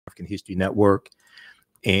African History Network,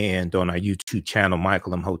 and on our YouTube channel,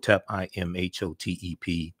 Michael Imhotep,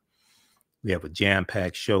 Imhotep. We have a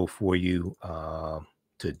jam-packed show for you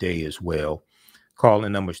today as well.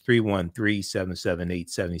 Calling numbers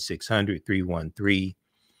 313-778-7600,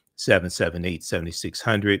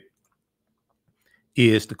 313-778-7600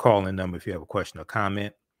 is the call-in number if you have a question or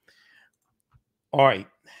comment. All right,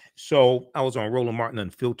 so I was on Roland Martin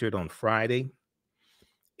Unfiltered on Friday,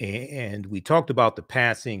 and we talked about the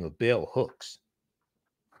passing of Bell Hooks,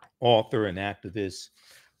 author and activist.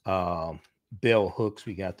 Bell Hooks,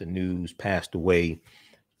 we got the news, passed away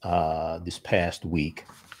this past week.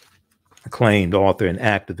 Acclaimed author and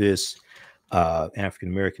activist,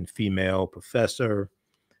 African-American female professor,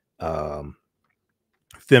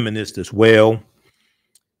 feminist as well.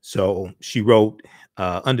 So she wrote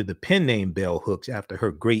under the pen name Bell Hooks after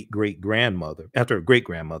her great-grandmother, I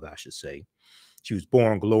should say. She was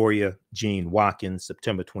born Gloria Jean Watkins,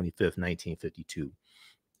 September 25th, 1952.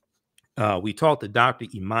 We talked to Dr.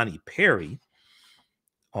 Imani Perry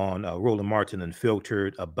on Roland Martin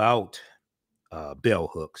Unfiltered about Bell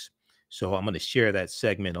Hooks. So I'm going to share that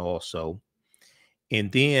segment also.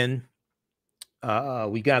 And then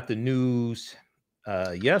we got the news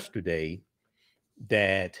yesterday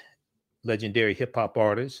that legendary hip hop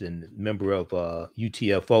artist and member of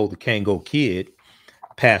UTFO, the Kangol Kid,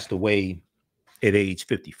 passed away at age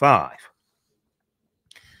 55.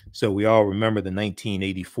 So we all remember the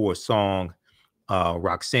 1984 song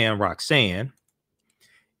Roxanne, Roxanne.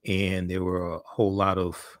 And there were a whole lot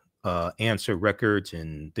of answer records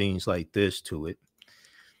and things like this to it.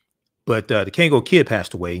 But the Kangol Kid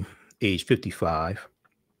passed away, age 55.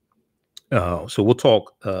 So we'll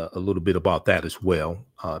talk a little bit about that as well.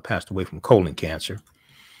 Passed away from colon cancer.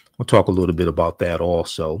 We'll talk a little bit about that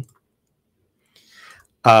also.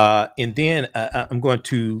 And then I'm going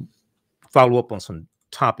to follow up on some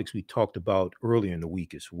topics we talked about earlier in the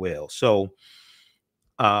week as well. So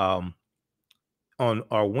on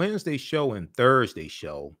our Wednesday show and Thursday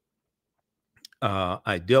show,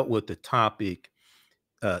 I dealt with the topic,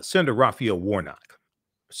 Senator Raphael Warnock.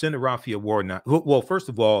 Senator Raphael Warnock, well, first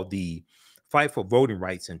of all, the fight for voting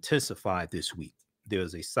rights intensified this week.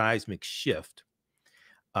 There's a seismic shift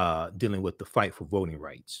dealing with the fight for voting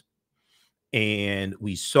rights. And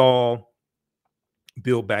we saw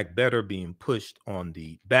Build Back Better being pushed on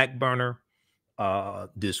the back burner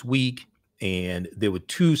this week. And there were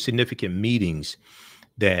two significant meetings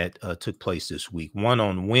that took place this week. One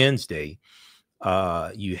on Wednesday,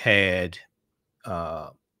 you had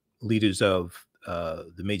leaders of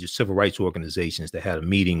the major civil rights organizations that had a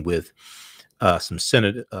meeting with some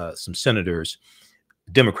senators,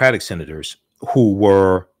 Democratic senators, who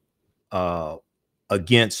were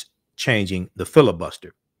against changing the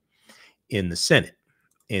filibuster in the Senate.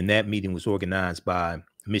 And that meeting was organized by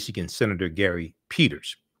Michigan Senator Gary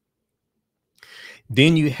Peters.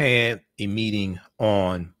 Then you had a meeting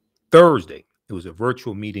on Thursday. It was a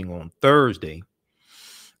virtual meeting on Thursday.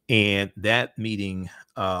 And that meeting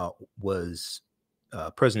was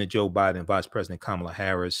President Joe Biden, Vice President Kamala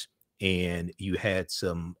Harris, and you had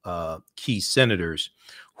some key senators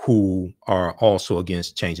who are also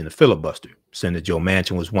against changing the filibuster. Senator Joe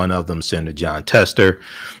Manchin was one of them. Senator John Tester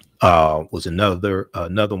was another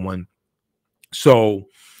one. So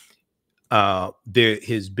there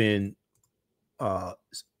has been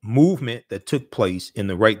movement that took place in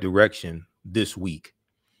the right direction this week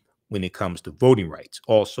when it comes to voting rights.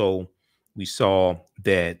 Also, we saw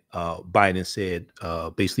that Biden said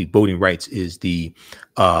basically voting rights is the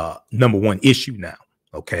 #1 issue now.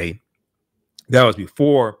 Okay, that was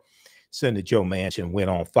before Senator Joe Manchin went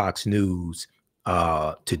on Fox News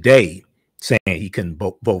today saying he couldn't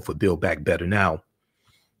vote for Build Back Better. Now,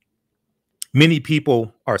 many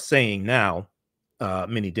people are saying now,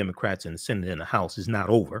 many Democrats in the Senate and the House, is not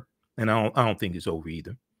over, and I don't think it's over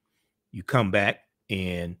either. You come back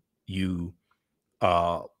and you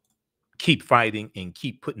keep fighting and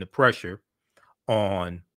keep putting the pressure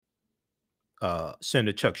on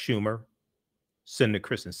Senator Chuck Schumer, Senator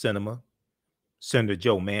Kristen Sinema, Senator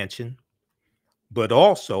Joe Manchin, but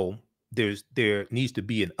also there needs to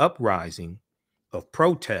be an uprising of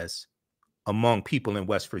protests among people in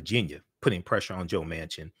West Virginia, putting pressure on Joe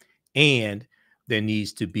Manchin, and there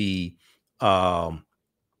needs to be there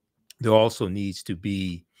also needs to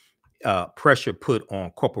be pressure put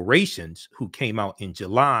on corporations who came out in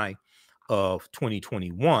July of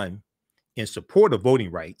 2021 in support of voting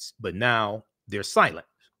rights, but now they're silent.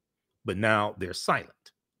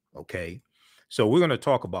 Okay, so we're going to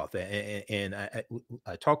talk about that, and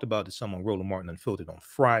I talked about this some on Roland Martin Unfiltered on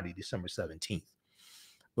Friday, December 17th.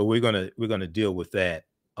 But we're gonna deal with that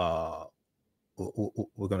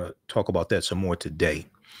we're going to talk about that some more today.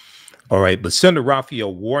 All right. But Senator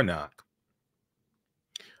Raphael Warnock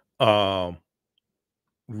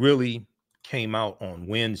really came out on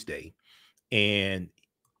Wednesday, and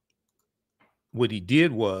what he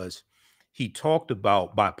did was he talked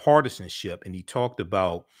about bipartisanship, and he talked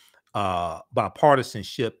about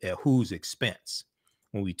bipartisanship at whose expense.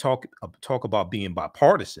 When we talk about being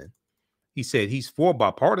bipartisan, he said he's for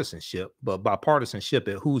bipartisanship, but bipartisanship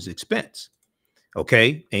at whose expense?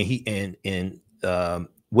 Okay, and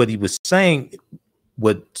what he was saying,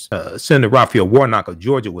 what Senator Raphael Warnock of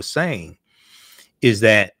Georgia was saying, is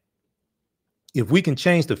that if we can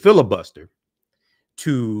change the filibuster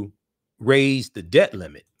to raise the debt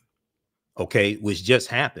limit, okay, which just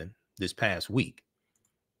happened this past week,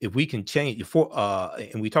 if we can change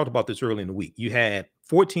and we talked about this early in the week, you had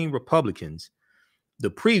 14 Republicans the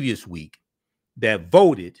previous week that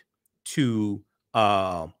voted to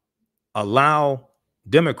allow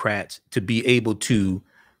Democrats to be able to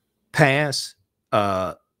pass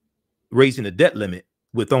raising the debt limit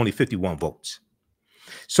with only 51 votes.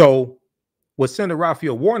 So what Senator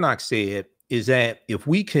Raphael Warnock said is that if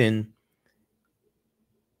we can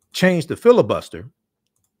change the filibuster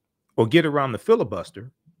or get around the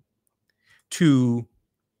filibuster to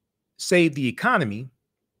save the economy,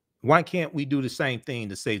 why can't we do the same thing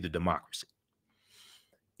to save the democracy?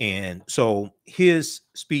 And so his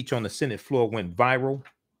speech on the Senate floor went viral.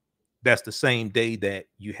 That's the same day that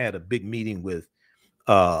you had a big meeting with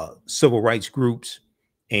civil rights groups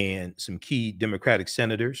and some key Democratic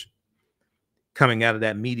senators. Coming out of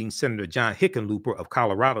that meeting, Senator John Hickenlooper of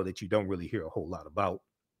Colorado, that you don't really hear a whole lot about.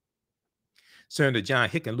 Senator John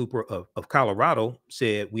Hickenlooper of Colorado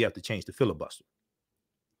said we have to change the filibuster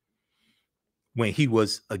when he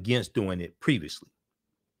was against doing it previously.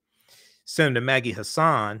 Senator Maggie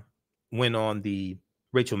Hassan went on the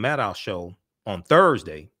Rachel Maddow show on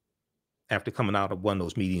Thursday after coming out of one of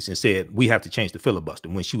those meetings and said we have to change the filibuster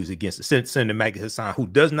when she was against it. Senator Maggie Hassan, who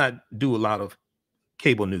does not do a lot of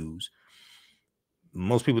cable news,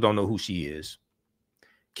 most people don't know who she is,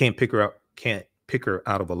 can't pick her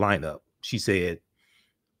out of a lineup. She said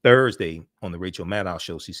Thursday on the Rachel Maddow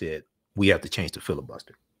show, she said we have to change the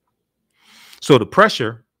filibuster. So the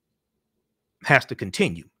pressure has to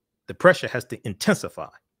continue. The pressure has to intensify.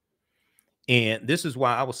 And this is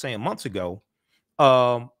why I was saying months ago,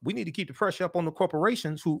 we need to keep the pressure up on the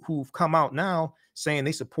corporations who've come out now saying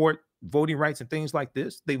they support voting rights and things like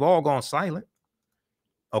this. They've all gone silent.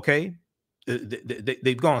 Okay.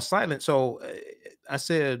 They've gone silent. So I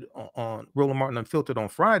said on Roland Martin Unfiltered on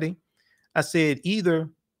Friday, I said either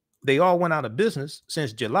they all went out of business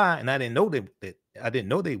since July, and I didn't know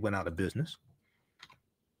they went out of business.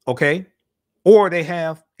 Okay. Or they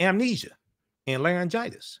have amnesia and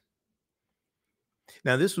laryngitis.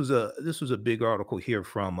 Now, this was a big article here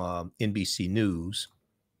from NBC News.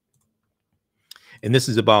 And this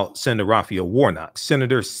is about Senator Raphael Warnock.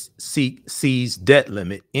 Senator sees debt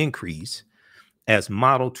limit increase as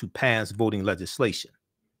model to pass voting legislation.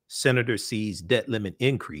 Senator sees debt limit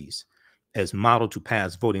increase as model to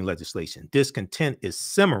pass voting legislation. Discontent is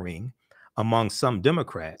simmering among some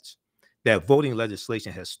Democrats that voting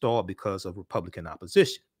legislation has stalled because of Republican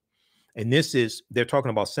opposition. And they're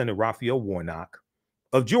talking about Senator Raphael Warnock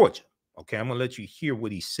of Georgia. Okay, I'm going to let you hear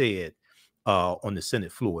what he said on the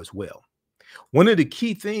Senate floor as well. One of the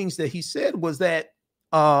key things that he said was that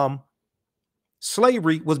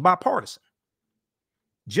slavery was bipartisan.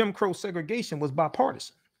 Jim Crow segregation was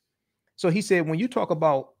bipartisan. So he said, when you talk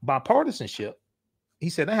about bipartisanship,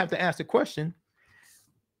 he said, I have to ask the question,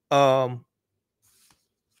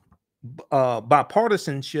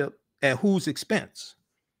 bipartisanship at whose expense?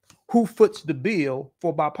 Who foots the bill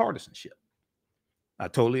for bipartisanship? I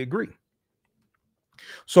totally agree.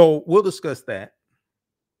 So we'll discuss that.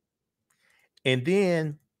 And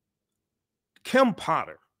then Kim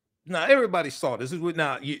Potter. Now, everybody saw this.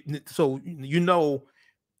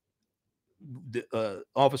 The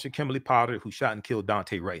Officer Kimberly Potter, who shot and killed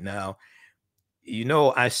Dante right now,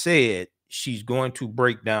 I said she's going to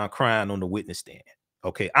break down crying on the witness stand.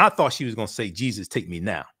 Okay, I thought she was going to say, Jesus, take me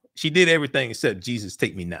now. She did everything except Jesus,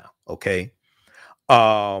 take me now. Okay.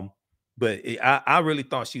 But I really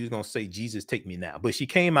thought she was going to say, Jesus, take me now. But she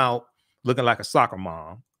came out looking like a soccer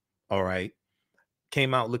mom. All right.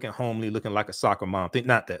 Came out looking homely, looking like a soccer mom.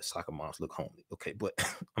 Not that soccer moms look homely. Okay. But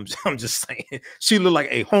I'm just saying she looked like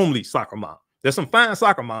a homely soccer mom. There's some fine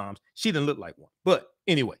soccer moms. She didn't look like one. But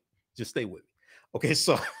anyway, just stay with me. Okay.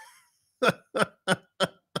 So,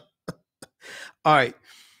 all right.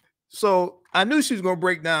 So I knew she was going to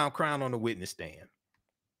break down crying on the witness stand.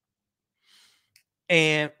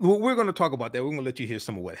 And we're going to talk about that. We're going to let you hear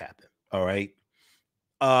some of what happened. All right.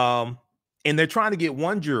 Um, and they're trying to get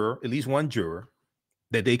one juror, at least one juror,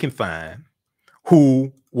 that they can find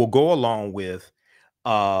who will go along with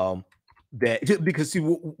that. Because see,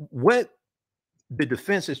 what the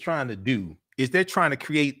defense is trying to do is they're trying to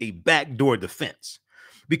create a backdoor defense.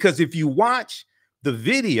 Because if you watch the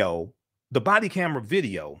video, the body camera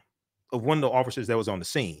video of one of the officers that was on the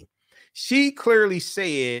scene, she clearly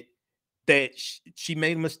said that she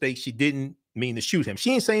made a mistake. She didn't mean to shoot him.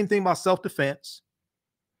 She didn't say anything about self-defense.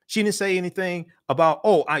 She didn't say anything about,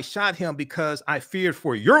 oh, I shot him because I feared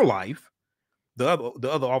for your life. The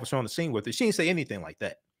other officer on the scene with her, she didn't say anything like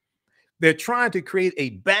that. They're trying to create a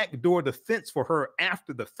backdoor defense for her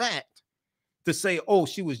after the fact to say, oh,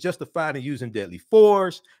 she was justified in using deadly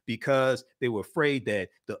force because they were afraid that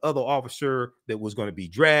the other officer that was going to be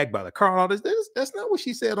dragged by the car. All this, that's not what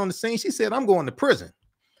she said on the scene. She said, I'm going to prison.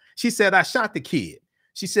 She said, I shot the kid.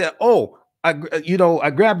 She said, oh, I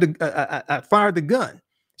grabbed I fired the gun.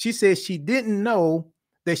 She said she didn't know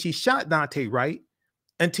that she shot Dante Wright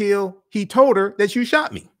until he told her that you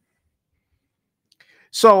shot me.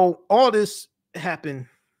 So all this happened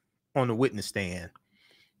on the witness stand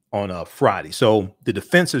on a Friday. So the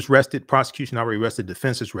defense is rested. Prosecution already rested.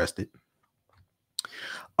 Defense is rested.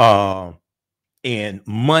 And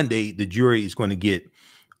Monday, the jury is going to get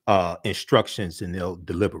instructions and they'll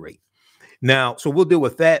deliberate. Now, so we'll deal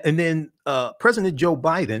with that. And then President Joe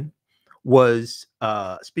Biden was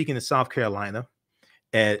speaking in South Carolina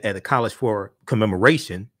at a college for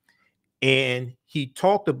commemoration. And he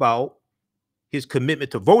talked about his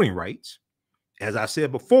commitment to voting rights. As I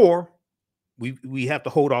said before, we have to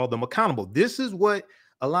hold all of them accountable. This is what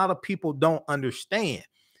a lot of people don't understand.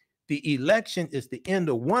 The election is the end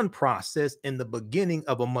of one process and the beginning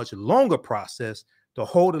of a much longer process to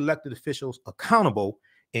hold elected officials accountable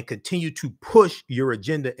and continue to push your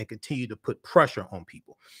agenda and continue to put pressure on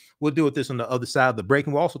people. We'll deal with this on the other side of the break.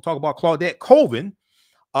 And we'll also talk about Claudette Colvin,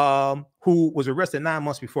 who was arrested 9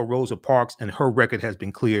 months before Rosa Parks, and her record has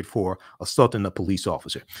been cleared for assaulting a police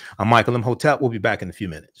officer. I'm Michael Imhotep. We'll be back in a few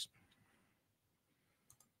minutes.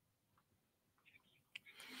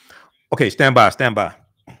 Okay, stand by.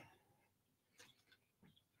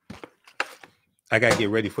 I got to get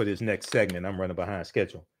ready for this next segment. I'm running behind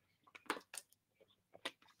schedule.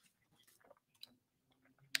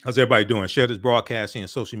 How's everybody doing? Share this broadcasting and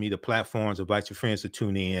social media platforms. Invite your friends to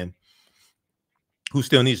tune in. Who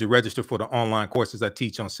still needs to register for the online courses I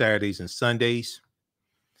teach on Saturdays and Sundays?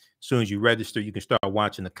 As soon as you register, you can start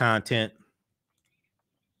watching the content.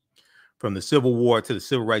 From the Civil War to the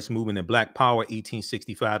Civil Rights Movement and Black Power,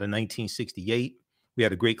 1865 to 1968. We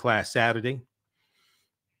had a great class Saturday.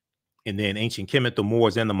 And then Ancient Kemet, the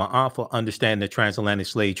Moors, and the Ma'afa, understanding the transatlantic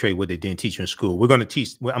slave trade, what they didn't teach in school. We're going to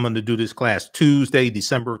teach, I'm going to do this class Tuesday,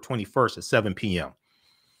 December 21st at 7 p.m.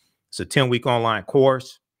 It's a 10-week online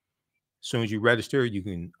course. As soon as you register, you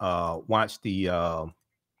can watch the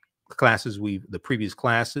classes, the previous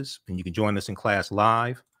classes, and you can join us in class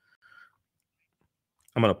live.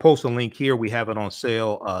 I'm going to post a link here. We have it on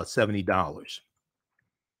sale, $70.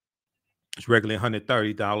 It's regularly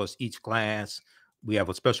 $130 each class. We have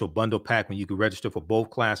a special bundle pack when you can register for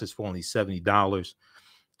both classes for only $70. As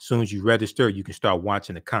soon as you register, you can start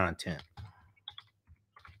watching the content.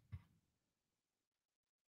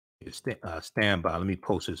 Stand by. Let me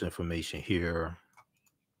post this information here.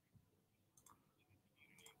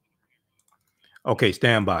 Okay,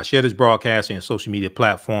 stand by. Share this broadcasting and social media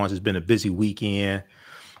platforms. It's been a busy weekend.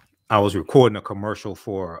 I was recording a commercial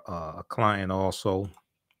for a client also.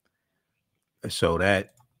 So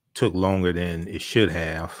that took longer than it should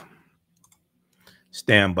have.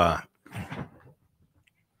 Stand by.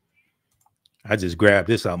 I just grabbed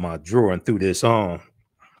this out of my drawer and threw this on.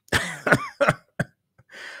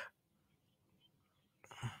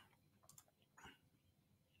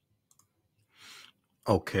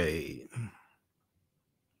 Okay.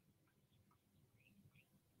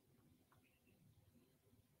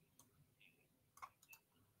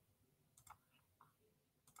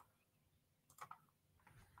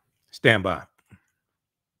 Stand by.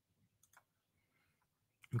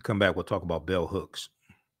 We'll come back. We'll talk about bell hooks.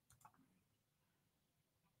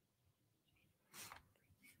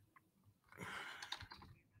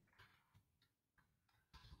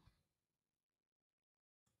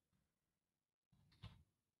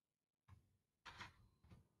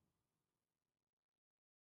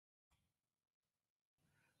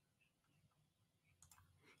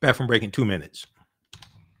 Back from break in 2 minutes.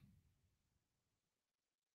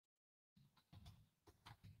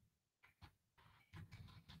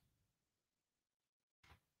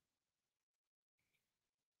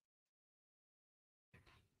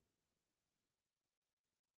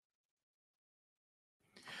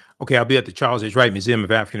 Okay, I'll be at the Charles H. Wright Museum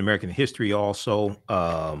of African American History also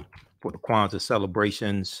for the Kwanzaa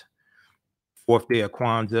celebrations, 4th day of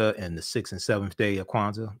Kwanzaa and the 6th and 7th day of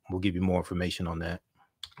Kwanzaa. We'll give you more information on that.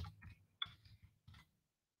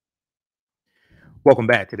 Welcome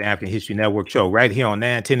back to the African History Network show right here on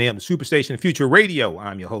 910 AM, the Superstation Future Radio.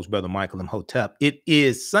 I'm your host, Brother Michael Imhotep. It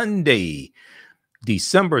is Sunday,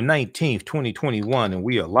 December 19th, 2021, and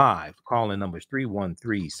we are live. Calling numbers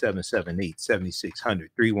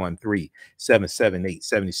 313-778-7600.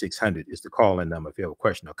 313-778-7600 is the call-in number if you have a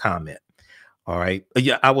question or comment. All right.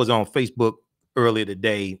 Yeah, I was on Facebook earlier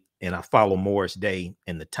today, and I follow Morris Day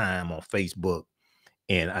and the Time on Facebook.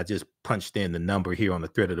 And I just punched in the number here on the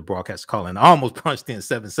thread of the broadcast calling. I almost punched in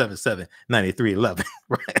 777-9311.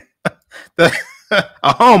 Right?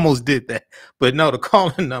 I almost did that. But no, the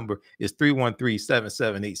calling number is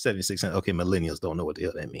 313-778-7600. Okay, millennials don't know what the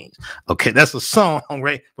hell that means. Okay, that's a song,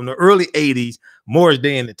 right? From the early 80s, Morris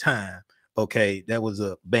Day and the Time. Okay, that was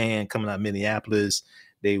a band coming out of Minneapolis.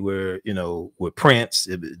 They were, with Prince,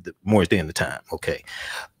 Morris Day and the Time. Okay.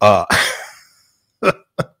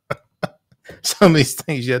 Some of these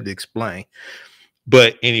things you have to explain.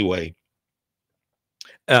 But anyway,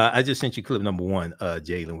 I just sent you clip number 1,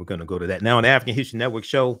 Jalen. We're going to go to that. Now, on the African History Network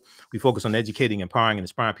show, we focus on educating, empowering, and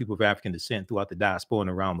inspiring people of African descent throughout the diaspora and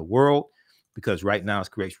around the world, because right now it's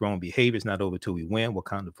corrects wrong behavior. It's not over till we win.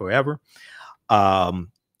 Wakanda forever.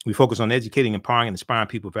 We focus on educating, empowering, and inspiring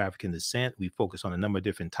people of African descent. We focus on a number of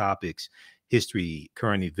different topics: history,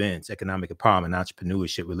 current events, economic empowerment,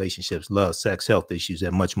 entrepreneurship, relationships, love, sex, health issues,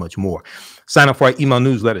 and much, much more. Sign up for our email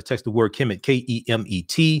newsletter. Text the word Kemet,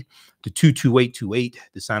 K-E-M-E-T, to 22828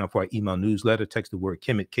 to sign up for our email newsletter. Text the word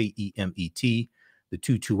Kemet, K-E-M-E-T, the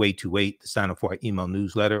 22828 to sign up for our email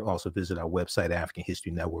newsletter. Also visit our website,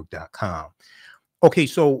 AfricanHistoryNetwork.com. Okay,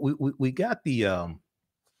 so we got the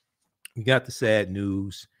sad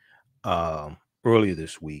news earlier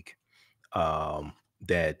this week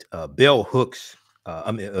that Bell Hooks,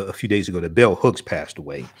 a few days ago, that Bell Hooks passed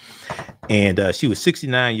away, and she was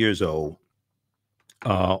 69 years old.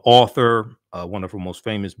 Author, one of her most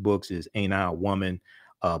famous books is "Ain't I a Woman?"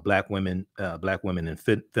 Black Women and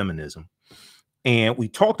Feminism. And we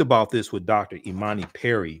talked about this with Dr. Imani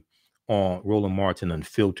Perry on Roland Martin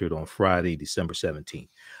Unfiltered on Friday, December 17th.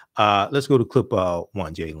 Let's go to clip 1,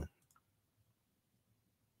 Jalen.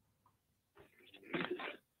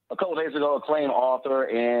 A couple days ago, acclaimed author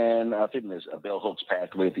and feminist Bell Hooks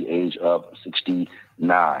passed away at the age of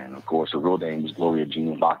 69. Of course, her real name was Gloria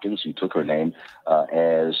Jean Watkins. She took her name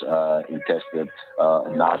as a testament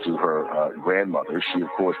nod to her grandmother. She, of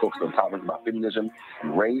course, focused on topics about feminism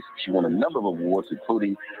and race. She won a number of awards,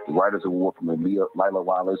 including the Writers Award from the Lila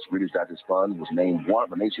Wallace Reader's Digest Fund, was named one of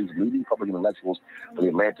the nation's leading public intellectuals for the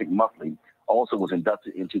Atlantic Monthly. Also was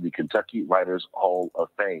inducted into the Kentucky Writers Hall of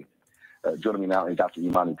Fame. Joining me now is Dr.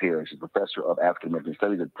 Imani Perry. She's a professor of African American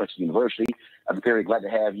Studies at Princeton University. Dr. Perry, glad to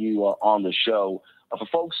have you on the show. For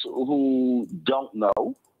folks who don't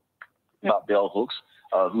know about Bell Hooks,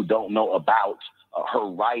 who don't know about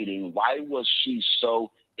her writing, why was she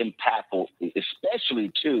so impactful,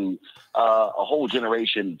 especially to a whole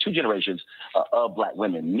generation, 2 generations of Black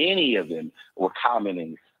women? Many of them were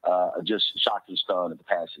commenting, just shocked and stunned at the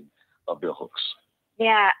passing of Bell Hooks.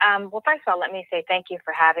 Yeah. Well, first of all, let me say thank you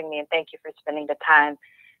for having me and thank you for spending the time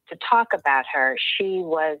to talk about her. She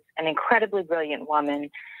was an incredibly brilliant woman,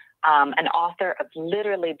 an author of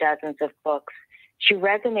literally dozens of books. She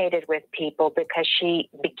resonated with people because she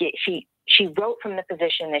wrote from the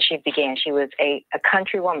position that she began. She was a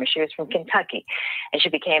country woman. She was from Kentucky, and she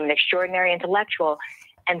became an extraordinary intellectual.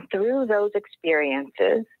 And through those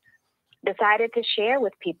experiences, decided to share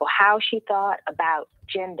with people how she thought about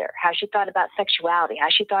gender, how she thought about sexuality, how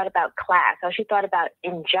she thought about class, how she thought about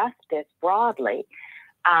injustice broadly.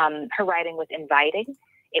 Her writing was inviting.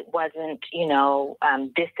 It wasn't,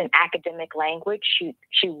 distant academic language. She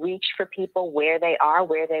reached for people where they are,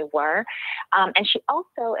 where they were. And she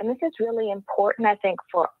also, and this is really important, I think,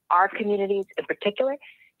 for our communities in particular,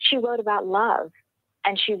 she wrote about love.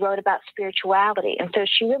 And she wrote about spirituality. And so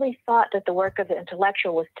she really thought that the work of the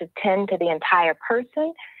intellectual was to tend to the entire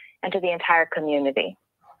person and to the entire community.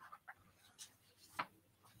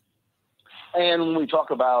 And when we talk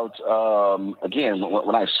about, again,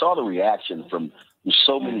 when I saw the reaction from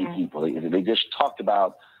so many people, they just talked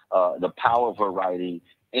about the power of her writing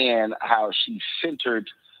and how she centered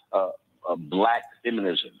Black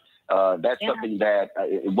feminism. That's something that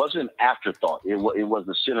it wasn't an afterthought. It was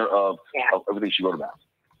the center of everything she wrote about.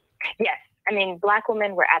 Yes. I mean, Black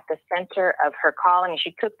women were at the center of her calling, and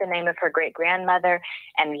she took the name of her great-grandmother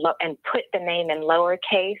and put the name in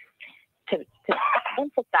lowercase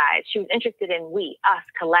emphasize. She was interested in we, us,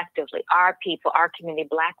 collectively, our people, our community,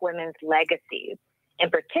 Black women's legacies in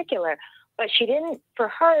particular. But she didn't, for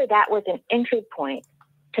her, that was an entry point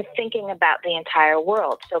to thinking about the entire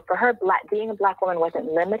world. So for her, being a Black woman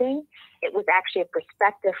wasn't limiting. It was actually a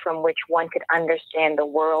perspective from which one could understand the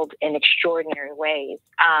world in extraordinary ways.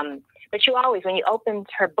 But you always, when you opened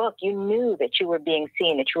her book, you knew that you were being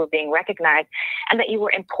seen, that you were being recognized, and that you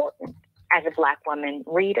were important as a Black woman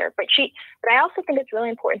reader. But I also think it's really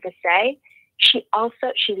important to say, she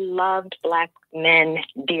loved Black men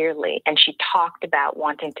dearly, and she talked about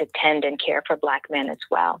wanting to tend and care for Black men as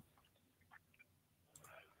well.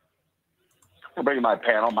 I'm bringing my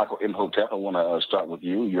panel, Michael Imhotep. I want to start with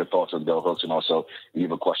you, your thoughts on bell hooks, and also you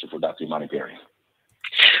have a question for Dr. Imani Perry.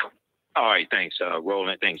 All right, thanks,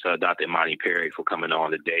 Roland. Thanks, Dr. Imani Perry, for coming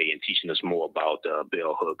on today and teaching us more about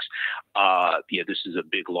bell hooks. This is a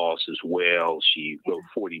big loss as well. She wrote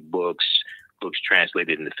 40 books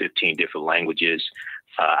translated into 15 different languages.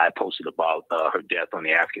 I posted about her death on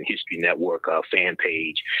the African History Network fan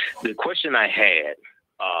page. The question I had,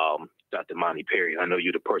 Dr. Imani Perry, I know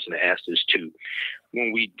you're the person that asked this too.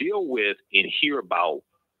 When we deal with and hear about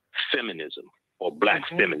feminism or Black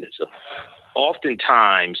feminism,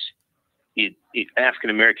 oftentimes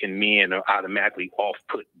African-American men are automatically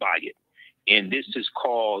off-put by it. And this has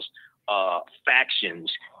caused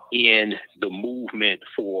factions in the movement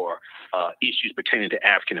for issues pertaining to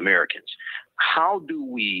African-Americans. How do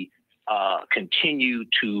we continue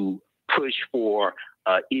to push for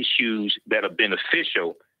issues that are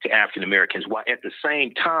beneficial to African-Americans while at the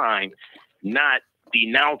same time not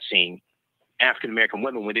denouncing African-American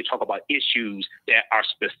women when they talk about issues that are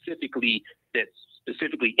specifically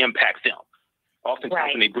impact them?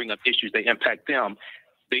 Oftentimes when they bring up issues that impact them,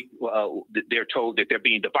 they're told that they're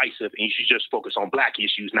being divisive and you should just focus on Black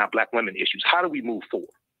issues, not Black women issues. How do we move forward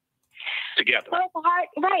together? Well,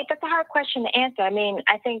 that's a hard question to answer. I mean,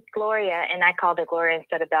 I think Gloria, and I called it Gloria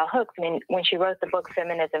instead of Bell Hooks, I mean, when she wrote the book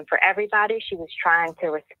Feminism for Everybody, she was trying to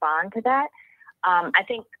respond to that. I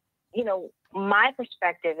think, my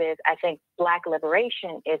perspective is I think Black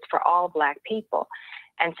liberation is for all Black people.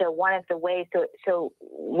 And so one of the ways, so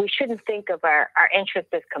we shouldn't think of our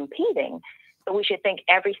interests as competing, but we should think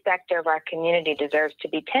every sector of our community deserves to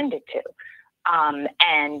be tended to.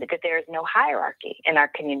 And that there is no hierarchy in our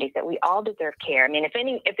communities, that we all deserve care. I mean,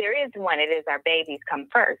 if there is one, it is our babies come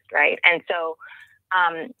first, right? And so,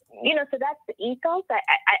 so that's the ethos.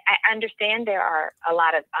 I understand there are a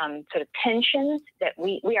lot of sort of tensions, that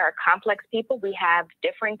we are a complex people. We have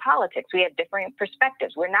differing politics. We have different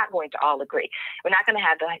perspectives. We're not going to all agree. We're not going to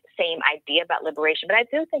have the same idea about liberation. But I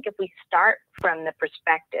do think if we start from the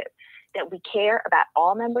perspective that we care about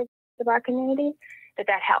all members of our community,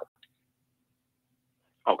 that helps.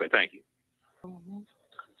 Okay, thank you.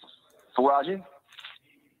 Faraji?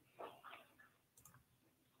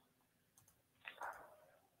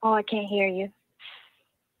 Oh, I can't hear you.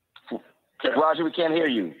 Faraji, we can't hear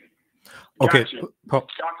you. Okay,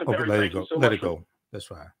 Dr. Perry, let it go. Let it for go. That's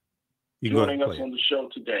fine. You can joining us on the show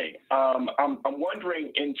today. I'm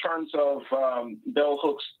wondering, in terms of Bell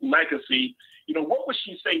Hooks' legacy, what would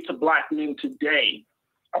she say to Black men today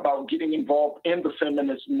about getting involved in the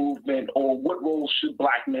feminist movement, or what role should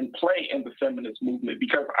Black men play in the feminist movement?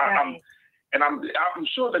 Because I'm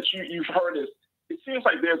sure that you've heard this. It seems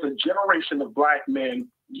like there's a generation of Black men,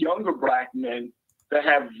 younger Black men, that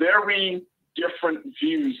have very different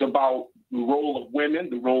views about the role of women,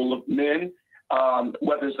 the role of men,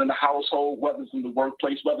 whether it's in the household, whether it's in the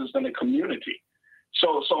workplace, whether it's in the community.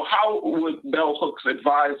 So how would Bell Hooks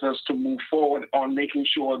advise us to move forward on making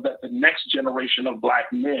sure that the next generation of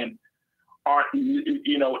Black men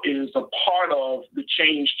is a part of the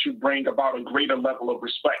change to bring about a greater level of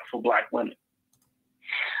respect for Black women?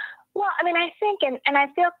 Well, I mean, I think, and I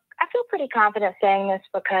feel pretty confident saying this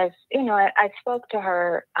because, I spoke to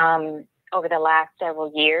her over the last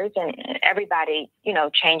several years, and everybody,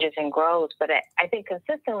 changes and grows. But I think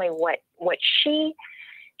consistently what she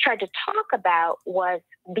tried to talk about was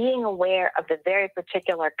being aware of the very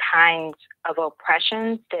particular kinds of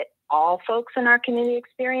oppressions that all folks in our community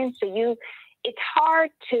experience. So it's hard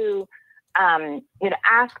to,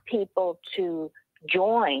 ask people to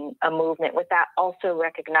join a movement without also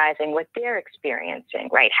recognizing what they're experiencing,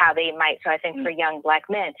 right? How they might. So I think for young Black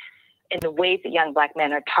men, in the ways that young Black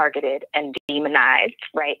men are targeted and demonized,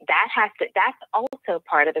 right? That's also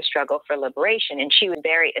part of the struggle for liberation. And she was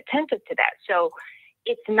very attentive to that. So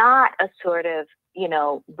it's not a sort of,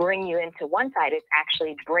 bring you into one side. It's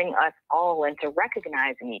actually bring us all into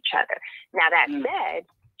recognizing each other. Now, that said,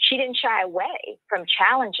 she didn't shy away from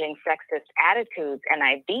challenging sexist attitudes and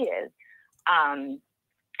ideas.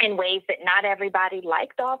 in ways that not everybody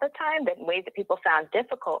liked all the time, in ways that people found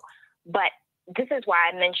difficult. But this is why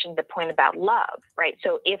I mentioned the point about love, right?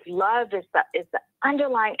 So if love is the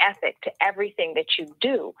underlying ethic to everything that you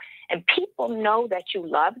do, and people know that you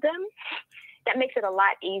love them, that makes it a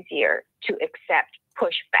lot easier to accept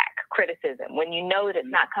pushback, criticism, when you know that it's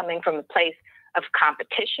not coming from a place of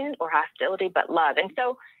competition or hostility, but love. And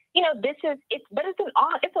so,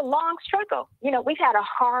 it's a long struggle. We've had a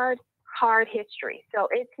hard history. So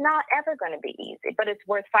it's not ever going to be easy, but it's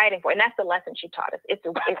worth fighting for. And that's the lesson she taught us. It's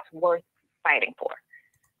worth fighting for.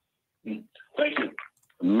 Thank you.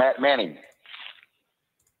 Manning.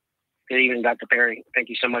 Good evening, Dr. Perry. Thank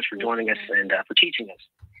you so much for joining us and for teaching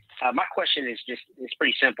us. My question is it's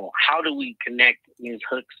pretty simple. How do we connect Ms.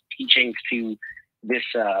 Hook's teachings to this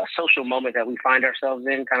social moment that we find ourselves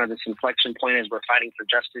in, kind of this inflection point as we're fighting for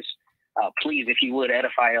justice? Please, if you would,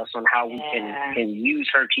 edify us on how we can use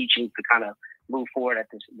her teachings to kind of move forward at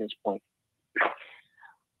this point.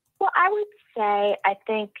 Well, I would say, I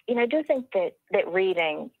do think that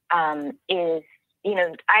reading is,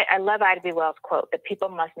 I love Ida B. Wells' quote that people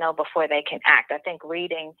must know before they can act. I think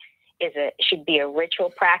reading should be a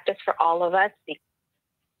ritual practice for all of us.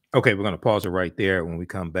 Okay, we're going to pause it right there. When we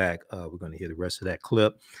come back, we're going to hear the rest of that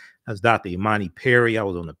clip. That's Dr. Imani Perry. I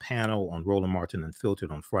was on the panel on Roland Martin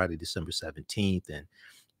Unfiltered on Friday, December 17th, and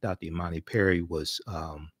Dr. Imani Perry was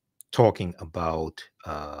talking about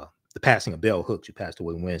the passing of Bell Hooks, who passed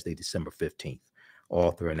away Wednesday, December 15th,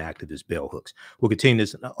 author and activist Bell Hooks. We'll continue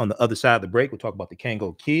this on the other side of the break. We'll talk about the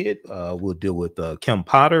Kangol Kid. We'll deal with Kim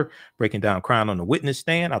Potter breaking down crime on the witness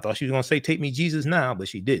stand. I thought she was going to say, "Take me, Jesus," now, but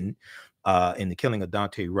she didn't. In the killing of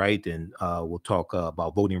Dante Wright, and we'll talk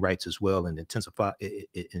about voting rights as well, and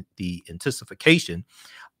the intensification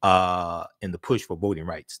in the push for voting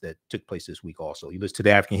rights that took place this week also. You listen to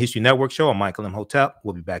the African History Network show. I'm Michael Imhotep.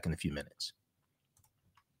 We'll be back in a few minutes.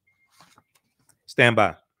 Stand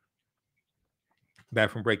by.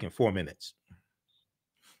 Back from break in 4 minutes.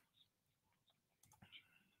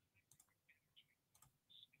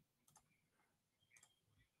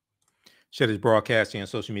 Share this broadcasting on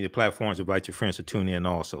social media platforms. Invite your friends to tune in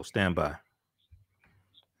also. Stand by.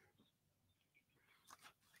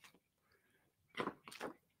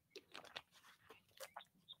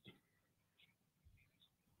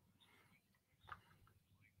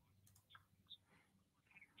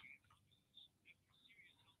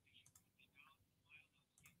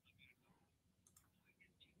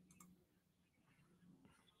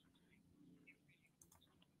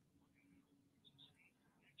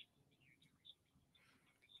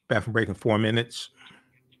 Back from break in 4 minutes.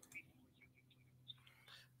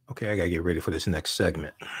 Okay, I gotta get ready for this next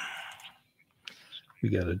segment.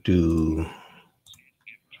 We're gonna do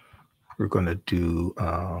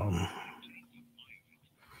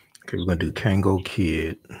Kangol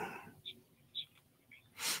Kid.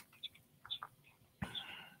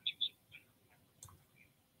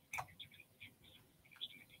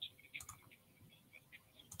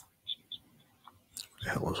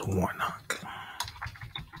 That was Warnock.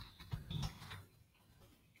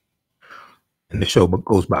 And the show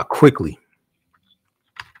goes by quickly.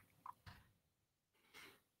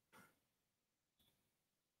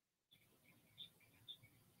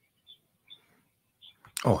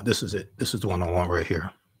 Oh, this is it. This is the one I want right here.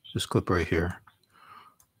 This clip right here.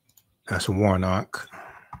 That's Warnock.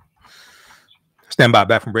 Stand by.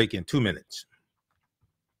 Back from break in 2 minutes.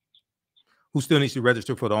 Who still needs to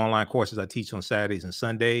register for the online courses I teach on Saturdays and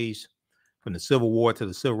Sundays? From the Civil War to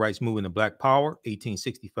the Civil Rights Movement and Black Power,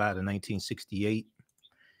 1865 to 1968.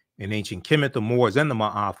 In ancient Kemet, the Moors, and the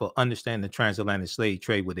Ma'afa, understand the transatlantic slave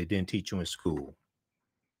trade, what they didn't teach you in school.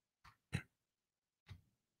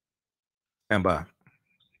 Stand by.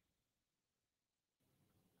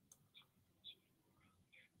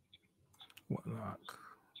 Warnock.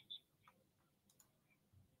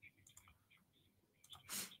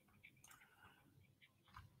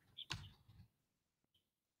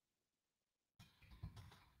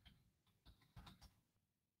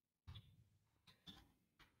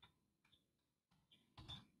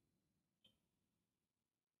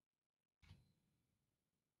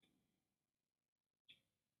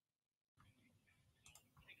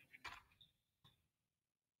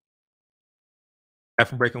 Back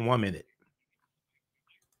from break in 1 minute.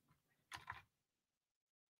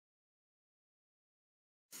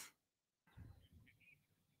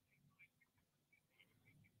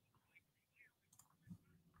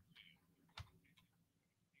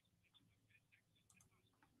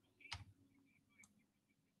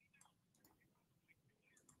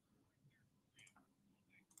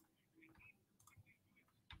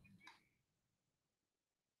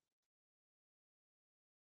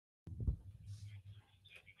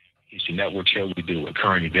 History Network show. We deal with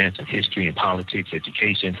current events in history and politics,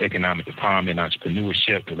 education, economic empowerment,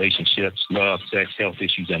 entrepreneurship, relationships, love, sex, health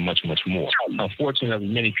issues, and much, much more. Unfortunately,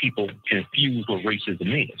 many people confuse what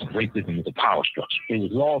racism is. Racism is a power structure. It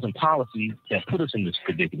was laws and policies that put us in this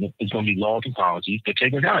predicament. It's going to be laws and policies that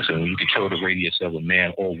take us down. So you control the radius of a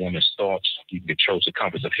man or woman's thoughts. You can control the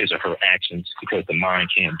compass of his or her actions because the mind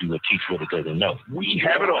can't do or teach what it doesn't know. We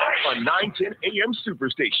have it all on 910 AM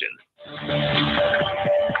Superstation.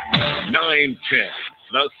 910,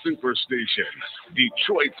 the Superstation,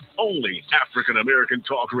 Detroit's only African-American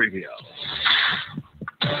talk radio.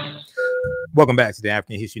 Welcome back to the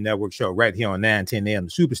African History Network show right here on 910 AM,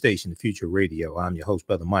 the Superstation, the Future Radio. I'm your host,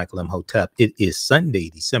 Brother Michael Imhotep. It is Sunday,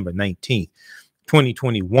 December 19th,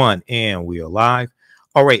 2021, and we are live.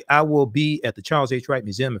 All right, I will be at the Charles H. Wright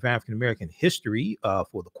Museum of African American History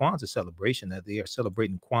for the Kwanzaa celebration. That they are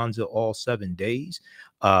celebrating Kwanzaa all 7 days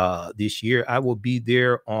this year. I will be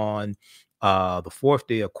there on the fourth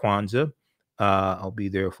day of Kwanzaa. I'll be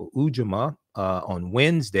there for Ujamaa on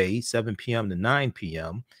Wednesday, 7 p.m. to 9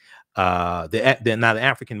 p.m. Now the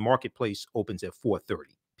African Marketplace opens at 4:30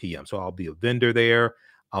 p.m. So I'll be a vendor there.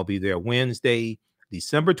 I'll be there Wednesday,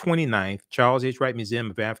 December 29th, Charles H. Wright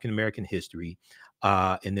Museum of African American History.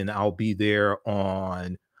 And then I'll be there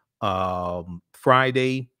on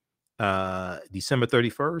Friday, December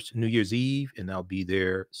 31st, New Year's Eve, and I'll be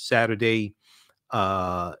there Saturday,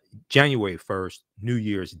 January 1st, New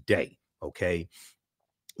Year's Day. Okay.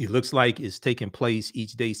 It looks like it's taking place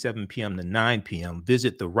each day, 7 p.m. to 9 p.m.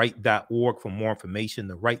 Visit theright.org for more information,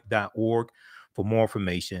 theright.org for more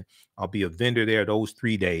information. I'll be a vendor there those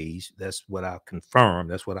 3 days. That's what I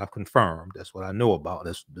confirmed. That's what I've confirmed. That's what I know about.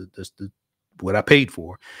 That's what I paid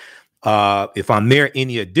for. If I'm there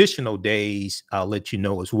any additional days, I'll let you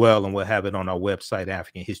know as well, and we'll have it on our website,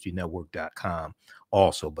 AfricanHistoryNetwork.com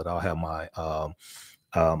also. But I'll have my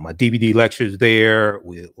my DVD lectures there.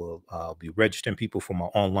 I'll be registering people for my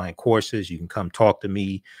online courses. You can come talk to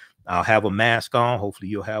me. I'll have a mask on. Hopefully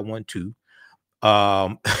you'll have one too.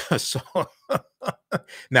 So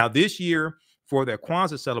now this year for their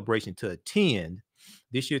Kwanzaa celebration to attend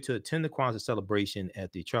the Kwanzaa celebration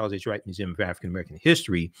at the Charles H. Wright Museum of African American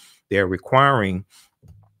History, they're requiring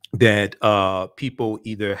that people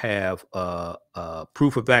either have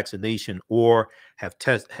proof of vaccination or have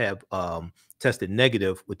tested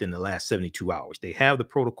negative within the last 72 hours. They have the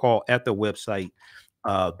protocol at their website,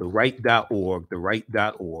 theright.org,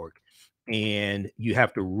 and you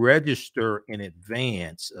have to register in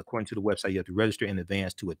advance. According to the website, you have to register in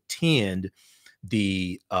advance to attend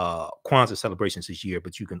the Kwanzaa celebrations this year,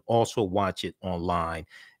 but you can also watch it online.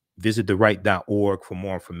 Visit theright.org for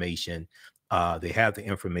more information. They have the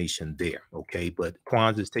information there. Okay, but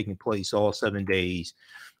Kwanzaa is taking place all 7 days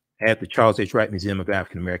at the Charles H. Wright Museum of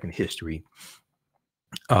African American History.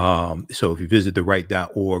 So if you visit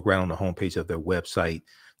theright.org, right on the homepage of their website,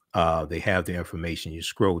 they have the information. You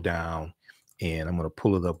scroll down, and I'm going to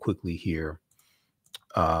pull it up quickly here.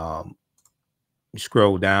 You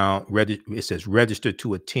scroll down, it says register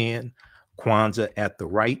to attend Kwanzaa at the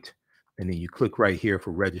Right, and then you click right here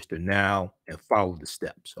for register now and follow the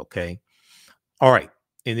steps. Okay. All right.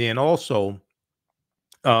 And then also,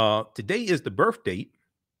 today is the birth date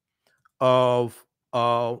of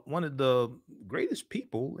one of the greatest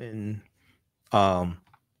people in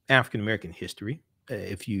African American history.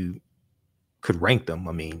 If you could rank them,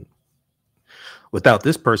 I mean, without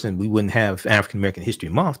this person, we wouldn't have African American History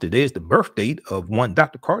Month. Today is the birth date of one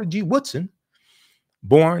Dr. Carter G. Woodson,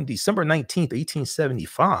 born December 19th,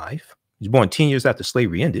 1875. He was born 10 years after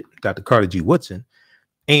slavery ended, Dr. Carter G. Woodson.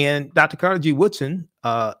 And Dr. Carter G. Woodson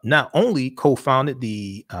not only co-founded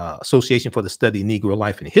the Association for the Study of Negro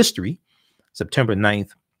Life and History, September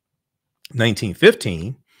 9th,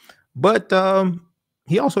 1915, but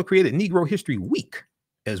he also created Negro History Week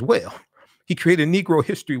as well. He created Negro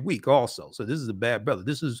History Week also. So this is a bad brother.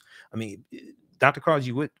 This is, I mean, Dr. Carter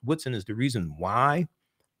G. Woodson is the reason why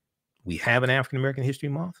we have an African American History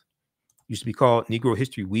Month. It used to be called Negro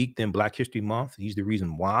History Week, then Black History Month. He's the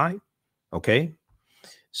reason why. Okay.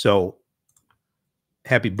 So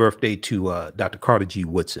happy birthday to Dr. Carter G.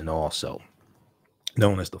 Woodson, also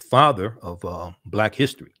known as the father of Black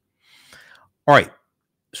history. All right.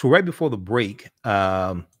 So right before the break, we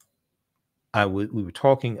were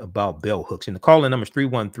talking about bell hooks, and the call-in number is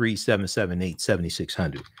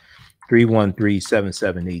 313-778-7600.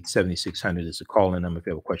 313-778-7600 is the call-in number if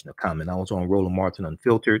you have a question or comment. I was on Roland Martin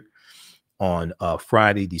Unfiltered on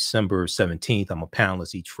Friday, December 17th. I'm a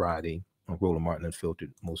panelist each Friday on Roland Martin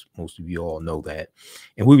Unfiltered. Most of you all know that.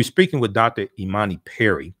 And we were speaking with Dr. Imani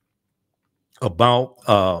Perry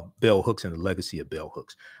about bell hooks and the legacy of bell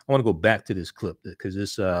hooks. I want to go back to this clip because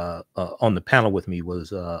this on the panel with me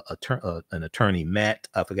was an attorney, Matt.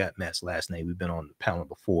 I forgot Matt's last name. We've been on the panel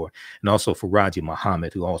before, and also Faraji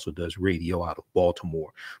Muhammad, who also does radio out of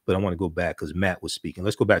Baltimore. But I want to go back because Matt was speaking.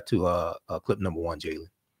 Let's go back to clip number 1, Jalen.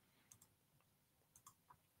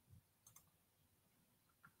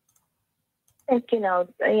 You know,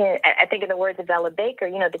 I think in the words of Ella Baker,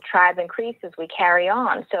 you know, the tribe increases, we carry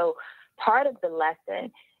on. So part of the lesson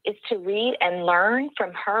is to read and learn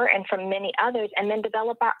from her and from many others, and then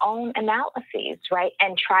develop our own analyses, right?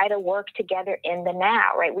 And try to work together in the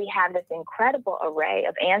now, right? We have this incredible array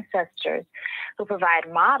of ancestors who provide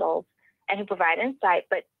models and who provide insight,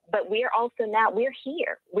 but we are also now, we're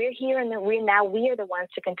here, and we are the ones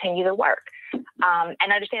to continue the work.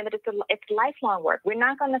 And understand that it's lifelong work. We're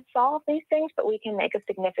not going to solve these things, but we can make a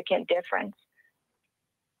significant difference.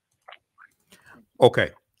 Okay.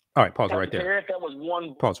 All right. Pause it right there. That was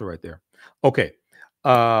one. Pause it right there. Okay.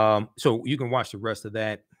 So you can watch the rest of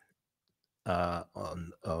that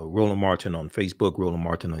on Roland Martin on Facebook, Roland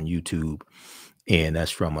Martin on YouTube, and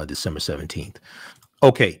that's from December 17th.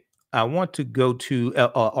 Okay. I want to go to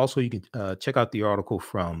also you can check out the article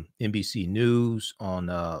from NBC News on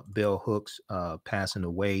bell hooks passing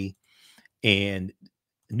away, and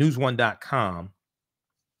news1.com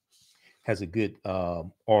has a good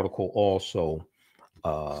article also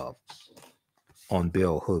on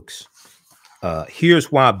bell hooks. Here's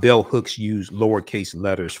why bell hooks use lowercase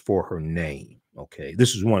letters for her name. Okay,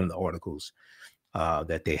 this is one of the articles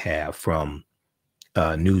that they have from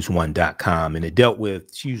news1.com, and it dealt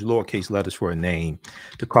with, she used lowercase letters for a name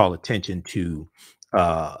to call attention to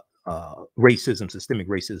racism, systemic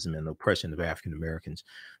racism and oppression of African Americans.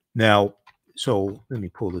 Now, so let me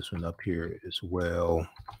pull this one up here as well.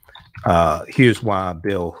 Here's why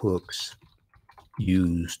bell hooks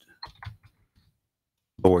used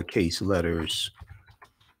lowercase letters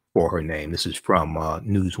for her name. This is from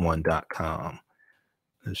news1.com.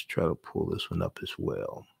 Let's try to pull this one up as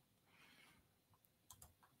well.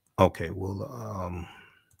 Okay, well,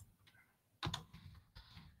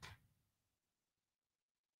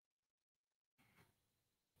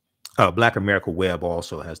 Black America Web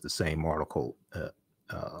also has the same article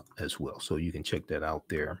as well, so you can check that out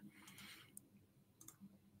there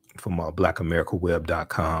from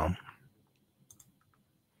blackamericaweb.com.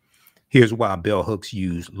 Here's why bell hooks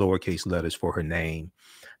use lowercase letters for her name.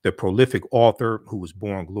 The prolific author, who was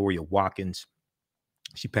born Gloria Watkins,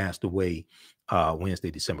 she passed away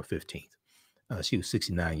Wednesday, December 15th. She was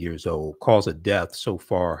 69 years old. Cause of death so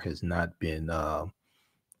far has not been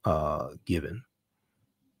given.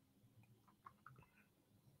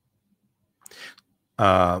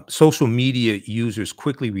 Social media users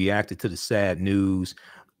quickly reacted to the sad news.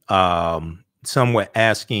 Some were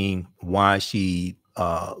asking why she,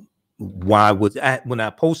 why was at, when I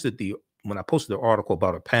posted the article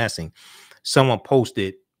about her passing, someone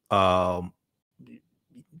posted,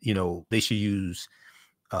 you know, they should use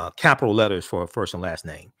capital letters for her first and last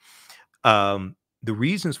name. The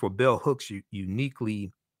reasons for bell hooks'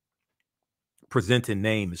 uniquely presented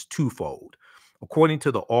name is twofold. According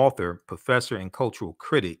to the author, professor, and cultural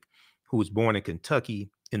critic, who was born in Kentucky,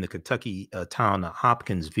 in the Kentucky town of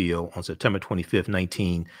Hopkinsville on September 25th,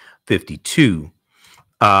 1952,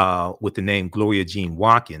 with the name Gloria Jean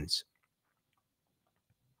Watkins.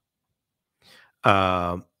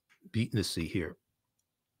 Let's see here.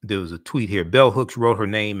 There was a tweet here. Bell hooks wrote her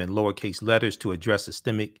name in lowercase letters to address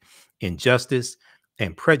systemic injustice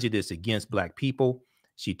and prejudice against Black people.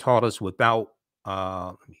 She taught us without,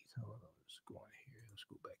 let's go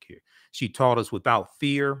back here. She taught us without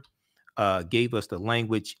fear, gave us the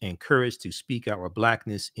language and courage to speak our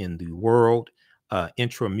Blackness in the world,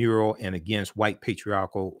 intramural and against white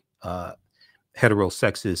patriarchal,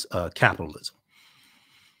 heterosexist capitalism.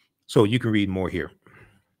 So you can read more here.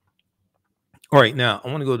 All right, now I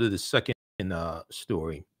want to go to the second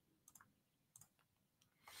story.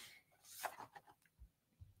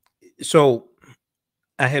 So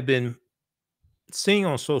I have been seeing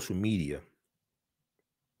on social media,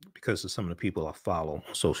 because of some of the people I follow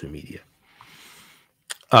on social media,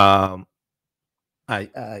 I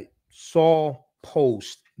saw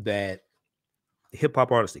posts that hip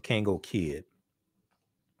hop artist, the Kangol Kid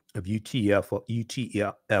of UTFO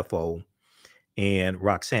and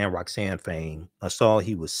Roxanne fame. I saw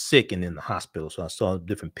he was sick and in the hospital. So I saw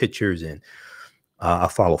different pictures, and I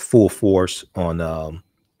follow Full Force on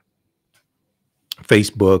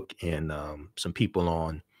Facebook and some people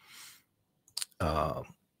on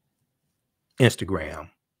Instagram.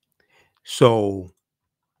 So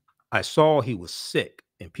I saw he was sick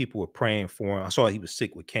and people were praying for him. I saw he was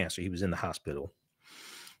sick with cancer. He was in the hospital.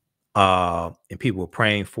 And people were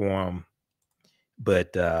praying for him,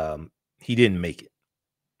 but he didn't make it.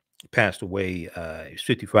 He passed away. He was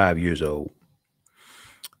 55 years old.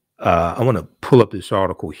 I want to pull up this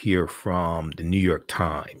article here from the New York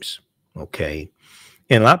Times. Okay.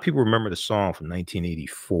 And a lot of people remember the song from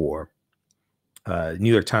 1984.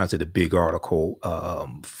 New York Times did a big article,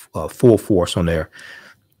 full force on their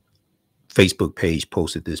Facebook page,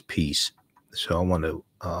 posted this piece. So I want to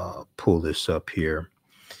pull this up here.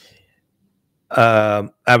 I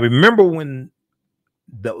remember when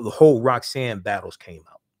the whole Roxanne battles came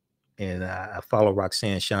out, and I follow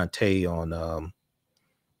Roxanne Shante on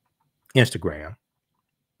Instagram.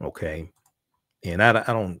 Okay. And I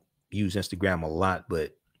don't use Instagram a lot,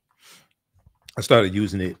 but I started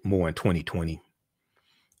using it more in 2020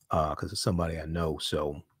 because it's somebody I know.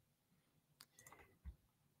 So,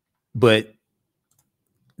 but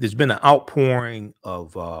there's been an outpouring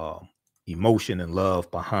of emotion and love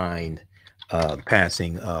behind the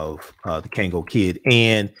passing of the Kangol Kid.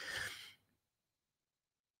 And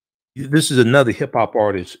this is another hip hop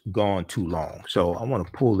artist gone too long. So I want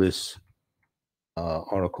to pull this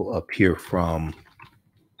article up here from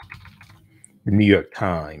the New York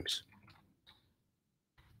Times.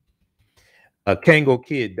 Kangol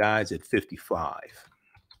Kid dies at 55.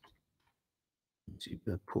 Let's see,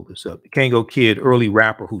 let's pull this up. Kangol Kid, early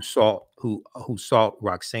rapper who sought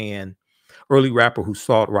Roxanne. Early rapper who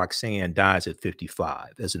sought Roxanne dies at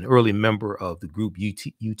 55. As an early member of the group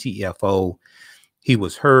UTFO, he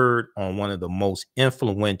was heard on one of the most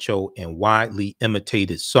influential and widely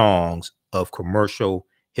imitated songs of commercial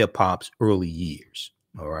hip hop's early years.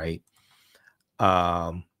 All right.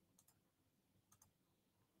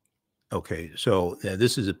 Okay, so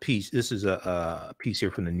this is a piece. This is a piece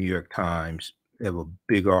here from the New York Times. They have a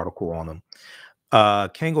big article on him.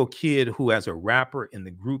 Kangol Kid, who as a rapper in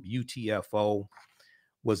the group UTFO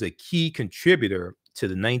was a key contributor to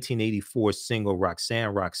the 1984 single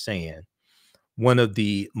Roxanne, Roxanne, one of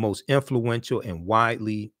the most influential and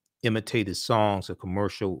widely imitated songs of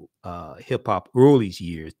commercial hip hop early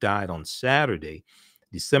years, died on Saturday,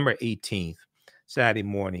 December 18th, Saturday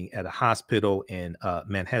morning at a hospital in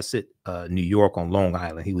Manhasset, New York on Long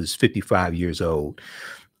Island. He was 55 years old.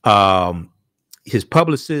 His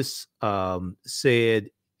publicist said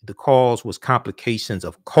the cause was complications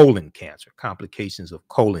of colon cancer.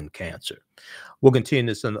 We'll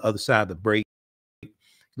continue this on the other side of the break.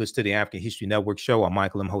 Listen to the African History Network show. I'm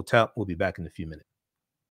Michael Imhotep. We'll be back in a few minutes.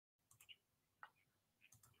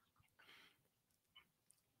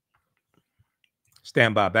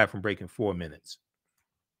 Stand by, back from break in 4 minutes.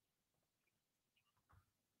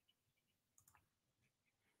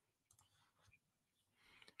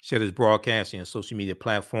 Share this broadcasting on social media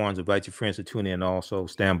platforms. Invite your friends to tune in also.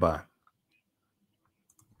 Stand by.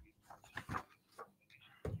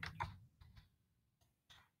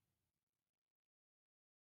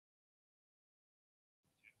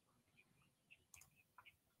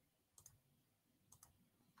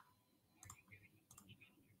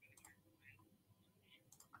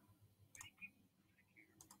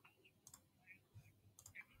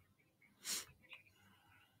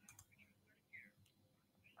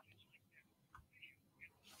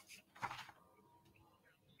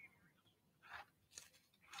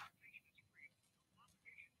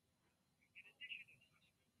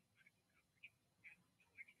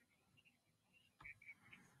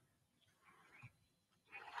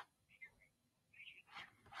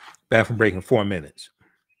 Back from break in 4 minutes.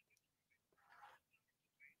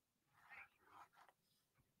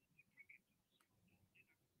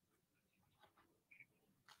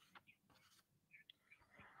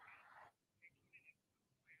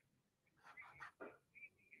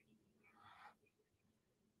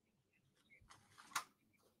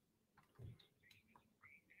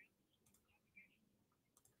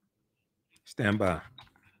 Stand by.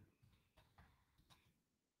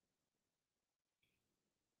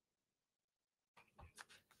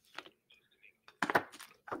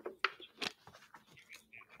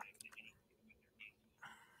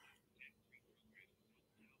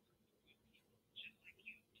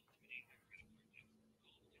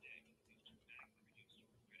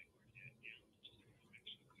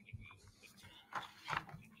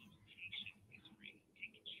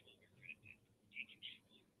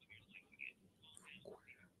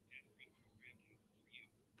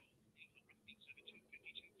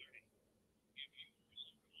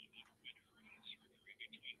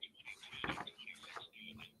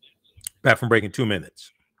 Back from break in 2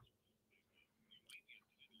 minutes.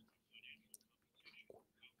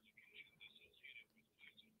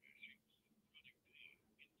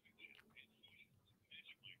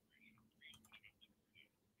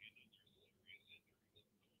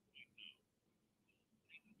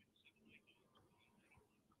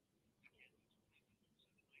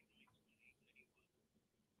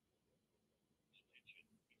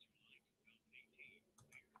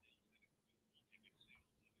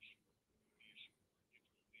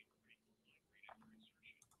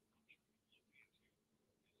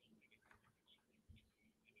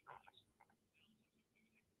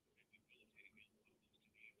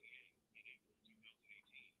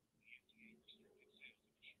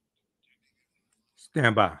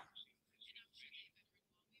 Stand by.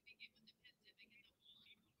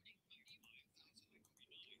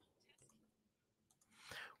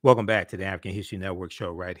 Welcome back to the African History Network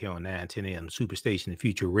show right here on 910 AM Superstation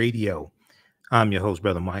Future Radio. I'm your host,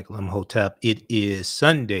 Brother Michael Imhotep. It is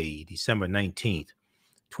Sunday, December 19th,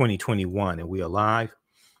 2021, and we are live.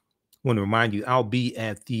 I want to remind you, I'll be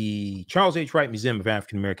at the Charles H. Wright Museum of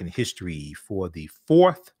African American History for the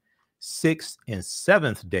 4th, 6th, and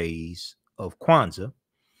 7th days of Kwanzaa.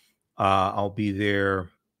 I'll be there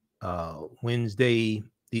Wednesday.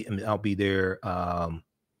 I'll be there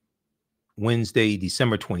Wednesday,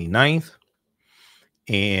 December 29th.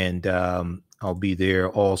 And I'll be there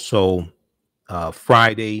also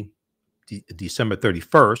Friday, December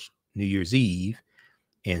 31st, New Year's Eve,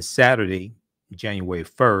 and Saturday, January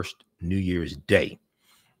 1st, New Year's Day.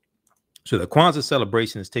 So the Kwanzaa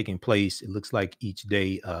celebration is taking place, it looks like each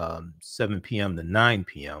day, 7 p.m. to 9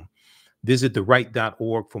 p.m. Visit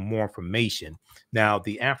theright.org for more information. Now,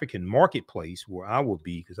 the African Marketplace, where I will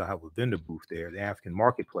be, because I have a vendor booth there, the African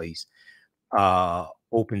Marketplace is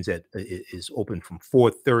open from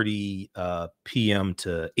 4:30 p.m.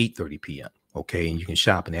 to 8:30 p.m. Okay, and you can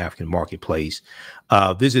shop in the African Marketplace.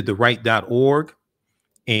 Visit theright.org,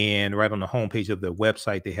 and right on the homepage of their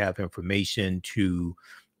website, they have information to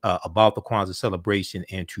about the Kwanzaa celebration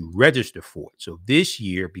and to register for it. So this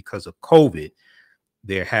year, because of COVID,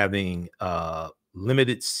 they're having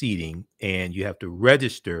limited seating, and you have to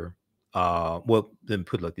register. Well, let me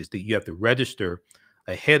put it like this: you have to register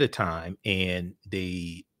ahead of time, and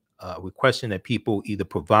they requesting that people either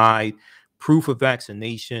provide proof of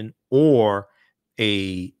vaccination or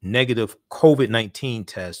a negative COVID-19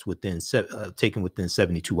 test taken within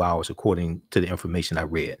 72 hours, according to the information I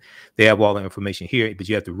read. They have all the information here, but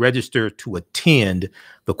you have to register to attend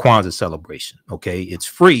the Kwanzaa celebration. Okay, it's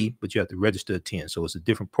free, but you have to register to attend. So it's a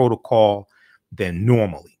different protocol than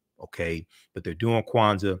normally. Okay, but they're doing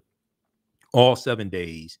Kwanzaa all 7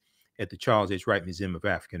 days at the Charles H. Wright Museum of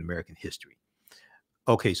African American History.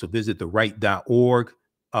 Okay, so visit theright.org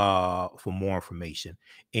for more information,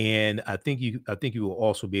 and I think you will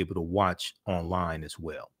also be able to watch online as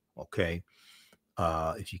well. Okay,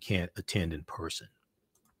 if you can't attend in person.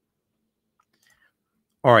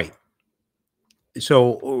 All right.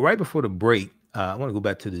 So right before the break, I want to go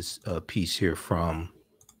back to this piece here from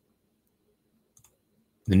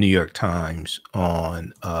the New York Times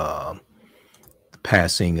on the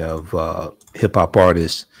passing of hip hop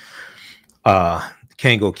artist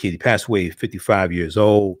Kangol Kid. He passed away at 55 years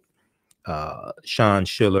old. Sean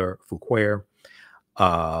Schiller Fuquare,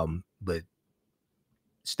 but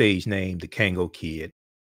stage name the Kangol Kid.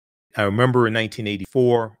 I remember in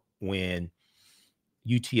 1984 when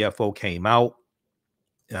UTFO came out,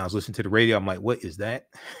 and I was listening to the radio. I'm like, what is that?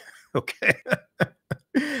 Okay.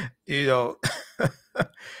 You know,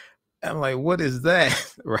 I'm like, what is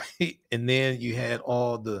that? Right. And then you had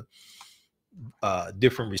all the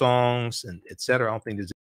different songs and etc. I don't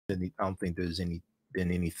think there's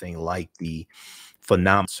been anything like the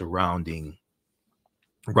phenomenon surrounding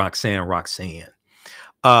Roxanne.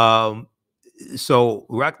 So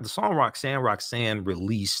the song Roxanne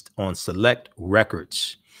released on Select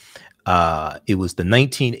Records. It was the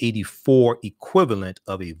 1984 equivalent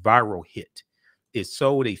of a viral hit. It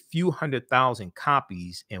sold a few 100,000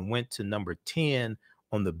 copies and went to number 10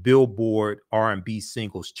 on the Billboard R&B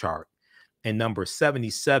singles chart and number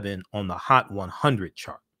 77 on the Hot 100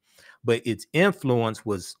 chart. But its influence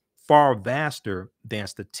was far vaster than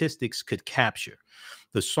statistics could capture.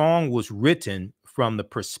 The song was written from the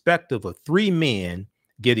perspective of three men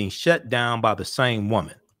getting shut down by the same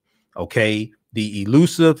woman. Okay, the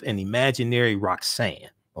elusive and imaginary Roxanne.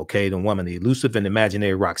 Okay, the woman, the elusive and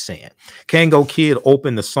imaginary Roxanne. Kangol Kid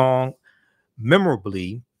opened the song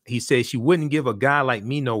memorably. He said, she wouldn't give a guy like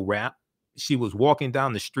me no rap. She was walking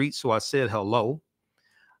down the street, so I said hello.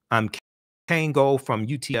 I'm Kangol from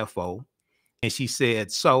UTFO. And she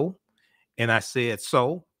said, so. And I said,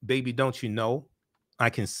 so, baby, don't you know I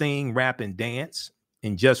can sing, rap, and dance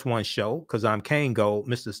in just one show? Because I'm Kangol,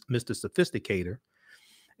 Mr. Sophisticator.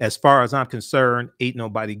 As far as I'm concerned, ain't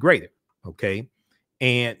nobody greater. Okay.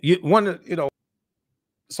 And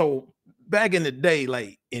so back in the day,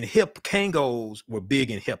 like in Kangols were big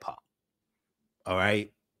in hip hop. All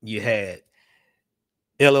right. You had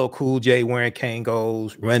LL Cool J wearing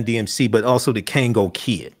Kangols, Run DMC, but also the Kangol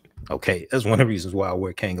Kid. Okay. That's one of the reasons why I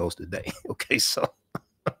wear Kangols today. Okay. So,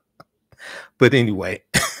 but anyway,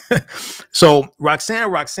 so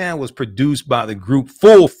Roxanne was produced by the group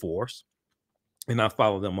Full Force. and I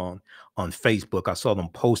follow them on Facebook. I saw them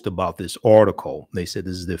post about this article. They said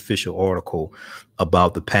this is the official article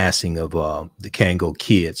about the passing of the Kangol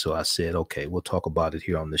Kid. So I said, okay, we'll talk about it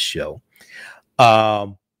here on the show.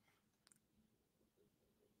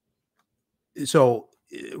 So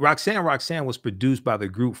Roxanne was produced by the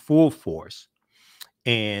group Full Force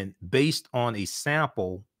and based on a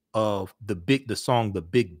sample of the song The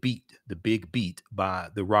Big Beat by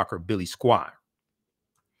the rocker Billy Squire,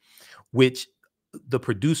 which the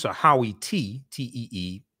producer Howie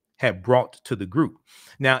T.E.E. had brought to the group.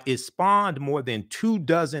 Now it spawned more than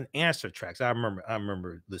 24 answer tracks. I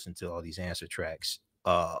remember listening to all these answer tracks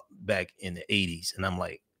back in the 80s, and I'm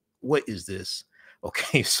like, what is this?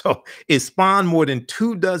 Okay, so it spawned more than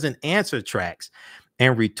 24 answer tracks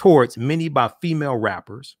and retorts, many by female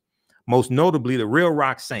rappers, most notably the Real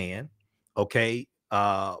Roxanne, okay,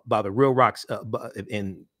 by the Real Rocks,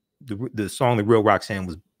 and the song The Real Roxanne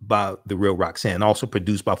was by the Real Roxanne, also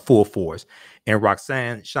produced by Full Force, and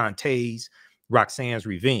Roxanne Shantae's Roxanne's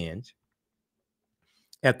Revenge.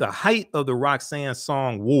 At the height of the Roxanne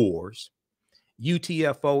song wars,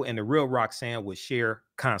 UTFO and the Real Roxanne would share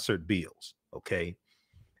concert bills. Okay.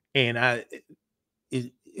 And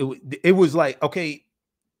it was like, okay,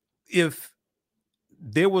 if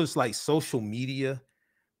there was like social media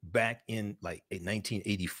back in like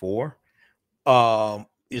 1984,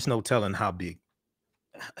 it's no telling how big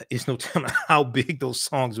those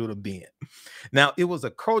songs would have been. Now, it was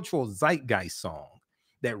a cultural zeitgeist song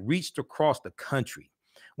that reached across the country.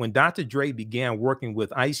 When Dr. Dre began working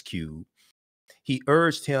with Ice Cube, he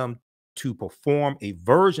urged him to perform a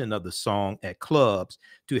version of the song at clubs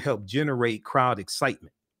to help generate crowd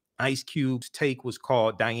excitement. Ice Cube's take was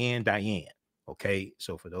called Diane, Diane. Okay,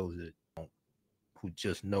 so for those who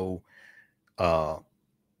just know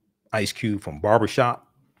Ice Cube from Barbershop,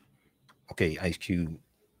 okay, Ice Cube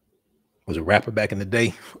was a rapper back in the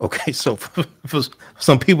day. Okay, so for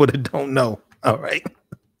some people that don't know, all right.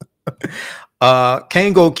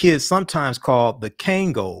 Kangol Kid, sometimes called the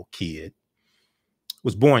Kangol Kid,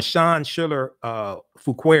 was born Sean Schiller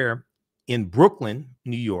Fuquer in Brooklyn,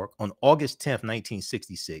 New York on August 10th,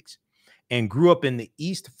 1966, and grew up in the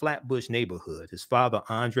East Flatbush neighborhood. His father,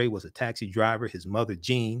 Andre, was a taxi driver. His mother,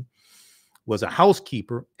 Jean, was a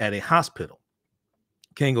housekeeper at a hospital.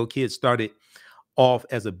 Kangol Kid started off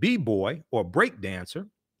as a b-boy or break dancer,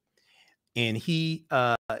 and he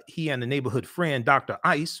and the neighborhood friend Dr.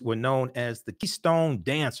 Ice were known as the Keystone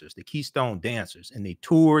Dancers, and they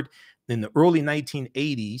toured in the early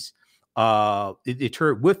 1980s. They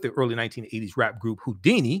toured with the early 1980s rap group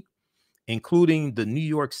Houdini, including the New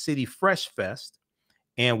York City Fresh Fest,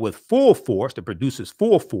 and with Full Force, the producers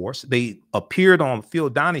Full Force. They appeared on Phil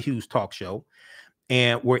Donahue's talk show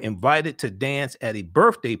and were invited to dance at a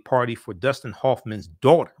birthday party for Dustin Hoffman's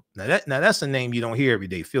daughter. Now that's a name you don't hear every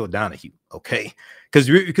day, Phil Donahue. Okay, because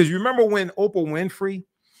you remember when Oprah Winfrey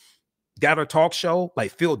got her talk show,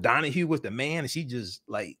 like Phil Donahue was the man, and she's just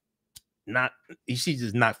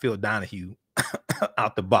not Phil Donahue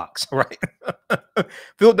out the box, right?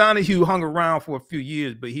 Phil Donahue hung around for a few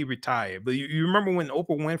years, but he retired. But you remember when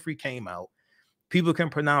Oprah Winfrey came out, people can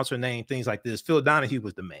pronounce her name, things like this. Phil Donahue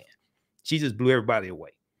was the man. She just blew everybody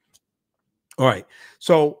away. All right.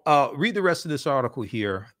 So read the rest of this article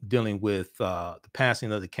here dealing with the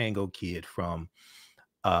passing of the Kangol Kid from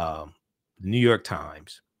the New York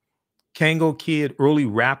Times. Kangol Kid, early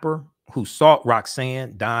rapper who sought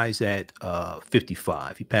Roxanne, dies at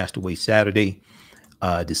 55. He passed away Saturday,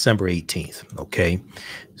 December 18th. Okay.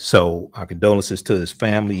 So our condolences to his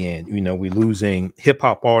family. And, we're losing hip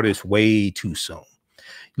hop artists way too soon.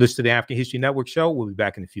 Listen to the African History Network show. We'll be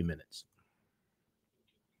back in a few minutes.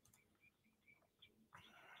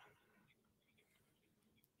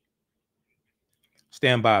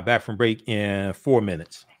 Stand by. Back from break in 4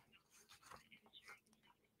 minutes.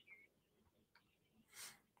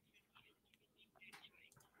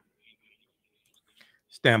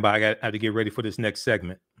 Stand by. I have to get ready for this next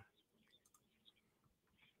segment.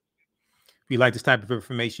 If you like this type of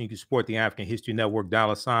information, you can support the African History Network,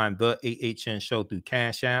 $ the AHN Show through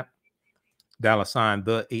Cash App, $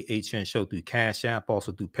 the AHN Show through Cash App,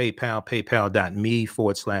 also through PayPal,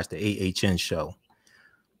 paypal.me/the AHN Show.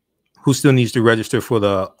 Who still needs to register for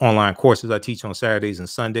the online courses I teach on Saturdays and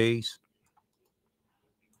Sundays?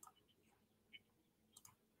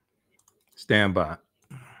 Stand by.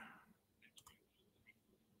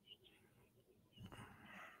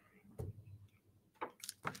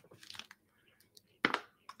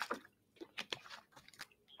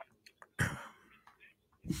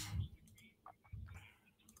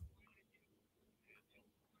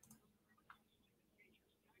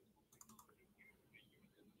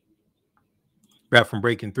 Back from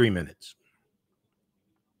break in 3 minutes.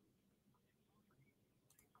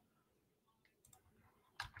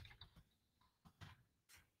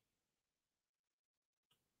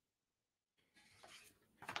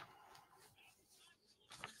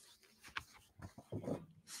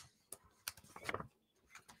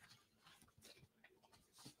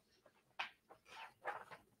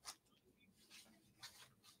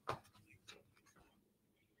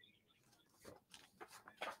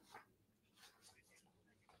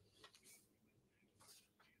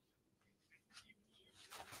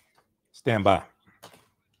 Stand by.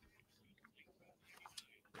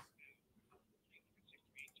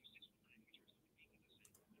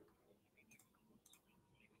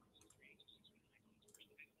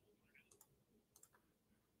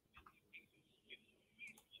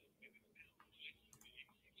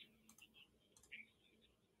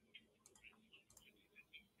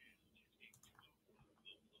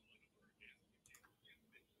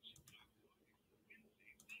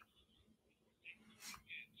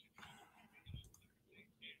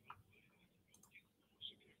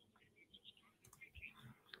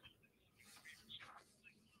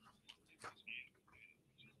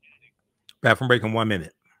 Back from break in 1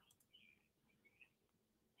 minute.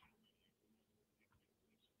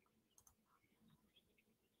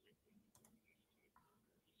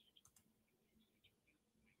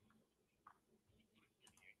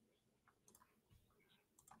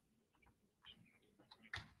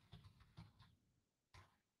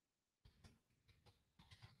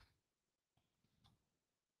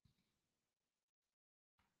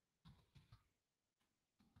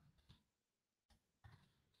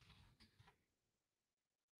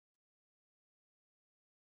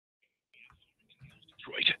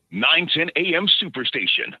 Detroit, 910 AM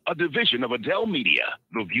Superstation, a division of Adele Media.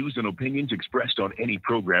 The views and opinions expressed on any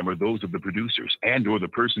program are those of the producers and or the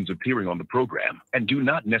persons appearing on the program and do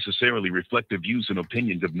not necessarily reflect the views and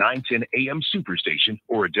opinions of 910 AM Superstation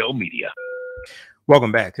or Adele Media.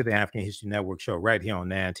 Welcome back to the African History Network show right here on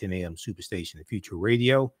 910 AM Superstation and Future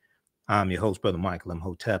Radio. I'm your host, Brother Michael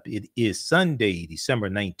Imhotep. It is Sunday, December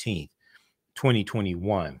 19th,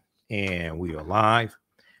 2021, and we are live.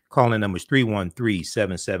 Calling numbers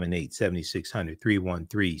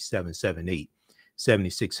 313-778-7600.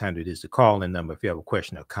 313-778-7600 is the call-in number if you have a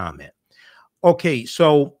question or comment. Okay,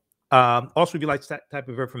 so also if you like that type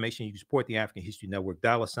of information, you can support the African History Network. $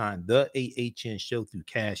 TheAHN Show through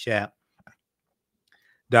Cash App.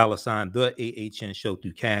 $ TheAHN Show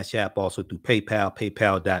through Cash App. Also through PayPal,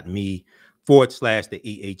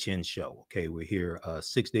 paypal.me/TheAHN Show. Okay, we're here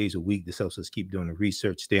 6 days a week. This helps us keep doing the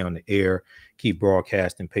research, stay on the air, keep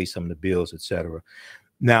broadcasting, pay some of the bills, etc.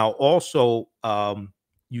 Now, also,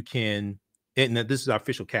 you can, and this is our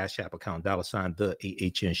official Cash App account, $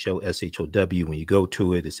 TheAHN Show, SHOW. When you go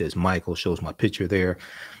to it, it says Michael, shows my picture there.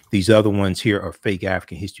 These other ones here are fake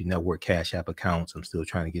African History Network Cash App accounts. I'm still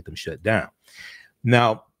trying to get them shut down.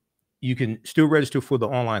 Now, you can still register for the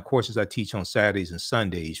online courses I teach on Saturdays and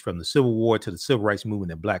Sundays, from the Civil War to the Civil Rights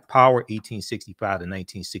Movement and Black Power, 1865 to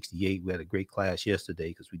 1968. We had a great class yesterday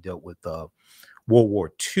because we dealt with World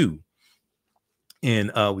War II. And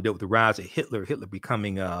we dealt with the rise of Hitler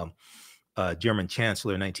becoming German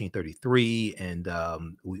Chancellor in 1933. And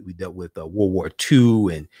we dealt with World War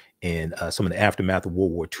II and some of the aftermath of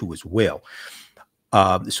World War II as well.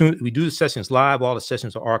 Soon we do the sessions live. All the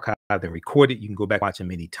sessions are archived and recorded. You can go back and watch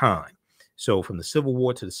them anytime. So from the Civil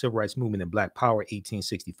War to the Civil Rights Movement and Black Power,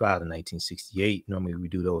 1865 to 1968. Normally we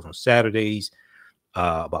do those on Saturdays,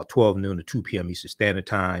 about 12 noon to 2 p.m. Eastern Standard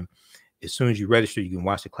Time. As soon as you register, you can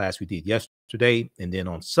watch the class we did yesterday. And then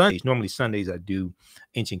on Sundays, normally Sundays, I do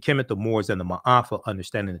Ancient Kemet, the Moors, and the Ma'afa,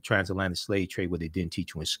 Understanding the Transatlantic Slave Trade, what they didn't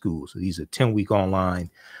teach you in school. So these are 10-week online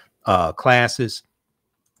classes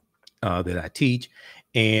that I teach.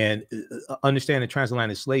 And Understand the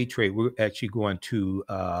Transatlantic Slave Trade, we're actually going to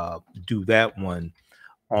do that one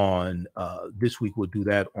on this week. We'll do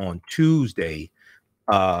that on Tuesday,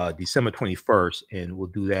 December 21st, and we'll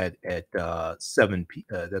do that at 7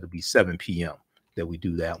 p.m. that we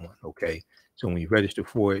do that one. Okay, so when you register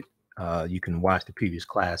for it, you can watch the previous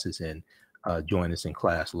classes and join us in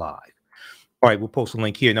class live. All right, we'll post a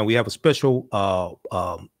link here. Now we have a special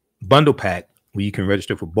bundle pack where you can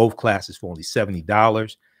register for both classes for only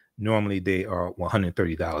 $70. Normally they are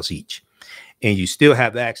 $130 each. And you still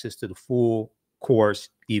have access to the full course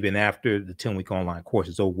even after the 10-week online course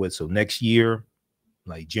is over with. So next year,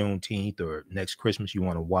 like Juneteenth or next Christmas, you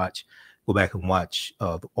want to go back and watch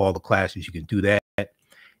all the classes, you can do that.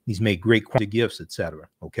 These make great quality gifts, etc.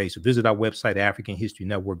 Okay, so visit our website,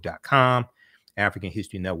 AfricanHistoryNetwork.com,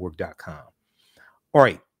 AfricanHistoryNetwork.com. All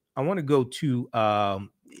right, I want to go to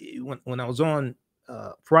when I was on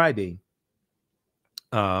Friday,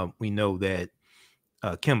 we know that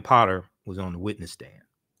Kim Potter was on the witness stand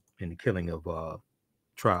in the killing of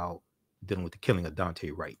trial dealing with the killing of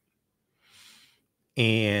Dante Wright.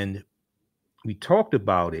 And we talked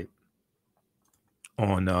about it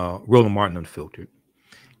on Roland Martin Unfiltered.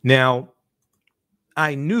 Now,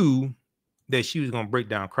 I knew that she was going to break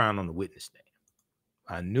down crying on the witness stand.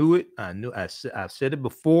 I knew it. I've said it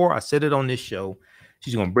before. I said it on this show.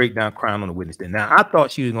 She's going to break down crying on the witness stand. Now, I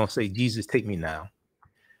thought she was going to say, Jesus, take me now.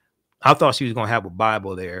 I thought she was going to have a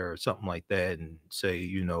Bible there or something like that and say,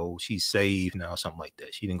 you know, she's saved now, something like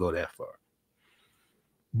that. She didn't go that far.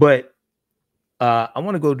 But I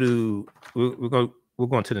want to go to, we're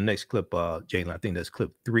going to the next clip, Jalen. I think that's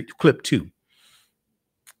clip 2.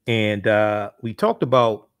 And we talked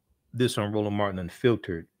about this on Roland Martin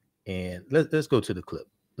Unfiltered. And let's go to the clip.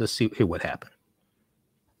 Let's hear what happened.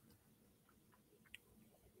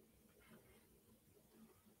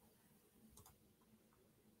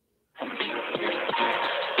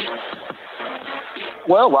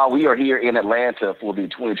 Well, while we are here in Atlanta for the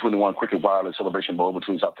 2021 Cricket Wireless Celebration Bowl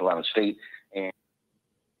between South Carolina State and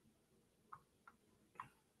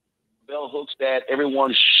bell hooks that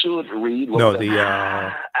everyone should read. No, the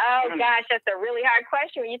oh gosh, that's a really hard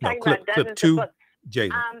question when you're talking about dozens clip 2, of books.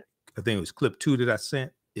 Jalen. I think it was clip 2 that I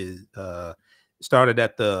sent. Is started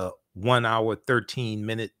at the 1 hour 13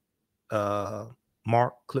 minute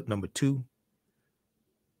mark. Clip number 2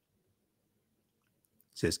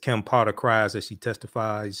 says Kim Potter cries as she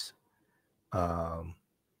testifies. Start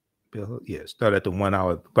at the 1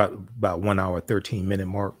 hour, about 1 hour 13 minute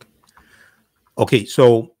mark. Okay,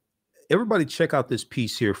 so everybody check out this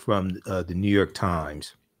piece here from the New York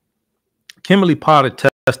Times. Kimberly Potter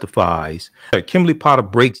testifies. Kimberly Potter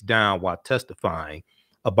breaks down while testifying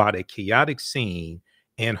about a chaotic scene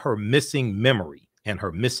and her missing memory.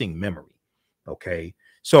 Okay,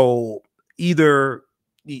 so either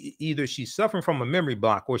she's suffering from a memory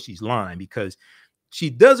block or she's lying, because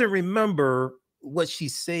she doesn't remember what she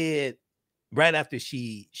said right after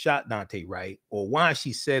she shot Dante, right? Or why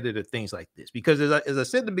she said it, or things like this. Because as I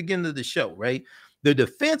said at the beginning of the show, right, the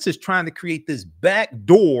defense is trying to create this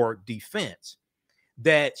backdoor defense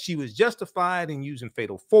that she was justified in using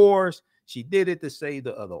fatal force. She did it to save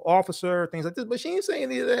the other officer, things like this. But she ain't saying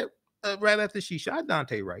any of that right after she shot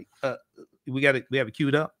Dante, right? We have it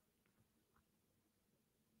queued up.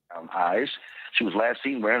 Eyes. She was last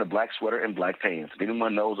seen wearing a black sweater and black pants. If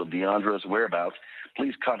anyone knows of Deandra's whereabouts,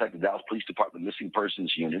 please contact the Dallas Police Department Missing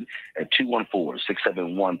Persons Unit at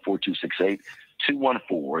 214-671-4268,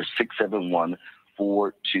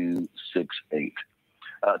 214-671-4268.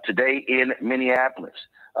 Today in Minneapolis,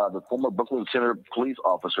 the former Brooklyn Center police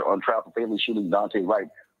officer on trial for fatally shooting Dante Wright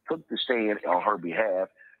took the stand on her behalf.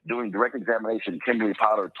 During direct examination, Kimberly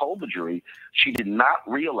Potter told the jury she did not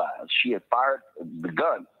realize she had fired the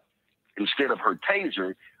gun instead of her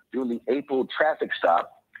taser during the April traffic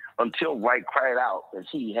stop until Wright cried out that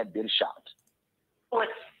he had been shot. With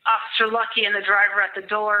Officer Lucky and the driver at the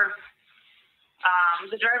door,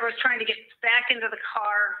 the driver was trying to get back into the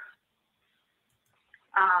car.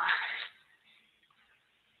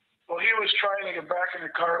 Well, he was trying to get back in the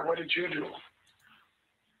car. What did you do?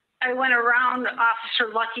 I went around Officer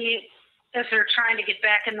Lucky as they're trying to get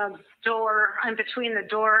back in the door. I'm between the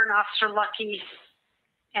door and Officer Lucky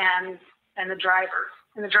and the driver.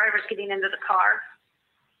 And the driver's getting into the car.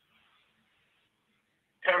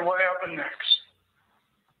 And what happened next?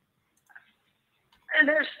 And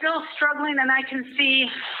they're still struggling, and I can see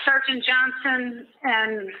Sergeant Johnson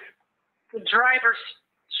and the driver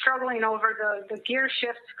struggling over the gear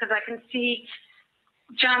shifts, because I can see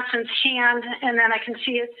Johnson's hand, and then I can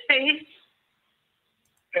see his face.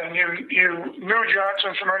 And you knew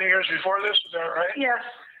Johnson for many years before this, is that right? Yes.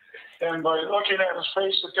 And by looking at his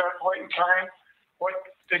face at that point in time, what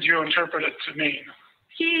did you interpret it to mean?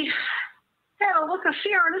 He had a look of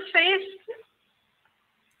fear on his face.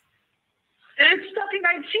 It's nothing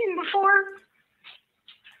I'd seen before.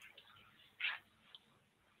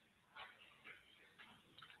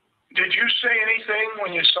 Did you say anything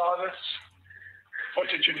when you saw this? What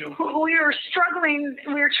did you do? We were struggling.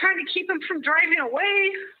 We were trying to keep him from driving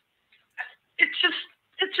away. It just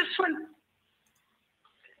went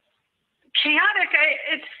chaotic.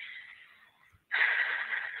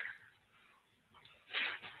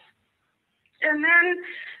 And then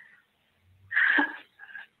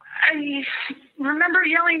I remember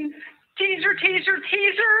yelling, "Taser, taser,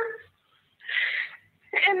 taser,"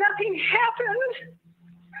 and nothing happened.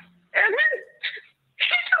 And then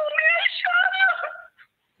he told me I shot him.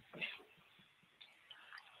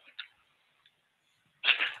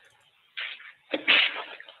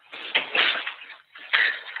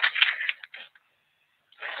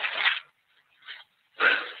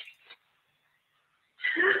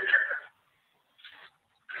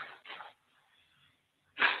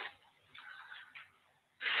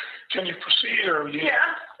 Can you proceed or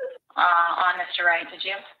Yeah. On Mr. Wright, did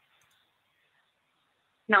you?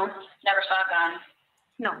 No. Never saw a gun.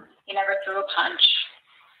 No. You never threw a punch.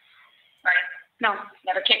 Right? No.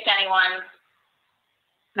 Never kicked anyone.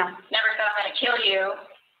 No. Never said I'm going to kill you.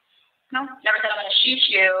 No. Never said I'm going to shoot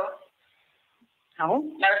you. No.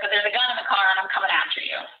 Never said there's a gun in the car and I'm coming after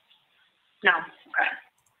you. No. Okay.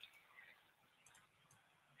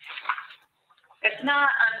 It's not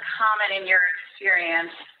uncommon in your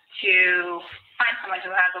experience to find someone who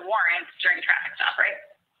has a warrant during a traffic stop, right?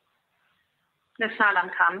 That's not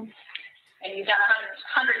uncommon. And you've done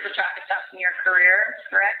hundreds of traffic stops in your career,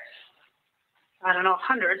 correct? I don't know,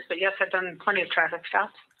 hundreds, but yes, I've done plenty of traffic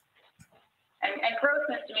stops. And gross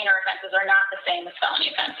misdemeanor offenses are not the same as felony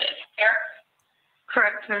offenses. Fair?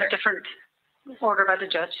 Correct. There's a different order by the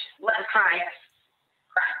judge. Less serious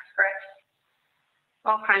crimes, correct?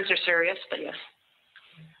 All crimes are serious, but yes.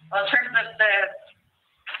 Well, in terms of the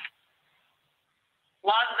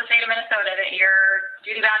laws of the state of Minnesota that you're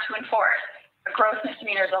duty bound to enforce, a gross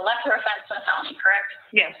misdemeanor is a lesser offense than a felony, correct?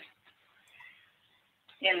 Yes.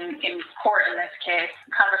 In court in this case,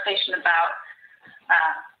 conversation about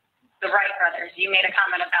the Wright brothers. You made a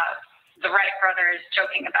comment about the Wright brothers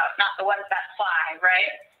joking about not the ones that fly,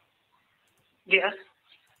 right? Yes.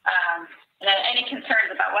 And then any concerns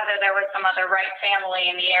about whether there was some other Wright family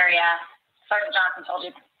in the area? Sergeant Johnson told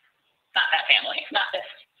you not that family, not this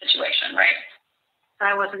situation, right?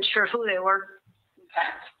 I wasn't sure who they were. Okay.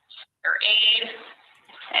 Or aid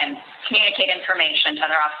and communicate information to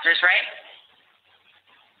other officers, right?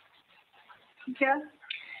 Yeah.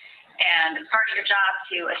 And it's part of your job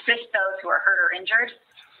to assist those who are hurt or injured.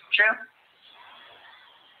 True?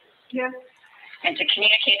 Yeah. And to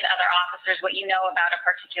communicate to other officers what you know about a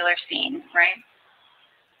particular scene, right?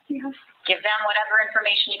 Yes. Give them whatever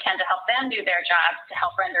information you can to help them do their jobs, to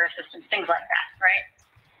help render assistance, things like that, right?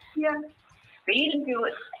 Yeah. But you didn't do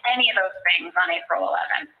any of those things on April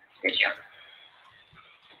 11th, did you?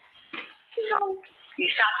 No. You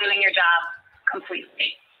stopped doing your job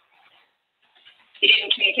completely. You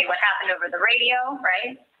didn't communicate what happened over the radio,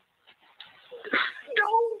 right? No.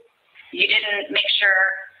 You didn't make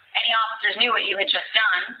sure any officers knew what you had just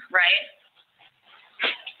done, right?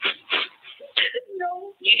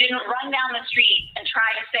 No. You didn't run down the street and try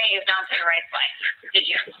to save Dante Wright's life, did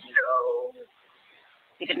you? No.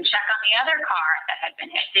 You didn't check on the other car that had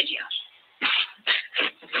been hit, did you?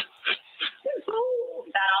 No.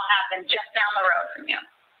 That all happened just down the road from you.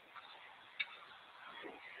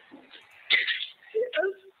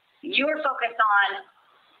 Yes. You were focused on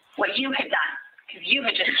what you had done, because you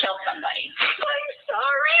had just killed somebody. I'm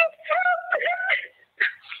sorry it happened.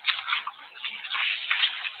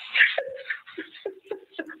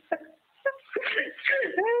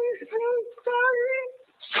 I'm so sorry.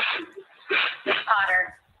 Ms. Potter,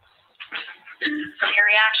 from your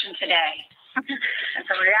reaction today, and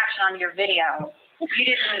from your reaction on your video, you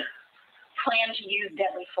didn't plan to use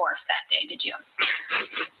deadly force that day, did you?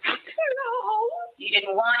 No. You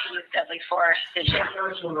didn't want to use deadly force, did you?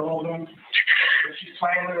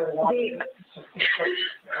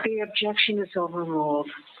 The objection is overruled.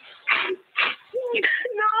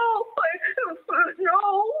 No.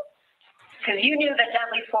 No. Because you knew that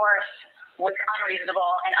deadly force was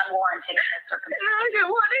unreasonable and unwarranted in this circumstance. I don't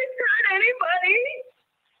want to hurt anybody.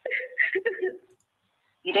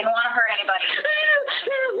 You didn't want to hurt anybody.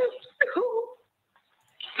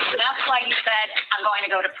 That's why you said, I'm going to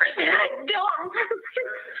go to prison. Don't.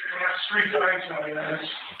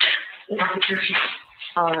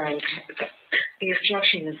 All right. The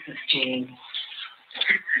objection is sustained.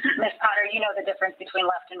 Ms. Potter, you know the difference between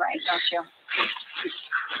left and right, don't you?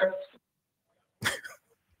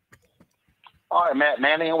 All right, Matt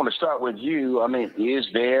Manning, I want to start with you. I mean, is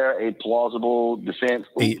there a plausible defense?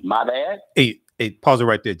 Hey, my bad. Hey, pause it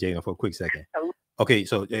right there, Jalen, for a quick second. Okay,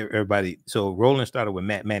 so everybody, so Roland started with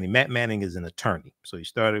Matt Manning. Matt Manning is an attorney. So he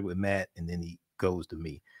started with Matt and then he goes to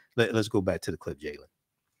me. Let's go back to the clip, Jalen.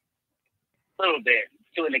 A little bit,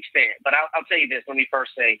 to an extent. But I'll tell you this, let me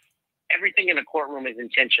first say, everything in the courtroom is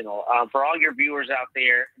intentional. For all your viewers out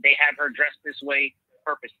there, they have her dressed this way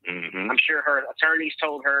purposely. Mm-hmm. I'm sure her attorneys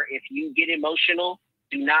told her, if you get emotional,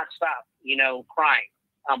 do not stop, crying.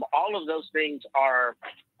 All of those things are,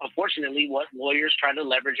 unfortunately, what lawyers try to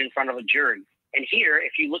leverage in front of a jury. And here,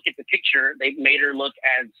 if you look at the picture, they've made her look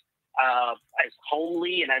as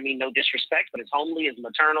homely, and I mean no disrespect, but as homely, as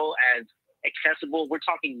maternal, as accessible. We're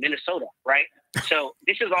talking Minnesota, right? So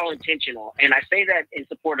this is all intentional. And I say that in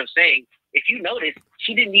support of saying, if you notice,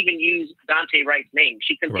 she didn't even use Dante Wright's name.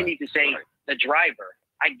 She continued to say the driver.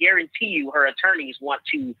 I guarantee you her attorneys want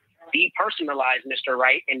to depersonalize Mr.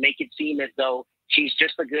 Wright and make it seem as though She's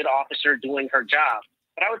just a good officer doing her job.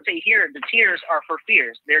 But I would say here, the tears are for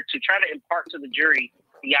fears. They're to try to impart to the jury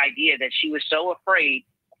the idea that she was so afraid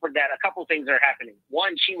that a couple things are happening.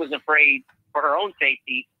 One, she was afraid for her own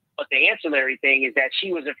safety, but the ancillary thing is that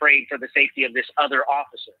she was afraid for the safety of this other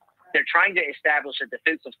officer. They're trying to establish a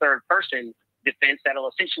defensive third person defense that'll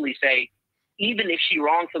essentially say, even if she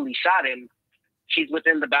wrongfully shot him, she's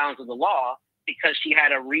within the bounds of the law because she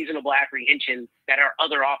had a reasonable apprehension that our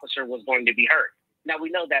other officer was going to be hurt. Now, we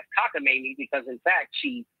know that's cockamamie because, in fact,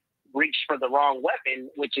 she reached for the wrong weapon,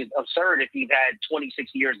 which is absurd if you've had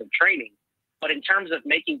 26 years of training. But in terms of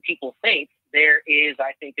making people think, there is,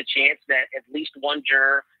 I think, a chance that at least one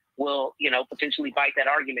juror will, potentially bite that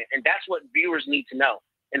argument. And that's what viewers need to know.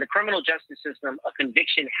 In the criminal justice system, a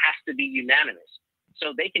conviction has to be unanimous.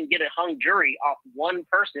 So they can get a hung jury off one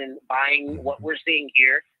person buying what we're seeing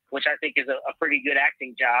here, which I think is a pretty good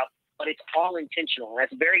acting job, but it's all intentional.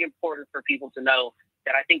 That's very important for people to know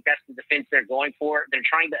that I think that's the defense they're going for. They're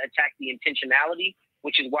trying to attack the intentionality,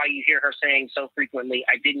 which is why you hear her saying so frequently,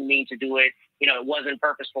 I didn't mean to do it. It wasn't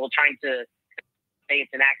purposeful, trying to say it's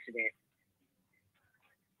an accident.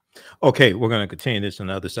 Okay, we're going to continue this on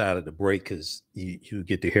the other side of the break because you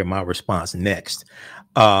get to hear my response next,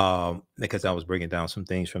 because I was breaking down some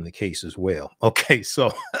things from the case as well. Okay,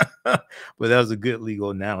 so but that was a good legal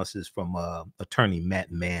analysis from attorney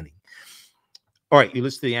Matt Manning. All right, you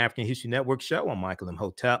listen to the African History Network show. I'm Michael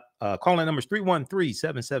Imhotep. Calling numbers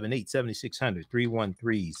 313-778-7600,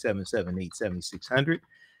 313-778-7600.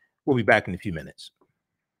 We'll be back in a few minutes.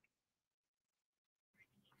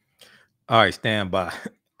 All right, stand by.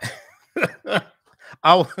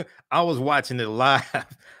 I was watching it live.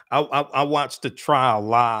 I watched the trial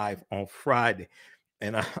live on Friday,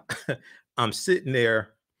 and I'm sitting there,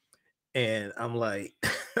 and I'm like,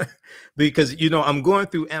 because I'm going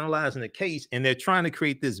through analyzing the case, and they're trying to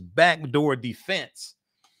create this backdoor defense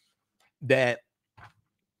that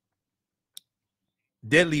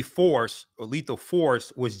deadly force or lethal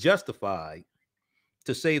force was justified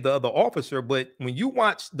to save the other officer. But when you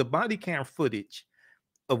watch the body cam footage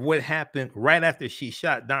of what happened right after she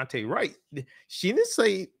shot Dante Wright, she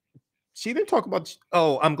didn't talk about,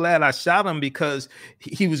 oh, I'm glad I shot him because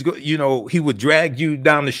he was he would drag you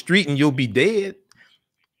down the street and you'll be dead.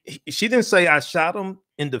 She didn't say I shot him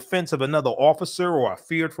in defense of another officer or I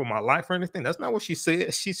feared for my life or anything. That's not what she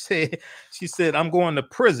said. She said I'm going to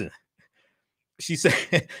prison. She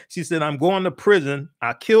said I'm going to prison.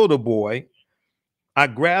 I killed a boy. I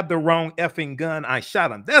grabbed the wrong effing gun. I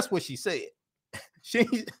shot him. That's what she said.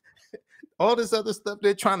 All this other stuff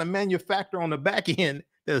they're trying to manufacture on the back end,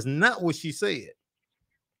 that's not what she said.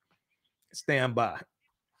 Stand by.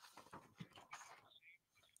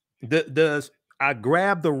 Does I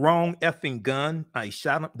grabbed the wrong effing gun, I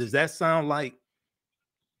shot him? Does that sound like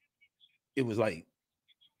it was like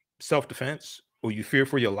self-defense or you fear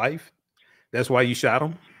for your life? That's why you shot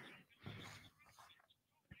him?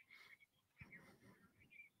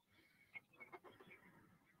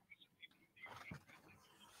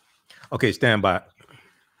 Okay, stand by.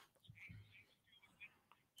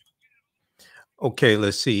 Okay,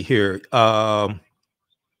 let's see here.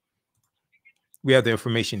 We have the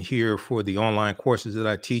information here for the online courses that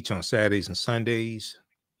I teach on Saturdays and Sundays.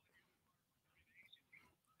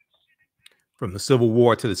 From the Civil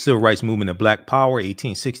War to the Civil Rights Movement of Black Power,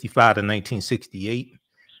 1865 to 1968.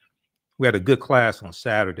 We had a good class on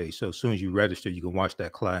Saturday, so as soon as you register, you can watch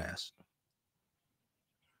that class.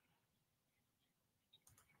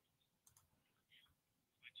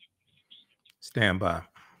 Stand by.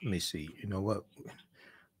 Let me see. You know what?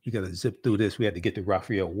 We got to zip through this. We had to get to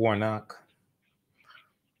Raphael Warnock.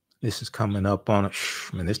 This is coming up on it.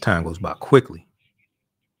 Man, this time goes by quickly.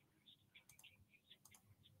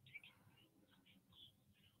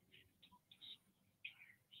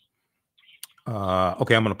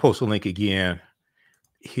 Okay, I'm going to post a link again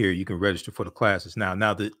here. You can register for the classes now.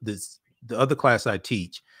 Now, the other class I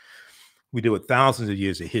teach, we deal with thousands of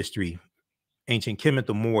years of history. Ancient Kemet,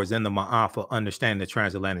 the Moors, and the Ma'afa, understanding the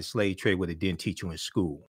transatlantic slave trade, what they didn't teach you in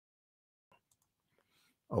school.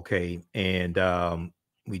 Okay, and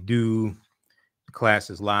we do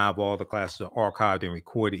classes live. All the classes are archived and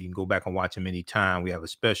recorded. You can go back and watch them anytime. We have a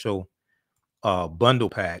special bundle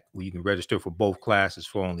pack where you can register for both classes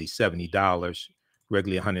for only $70,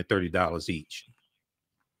 regularly $130 each.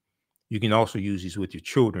 You can also use these with your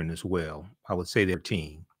children as well. I would say they're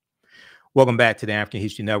teen. Welcome back to the African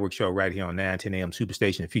History Network show right here on 910 AM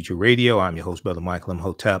Superstation and Future Radio. I'm your host, Brother Michael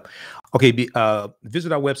Imhotep. Okay,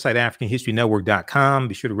 visit our website, AfricanHistoryNetwork.com.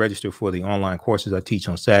 Be sure to register for the online courses I teach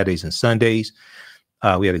on Saturdays and Sundays.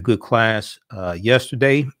 We had a good class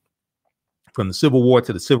yesterday. from the Civil War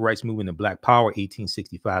to the Civil Rights Movement and Black Power,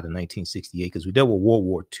 1865 to 1968, because we dealt with World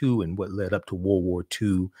War II and what led up to World War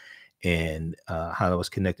II and how that was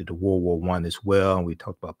connected to World War I as well. And we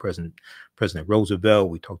talked about President Roosevelt.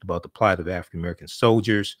 We talked about the plight of African-American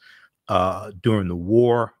soldiers during the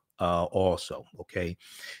war also, okay?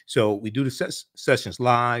 So we do the sessions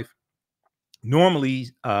live. Normally,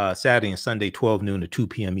 Saturday and Sunday, 12 noon to 2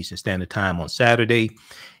 p.m. Eastern Standard Time on Saturday.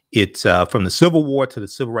 It's from the Civil War to the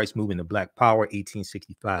Civil Rights Movement and Black Power,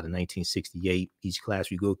 1865 to 1968. Each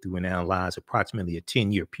class we go through and analyze approximately a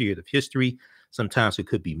 10-year period of history. Sometimes it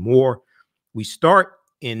could be more. We start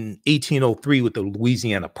in 1803 with the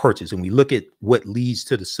Louisiana Purchase, and we look at what leads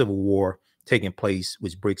to the Civil War taking place,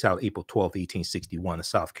 which breaks out April 12, 1861 in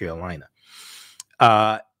South Carolina.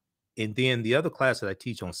 And then the other class that I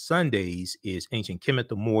teach on Sundays is Ancient Kemet,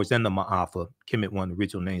 the Moors, and the Ma'afa. Kemet, one of the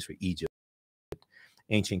original names for Egypt.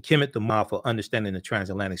 Ancient Kemet, the Ma'afa, understanding the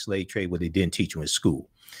transatlantic slave trade, what they didn't teach you in school.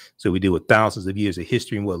 So we deal with thousands of years of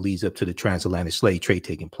history and what leads up to the transatlantic slave trade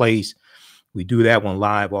taking place. We do that one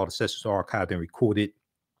live. All the sessions are archived and recorded.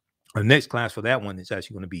 Our next class for that one is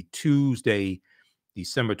actually going to be Tuesday,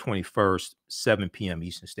 December 21st, 7 p.m.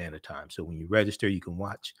 Eastern Standard Time. So when you register, you can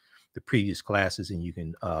watch the previous classes and you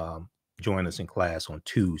can join us in class on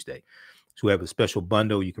Tuesday. So we have a special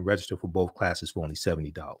bundle. You can register for both classes for only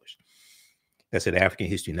 $70. That's at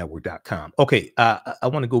AfricanHistoryNetwork.com. Okay, I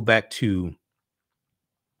want to go back to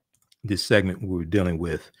this segment we were dealing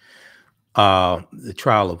with the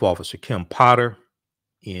trial of Officer Kim Potter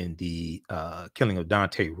in the killing of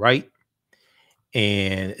Dante Wright.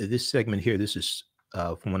 And this segment here, this is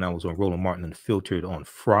from when I was on Roland Martin Unfiltered on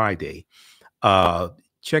Friday.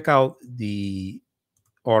 Check out the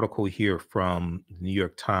article here from the New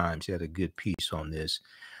York Times. They had a good piece on this.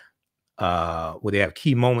 Where they have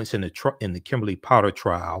key moments in the Kimberly Potter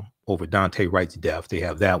trial over Dante Wright's death. They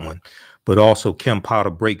have that one, but also Kim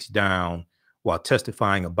Potter breaks down while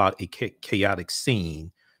testifying about a chaotic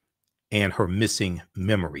scene and her missing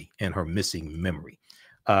memory.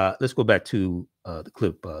 Let's go back to the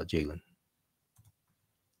clip, Jalen.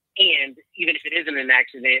 And even if it isn't an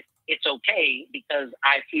accident, it's okay because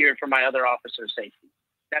I feared for my other officer's safety.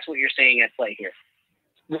 That's what you're saying at play here.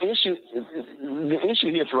 The issue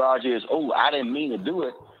here, Taraji, is, I didn't mean to do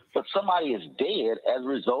it, but somebody is dead as a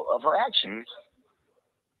result of her actions.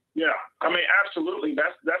 Yeah, I mean, absolutely.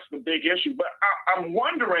 That's the big issue. But I'm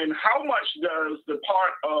wondering how much does the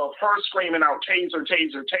part of her screaming out "taser,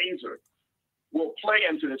 taser, taser" will play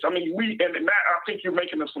into this? I mean, and Matt, I think you're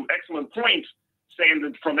making some excellent points, saying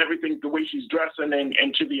that from everything, the way she's dressing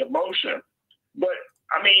and to the emotion. But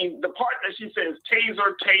I mean, the part that she says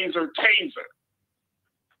 "taser, taser, taser."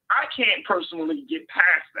 I can't personally get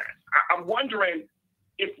past that. I'm wondering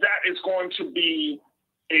if that is going to be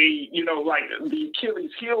like the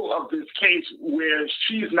Achilles heel of this case, where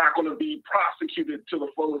she's not going to be prosecuted to the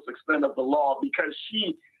fullest extent of the law because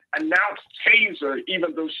she announced taser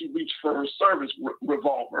even though she reached for her service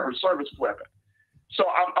revolver, her service weapon. So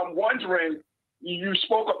I'm wondering, you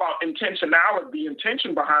spoke about intentionality, the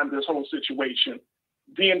intention behind this whole situation.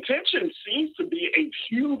 The intention seems to be a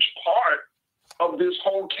huge part of this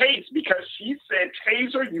whole case because she said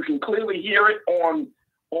taser. You can clearly hear it on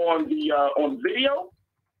video,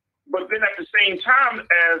 but then at the same time,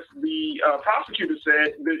 as the prosecutor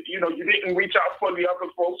said, that you didn't reach out for the other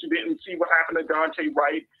folks. You didn't see what happened to Dante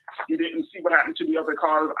Wright. You didn't see what happened to the other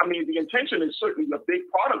cars. I mean, the intention is certainly a big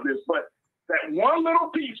part of this, but that one little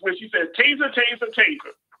piece where she said taser, taser,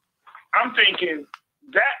 taser, I'm thinking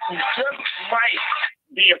that just might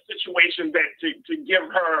be a situation that to give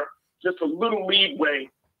her just a little leeway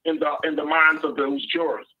in the minds of those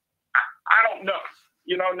jurors. I don't know.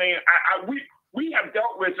 You know what I mean? We have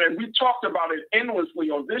dealt with, and we've talked about it endlessly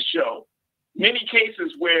on this show, many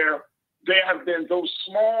cases where there have been those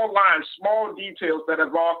small lines, small details that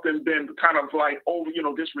have often been kind of like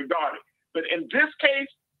disregarded. But in this case,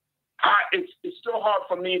 it's still hard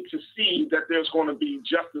for me to see that there's going to be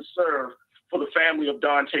justice served for the family of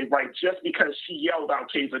Dante Wright just because she yelled out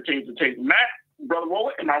taser, taser, taser. Matt, Brother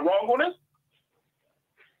Roland, am I wrong on this?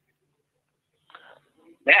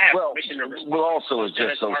 Well, also is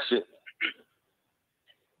just so shit.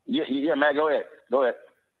 Yeah, Matt, go ahead.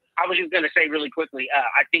 I was just going to say really quickly,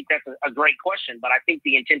 I think that's a great question, but I think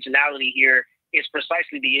the intentionality here is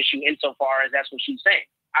precisely the issue insofar as that's what she's saying.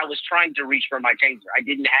 I was trying to reach for my taser. I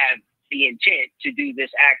didn't have the intent to do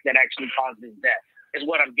this act that actually caused his death, is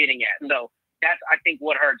what I'm getting at. So that's, I think,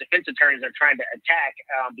 what her defense attorneys are trying to attack,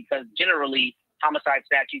 because generally homicide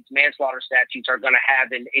statutes, manslaughter statutes are going to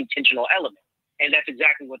have an intentional element. And that's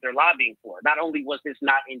exactly what they're lobbying for. Not only was this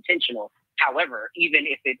not intentional, However, even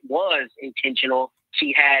if it was intentional,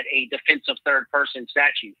 she had a defensive third person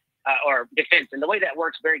statute or defense. And the way that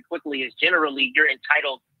works very quickly is generally you're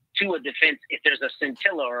entitled to a defense if there's a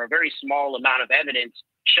scintilla or a very small amount of evidence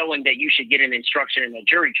showing that you should get an instruction in a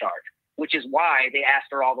jury charge, which is why they asked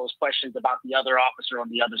her all those questions about the other officer on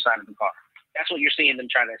the other side of the car. That's what you're seeing them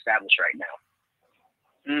try to establish right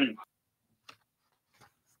now.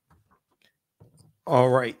 All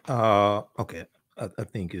right. Okay. I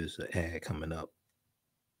think there's an ad coming up,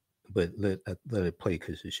 but let it play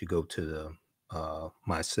because it should go to the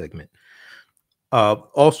my segment.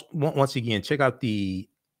 Also, once again, check out the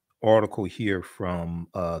article here from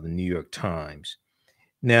the New York Times.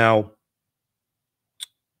 Now,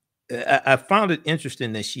 I found it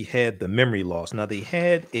interesting that she had the memory loss. Now, they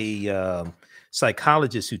had a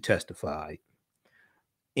psychologist who testified,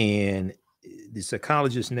 and the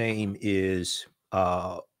psychologist's name is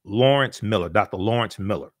Lawrence Miller, Dr. Lawrence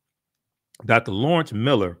Miller. Dr. Lawrence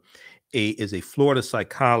Miller is a Florida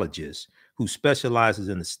psychologist who specializes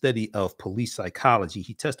in the study of police psychology.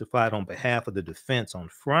 He testified on behalf of the defense on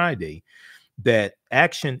Friday that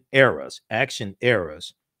action errors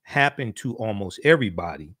happen to almost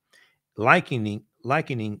everybody, likening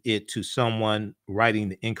it to someone writing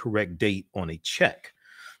the incorrect date on a check.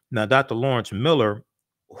 Now, Dr. Lawrence Miller,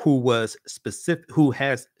 who has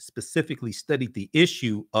specifically studied the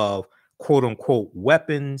issue of quote unquote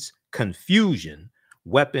weapons confusion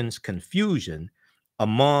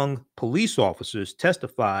among police officers,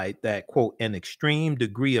 testified that quote an extreme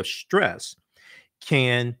degree of stress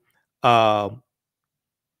can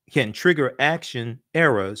trigger action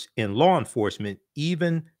errors in law enforcement,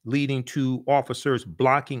 even leading to officers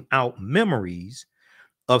blocking out memories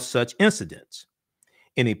of such incidents.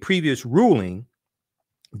 In a previous ruling,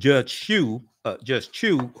 Judge Chu,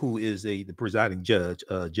 who is the presiding judge,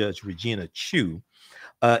 Judge Regina Chu,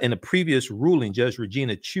 in a previous ruling, Judge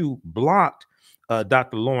Regina Chu blocked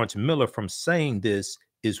Dr. Lawrence Miller from saying this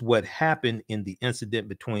is what happened in the incident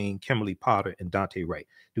between Kimberly Potter and Dante Wright.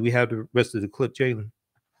 Do we have the rest of the clip, Jalen?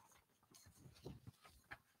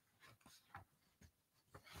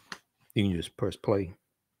 You can just press play.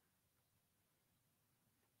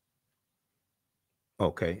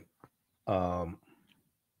 Okay. All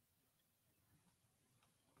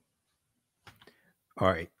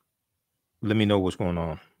right. Let me know what's going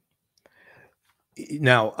on.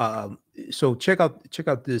 Now, so check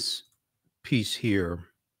out this piece here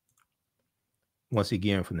once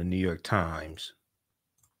again from the New York Times.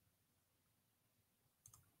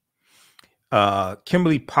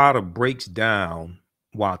 Kimberly Potter breaks down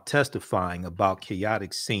while testifying about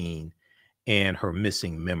chaotic scene and her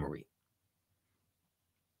missing memory.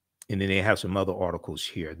 And then they have some other articles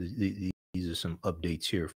here. These are some updates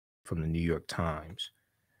here from the New York Times.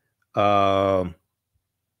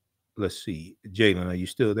 Let's see. Jalen, are you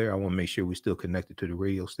still there? I want to make sure we're still connected to the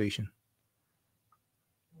radio station.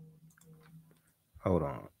 Hold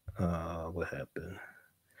on. What happened?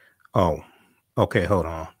 Oh, okay. Hold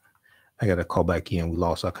on. I got to call back in. We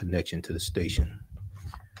lost our connection to the station.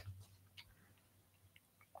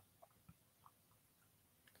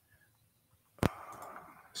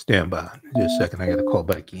 Stand by. Just a second. I got to call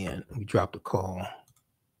back in. We dropped the call.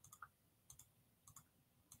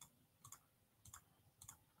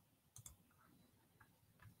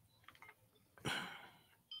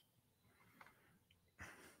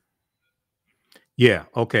 Yeah.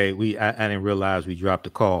 Okay. I didn't realize we dropped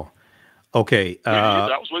the call. Okay. I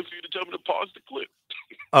was waiting for you to tell me to pause the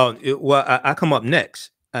clip. Well, I come up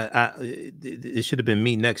next. It should have been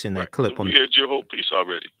me next in that clip. We heard your whole piece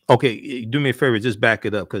already. Okay. Do me a favor. Just back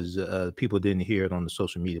it up because people didn't hear it on the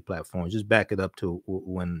social media platforms. Just back it up to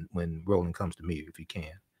when Roland comes to me, if you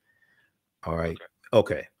can. All right.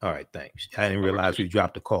 Okay. All right. Thanks. I didn't realize we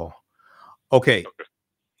dropped the call. Okay.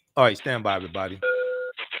 All right. Stand by, everybody.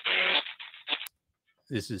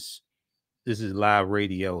 This is live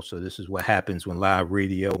radio, so this is what happens when live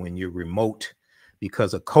radio, when you're remote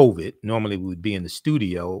because of COVID. Normally we would be in the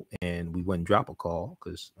studio and we wouldn't drop a call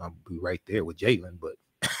because I'll be right there with Jalen, but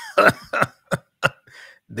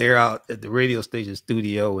they're out at the radio station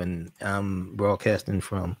studio and I'm broadcasting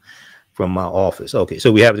from my office. Okay,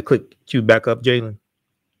 so we have to click cue back up, Jalen.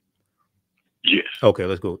 Yes. Okay,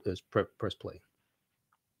 let's go. Let's press play.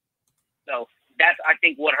 So that's, I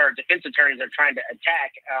think, what her defense attorneys are trying to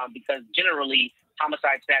attack, because generally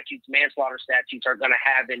homicide statutes, manslaughter statutes are going to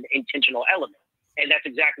have an intentional element. And that's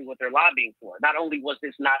exactly what they're lobbying for. Not only was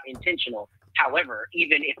this not intentional, however,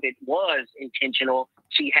 even if it was intentional,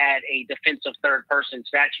 she had a defensive third person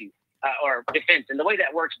statute or defense. And the way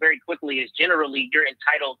that works very quickly is generally you're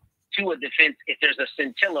entitled to a defense if there's a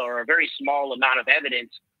scintilla or a very small amount of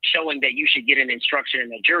evidence showing that you should get an instruction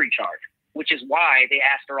in a jury charge, which is why they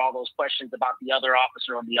asked her all those questions about the other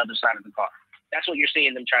officer on the other side of the car. That's what you're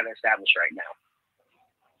seeing them try to establish right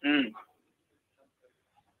now.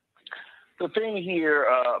 The thing here,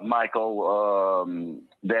 Michael,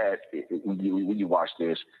 that when you watch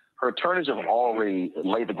this, her attorneys have already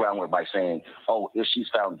laid the groundwork by saying, oh, if she's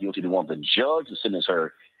found guilty, they want the judge to sentence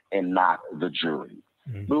her and not the jury.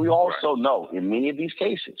 Mm-hmm. But we also know in many of these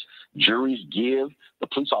cases, juries give the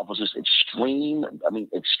police officers extreme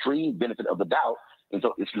benefit of the doubt. And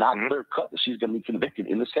so it's not clear cut that she's going to be convicted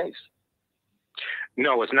in this case.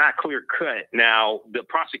 No, it's not clear cut. Now, the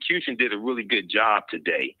prosecution did a really good job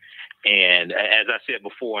today. And as I said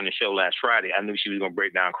before on the show last Friday, I knew she was going to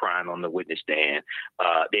break down crying on the witness stand.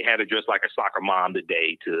 They had her dressed like a soccer mom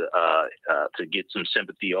today to get some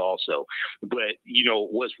sympathy also. But, you know,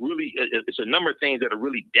 what's really, it's a number of things that are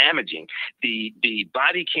really damaging. The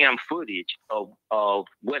body cam footage of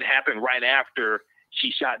what happened right after she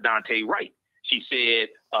shot Dante Wright. She said,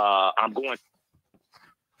 I'm going.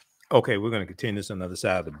 Okay, we're going to continue this on the other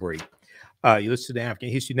side of the break. You listen to the African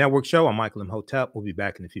History Network show. I'm Michael Imhotep. We'll be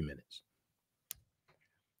back in a few minutes.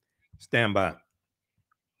 Stand by.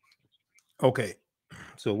 Okay,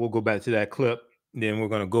 so we'll go back to that clip. Then we're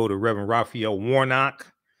going to go to Reverend Raphael Warnock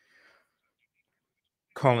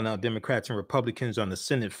calling out Democrats and Republicans on the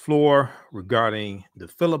Senate floor regarding the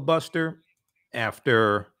filibuster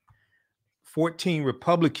after 14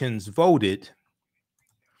 Republicans voted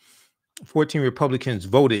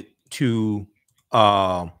to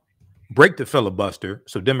break the filibuster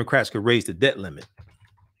so Democrats could raise the debt limit.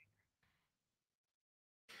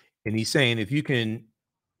 And he's saying if you can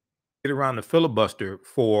get around the filibuster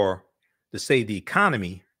to save the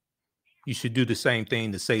economy, you should do the same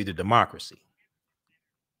thing to save the democracy.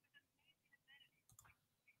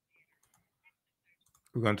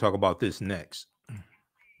 We're going to talk about this next.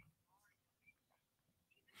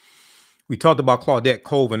 We talked about Claudette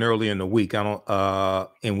Colvin earlier in the week. I don't,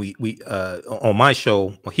 and we on my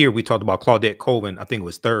show here we talked about Claudette Colvin. I think it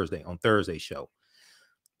was Thursday's show.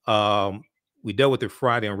 We dealt with it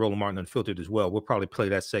Friday on Roland Martin Unfiltered as well. We'll probably play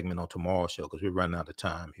that segment on tomorrow's show because we're running out of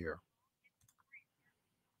time here.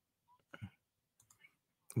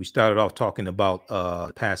 We started off talking about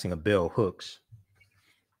the passing of Bell Hooks,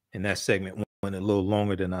 and that segment went a little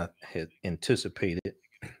longer than I had anticipated.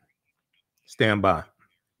 Stand by.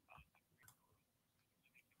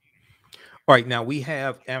 All right, now we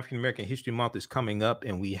have African American History Month is coming up,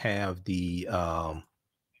 and we have the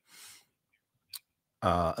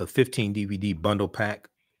a 15 DVD bundle pack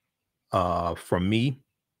from me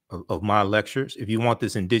of my lectures. If you want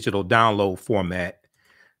this in digital download format,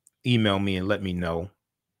 email me and let me know.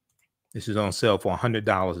 This is on sale for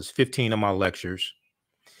 $100. It's 15 of my lectures.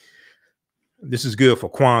 This is good for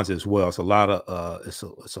Kwanzaa as well. It's a lot of it's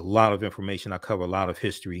a lot of information. I cover a lot of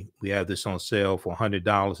history. We have this on sale for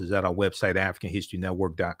 $100. It's at our website,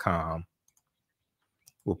 AfricanHistoryNetwork.com.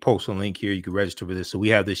 We'll post a link here. You can register for this. So we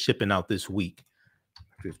have this shipping out this week.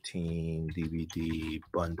 15 DVD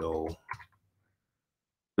bundle.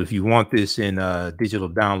 If you want this in digital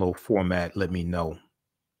download format, let me know.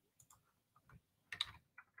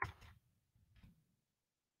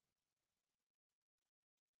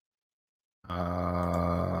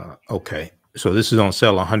 Okay, so this is on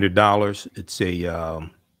sale $100. It's a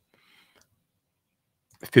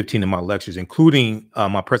 15 of my lectures, including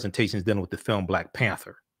my presentations dealing with the film Black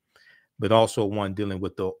Panther, but also one dealing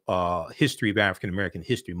with the history of African American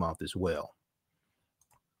History Month as well.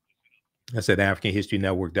 That's at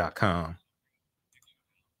AfricanHistoryNetwork.com.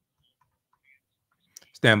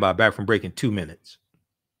 Stand by, back from break in 2 minutes.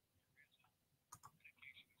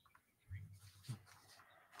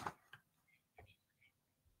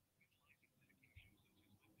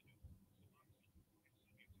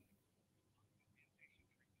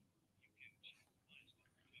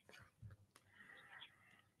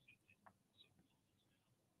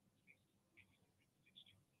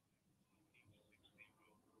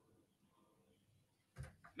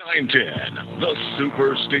 .910, the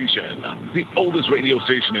Superstation, the oldest radio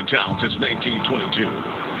station in town since 1922.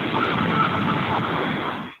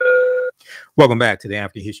 Welcome back to the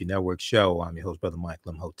African History Network show. I'm your host, Brother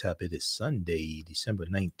Michael Imhotep. It is Sunday, December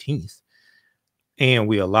 19th, and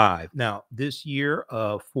we are live. Now, this year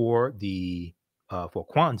for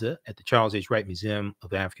Kwanzaa at the Charles H. Wright Museum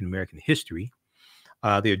of African American History,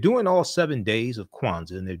 they're doing all 7 days of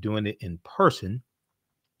Kwanzaa, and they're doing it in person.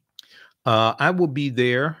 I will be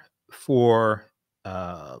there for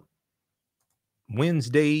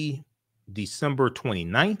Wednesday, December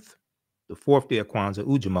 29th, the fourth day of Kwanzaa,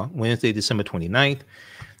 Ujamaa, Wednesday, December 29th.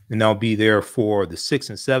 and I'll be there for the 6th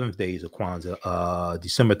and 7th days of Kwanzaa,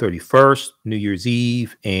 December 31st, New Year's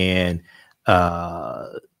Eve, and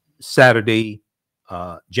Saturday,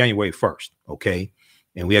 January 1st. Okay.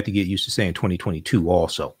 And we have to get used to saying 2022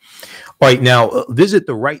 also. All right. Now, visit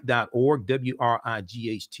theright.org,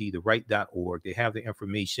 WRIGHT, theright.org. They have the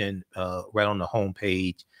information right on the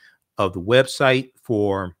homepage of the website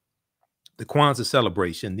for the Kwanzaa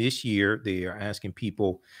celebration. This year, they are asking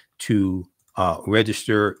people to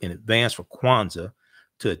register in advance for Kwanzaa,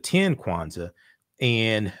 to attend Kwanzaa,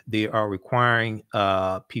 and they are requiring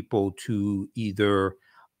people to either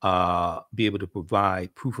be able to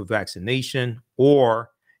provide proof of vaccination or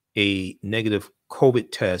a negative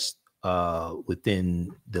COVID test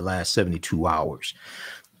within the last 72 hours.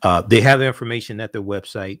 They have the information at their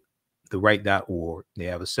website, theright.org. They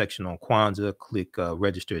have a section on Kwanzaa. Click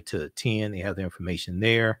register to attend. They have the information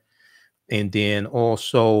there. And then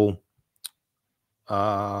also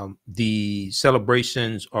the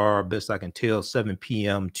celebrations are, best I can tell, 7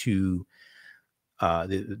 p.m. to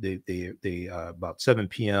they about 7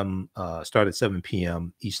 p.m. Start at 7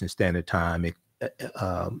 p.m. Eastern Standard Time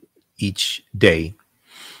each day,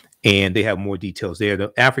 and they have more details there.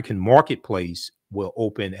 The African Marketplace will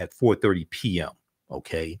open at 4:30 p.m.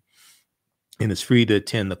 Okay, and it's free to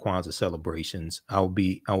attend the Kwanzaa celebrations. I will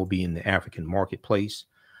be in the African Marketplace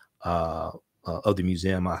of the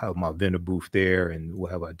museum. I have my vendor booth there, and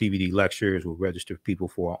we'll have our DVD lectures. We'll register people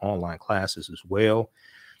for our online classes as well.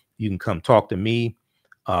 You can come talk to me.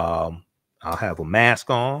 I'll have a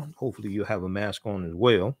mask on. Hopefully you'll have a mask on as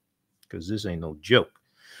well, because this ain't no joke.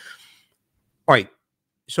 All right.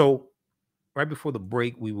 So right before the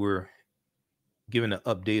break, we were given an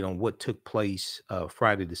update on what took place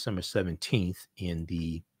Friday, December 17th in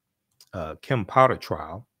the Kim Potter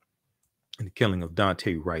trial and the killing of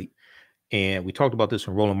Dante Wright. And we talked about this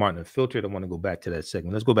from Roland Martin Unfiltered. I want to go back to that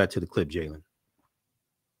segment. Let's go back to the clip, Jalen.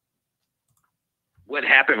 What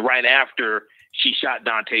happened right after she shot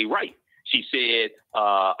Dante Wright? She said,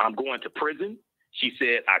 I'm going to prison. She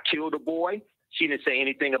said, I killed a boy. She didn't say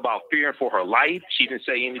anything about fearing for her life. She didn't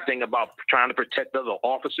say anything about trying to protect other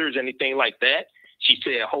officers, anything like that. She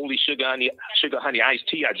said, holy sugar, honey, iced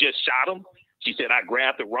tea. I just shot him. She said, I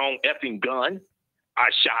grabbed the wrong effing gun. I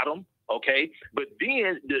shot him. Okay. But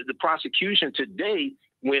then the prosecution today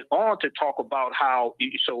went on to talk about how,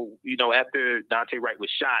 after Dante Wright was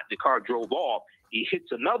shot, the car drove off. He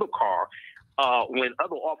hits another car. When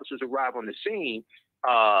other officers arrive on the scene,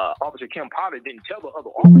 Officer Kim Potter didn't tell the other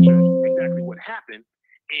officers exactly what happened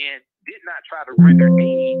and did not try to render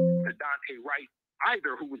aid to Dante Wright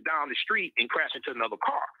either, who was down the street and crashed into another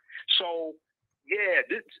car. So, yeah,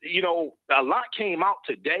 a lot came out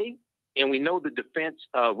today, and we know the defense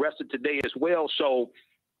rested today as well. So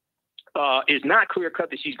it's not clear cut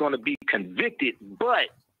that she's going to be convicted, but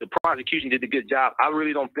the prosecution did a good job. I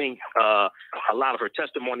really don't think a lot of her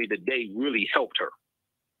testimony today really helped her.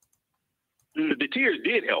 The tears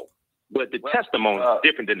did help, but the testimony is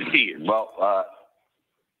different than the tears.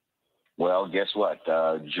 Well, guess what?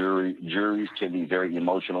 Juries can be very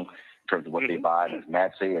emotional in terms of what they find. As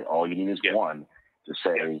Matt said, all you need is one to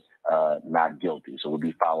say not guilty. So we'll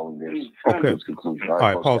be following this. Okay. Conclusion. All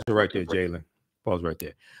right, pause it right there, Jalen. Pause right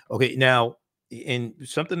there. Okay, now, and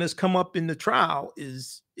something that's come up in the trial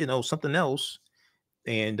is, something else.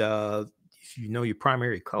 And if you know your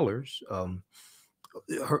primary colors,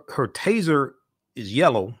 her taser is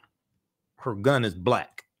yellow, her gun is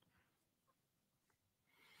black.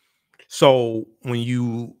 So when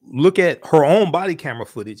you look at her own body camera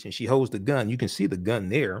footage and she holds the gun, you can see the gun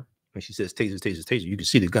there. When she says taser, taser, taser, you can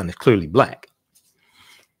see the gun is clearly black.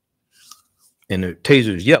 And the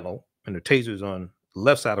taser is yellow, and the taser's on the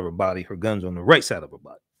left side of her body, her gun's on the right side of her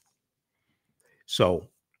body. So,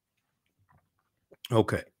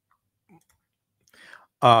 okay.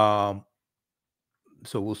 So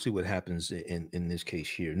we'll see what happens in this case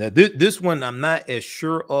here. Now, this one I'm not as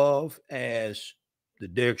sure of as the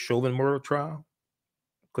Derek Chauvin murder trial,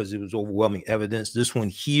 because it was overwhelming evidence. This one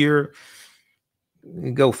here,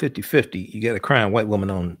 you go 50-50. You got a crying white woman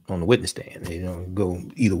on the witness stand. Go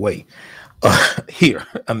either way. Here,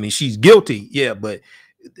 I mean, she's guilty, yeah, but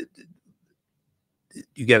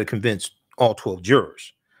you got to convince all 12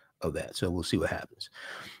 jurors of that. So we'll see what happens.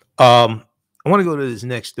 I want to go to this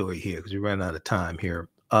next story here because we ran out of time here.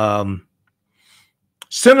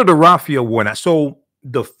 Senator Raphael Warnock. So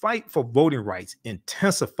the fight for voting rights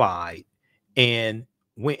intensified and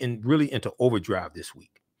went really into overdrive this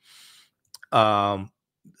week.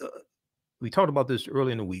 We talked about this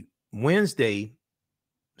early in the week. Wednesday,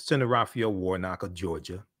 Senator Raphael Warnock of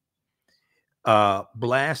Georgia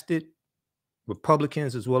blasted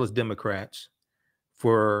Republicans as well as Democrats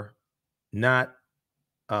for not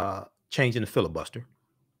changing the filibuster.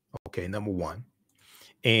 Okay, number one.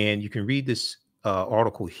 And you can read this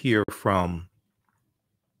article here from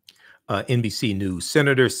NBC News.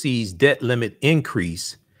 Senator sees debt limit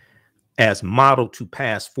increase as model to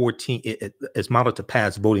pass voting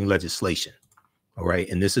legislation. All right,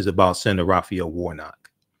 and this is about Senator Raphael Warnock.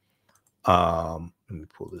 Let me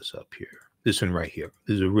pull this up here. This one right here.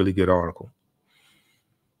 This is a really good article.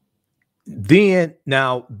 Then,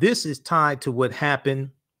 now this is tied to what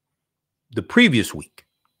happened the previous week.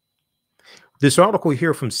 This article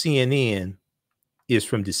here from CNN is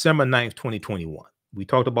from December 9th, 2021. We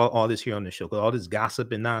talked about all this here on the show, because all this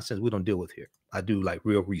gossip and nonsense we don't deal with here. I do like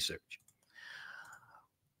real research.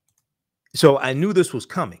 So I knew this was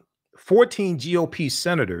coming. 14 GOP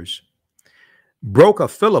senators broke a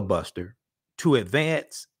filibuster to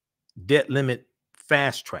advance debt limit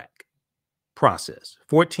fast track process.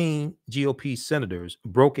 14 GOP senators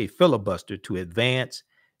broke a filibuster to advance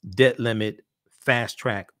debt limit fast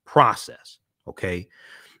track process. Okay.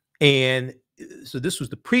 And so this was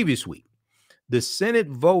the previous week. The Senate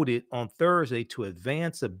voted on Thursday to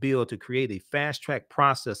advance a bill to create a fast track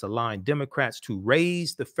process allowing Democrats to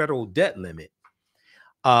raise the federal debt limit,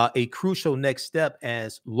 a crucial next step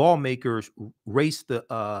as lawmakers race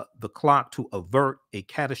the clock to avert a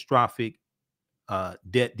catastrophic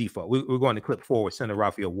debt default. We're going to clip forward Senator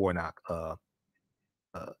Raphael Warnock,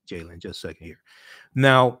 Jalen, just a second here.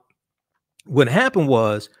 Now, what happened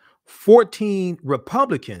was 14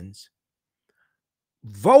 Republicans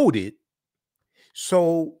voted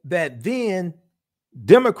so that then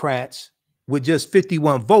Democrats with just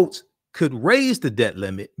 51 votes could raise the debt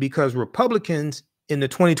limit, because Republicans in the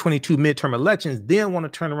 2022 midterm elections then want to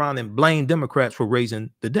turn around and blame Democrats for raising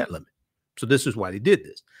the debt limit. So this is why they did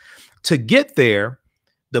this. To get there,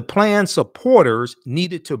 the plan supporters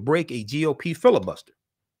needed to break a GOP filibuster,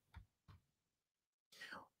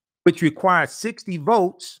 which required 60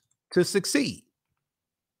 votes to succeed.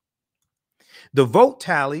 The vote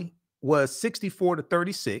tally was 64 to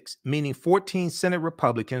 36, meaning 14 Senate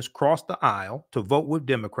Republicans crossed the aisle to vote with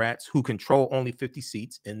Democrats, who control only 50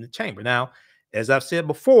 seats in the chamber. Now, as I've said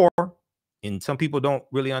before, and some people don't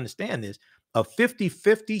really understand this, a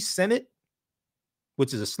 50-50 Senate,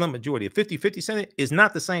 which is a slim majority, a 50-50 Senate is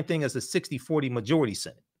not the same thing as a 60-40 majority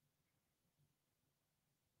Senate.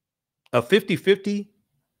 A 50-50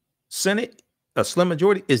 Senate, a slim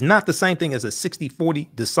majority, is not the same thing as a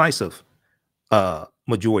 60-40 decisive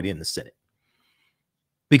majority in the Senate,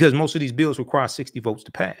 because most of these bills require 60 votes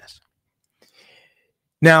to pass.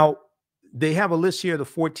 Now, they have a list here of the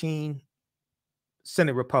 14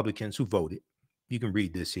 Senate Republicans who voted. You can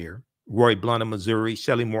read this here. Roy Blunt of Missouri,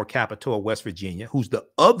 Shelley Moore Capito of West Virginia, who's the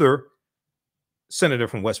other senator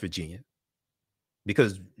from West Virginia,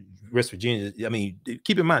 because West Virginia, I mean,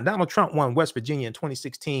 keep in mind, Donald Trump won West Virginia in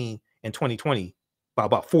 2016 and 2020 by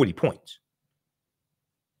about 40 points.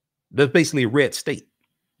 That's basically a red state.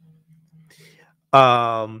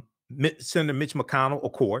 Senator Mitch McConnell,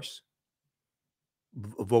 of course,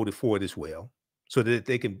 voted for it as well, so that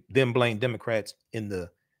they can then blame Democrats in the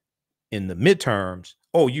midterms.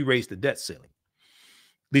 Oh, you raised the debt ceiling.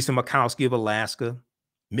 Lisa Murkowski of Alaska,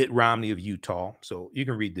 Mitt Romney of Utah. So you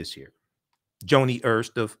can read this here. Joni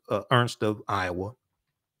Ernst of Iowa.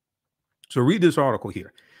 So read this article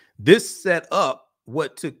here. This set up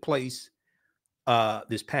what took place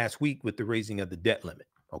this past week with the raising of the debt limit.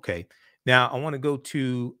 Okay. Now I want to go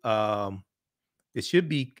to it should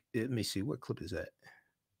be, let me see, what clip is that?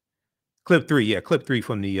 Clip 3. Yeah, clip 3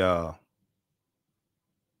 from the let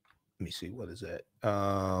me see, what is that?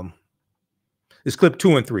 It's clip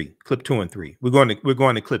 2 and 3. Clip 2 and 3. We're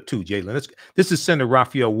going to clip 2, Jalen. This is Senator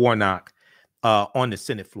Raphael Warnock on the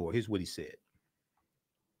Senate floor. Here's what he said.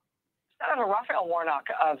 Senator Raphael Warnock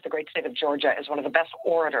of the great state of Georgia is one of the best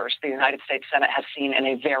orators the United States Senate has seen in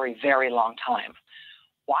a very, very long time.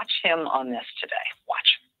 Watch him on this today.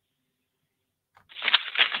 Watch.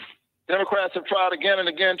 Democrats have tried again and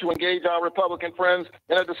again to engage our Republican friends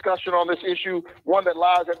in a discussion on this issue, one that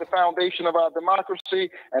lies at the foundation of our democracy.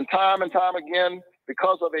 And time again,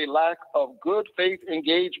 because of a lack of good faith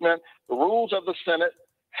engagement, the rules of the Senate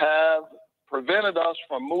have prevented us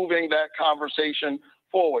from moving that conversation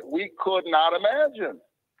forward. We could not imagine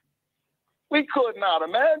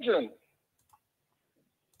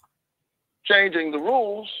changing the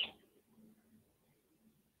rules.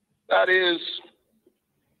 That is,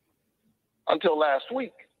 until last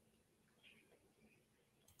week.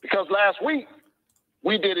 Because last week,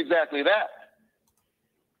 we did exactly that.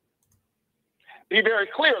 Be very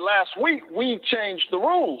clear, last week, we changed the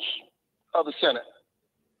rules of the Senate.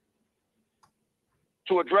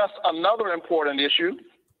 to address another important issue,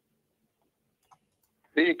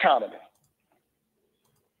 the economy.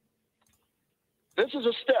 This is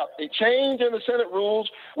a step, a change in the Senate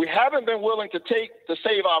rules we haven't been willing to take to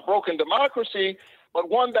save our broken democracy, but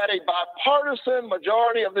one that a bipartisan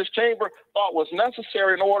majority of this chamber thought was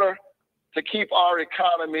necessary in order to keep our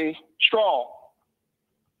economy strong.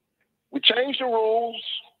 We changed the rules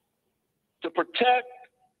to protect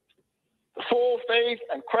the full faith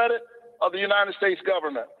and credit of the United States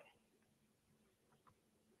government.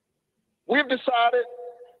 We've decided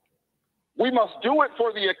we must do it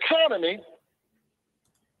for the economy,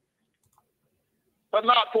 but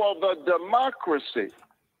not for the democracy.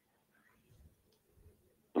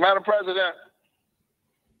 Madam President,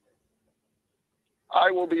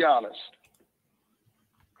 I will be honest.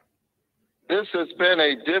 This has been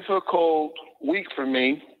a difficult week for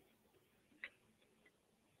me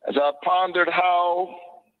as I pondered how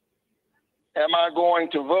am I going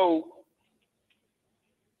to vote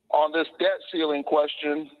on this debt ceiling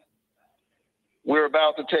question we're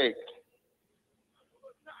about to take.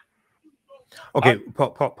 Okay,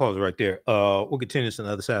 pause right there. We'll continue this on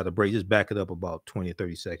the other side of the break. Just back it up about 20 or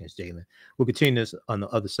 30 seconds, Jalen. We'll continue this on the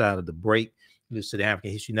other side of the break. This is the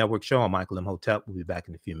African History Network show. I'm Michael Imhotep. We'll be back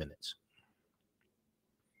in a few minutes.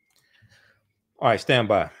 All right, stand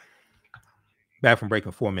by. Back from break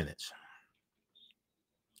in 4 minutes.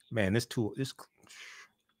 Man, this 2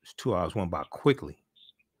 hours went by quickly.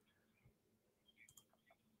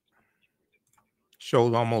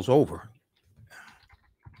 Show's almost over.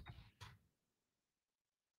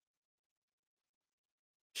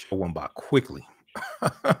 Show went by quickly.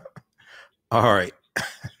 All right.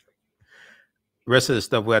 Rest of the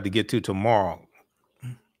stuff we'll have to get to tomorrow.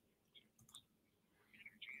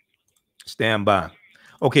 Stand by.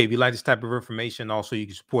 Okay, if you like this type of information, also you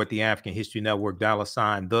can support the African History Network,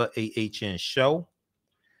 $, the AHN Show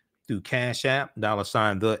through Cash App,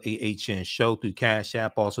 $, the AHN Show through Cash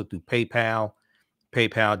App, also through PayPal,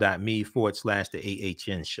 paypal.me/the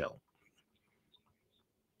AHN Show.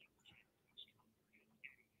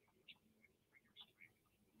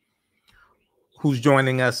 Who's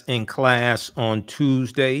joining us in class on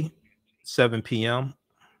Tuesday, 7 p.m.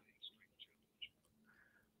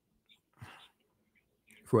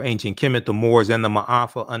 for ancient Kemet, the Moors, and the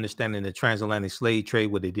Ma'afa, understanding the transatlantic slave trade,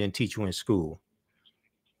 what they didn't teach you in school.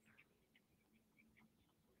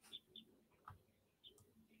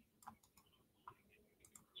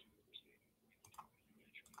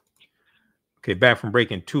 Okay, back from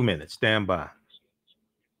break in 2 minutes. Stand by.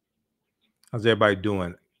 How's everybody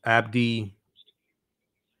doing? Abdi,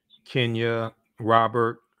 Kenya,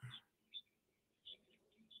 Robert,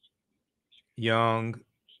 Young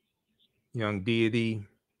Deity,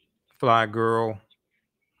 Fly Girl.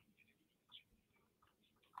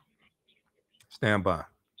 Stand by.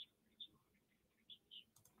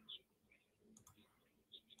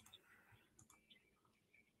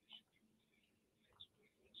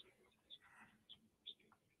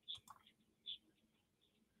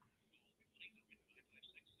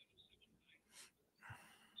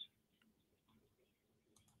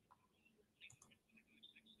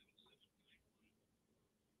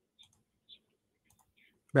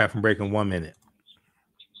 Back from break in 1 minute.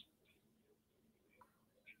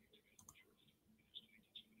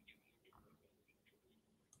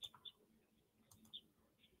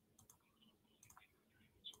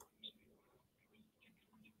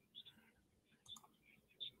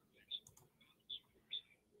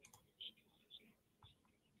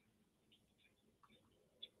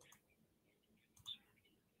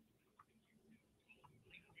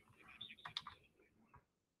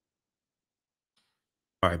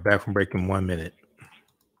 All right, back from break in 1 minute.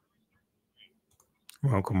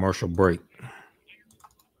 We're on commercial break.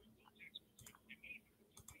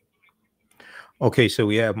 Okay, so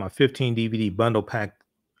we have my 15 DVD bundle pack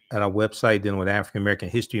at our website dealing with African American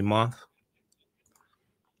History Month.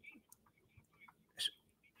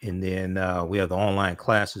 And then we have the online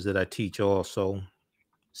classes that I teach also,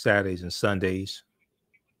 Saturdays and Sundays.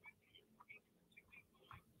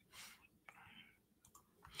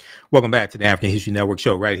 Welcome back to the African History Network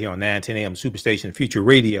show right here on 910 AM Superstation Future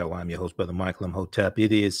Radio. I'm your host, Brother Michael Imhotep.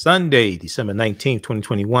 It is Sunday, December 19th,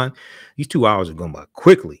 2021. These 2 hours are going by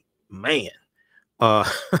quickly, man.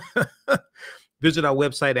 Visit our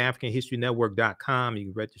website, AfricanHistoryNetwork.com. You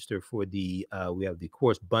can register for we have the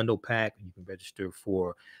course bundle pack. You can register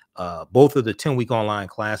for both of the 10-week online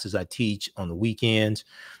classes I teach on the weekends.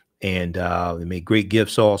 And they make great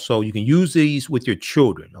gifts also. You can use these with your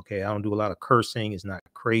children. Okay, I don't do a lot of cursing. It's not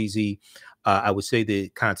crazy. I would say the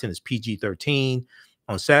content is PG-13.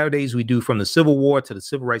 On Saturdays, we do From the Civil War to the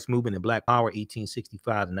Civil Rights Movement and Black Power, 1865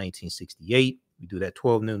 to 1968. We do that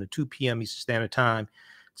 12 noon to 2 p.m. Eastern Standard Time.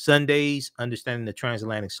 Sundays, Understanding the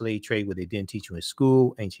Transatlantic Slave Trade, what they didn't teach you in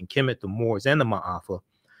school, Ancient Kemet, the Moors, and the Ma'afa.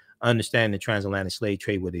 Understanding the Transatlantic Slave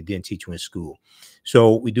Trade, what they didn't teach you in school.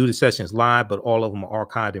 So we do the sessions live, but all of them are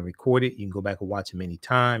archived and recorded. You can go back and watch them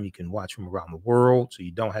anytime. You can watch from around the world, so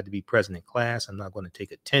you don't have to be present in class. I'm not going to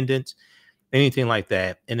take attendance, anything like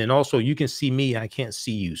that. And then also you can see me, I can't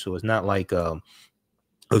see you. So it's not like a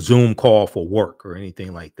Zoom call for work or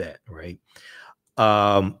anything like that, right?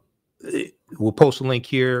 We'll post a link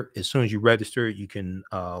here. As soon as you register, you can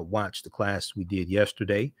watch the class we did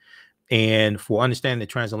yesterday. And for Understanding the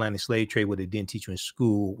Transatlantic Slave Trade, what they didn't teach you in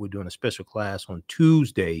school, we're doing a special class on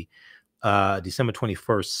Tuesday, December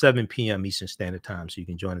 21st, 7 p.m. Eastern Standard Time. So you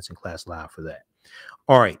can join us in class live for that.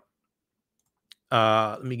 All right.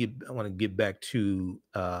 I want to get back to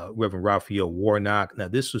Reverend Raphael Warnock. Now,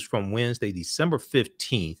 this was from Wednesday, December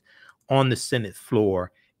 15th on the Senate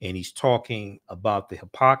floor. And he's talking about the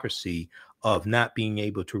hypocrisy of not being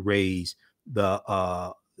able to raise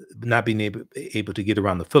the not being able to get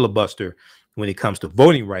around the filibuster when it comes to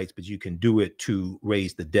voting rights, but you can do it to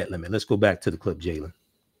raise the debt limit. Let's go back to the clip, Jalen.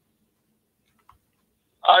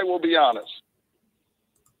 I will be honest.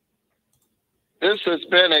 This has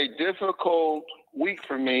been a difficult week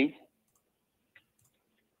for me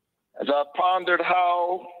as I've pondered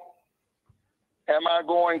how am I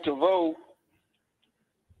going to vote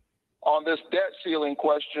on this debt ceiling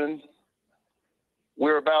question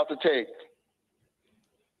we're about to take.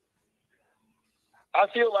 I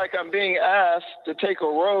feel like I'm being asked to take a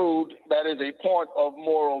road that is a point of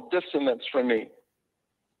moral dissonance for me.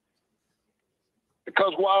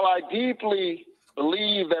 Because while I deeply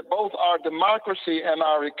believe that both our democracy and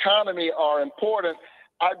our economy are important,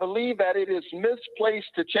 I believe that it is misplaced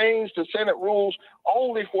to change the Senate rules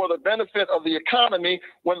only for the benefit of the economy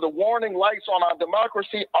when the warning lights on our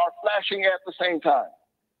democracy are flashing at the same time.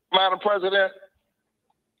 Madam President,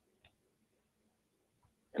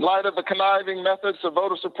 in light of the conniving methods of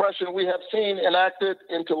voter suppression we have seen enacted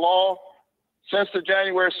into law since the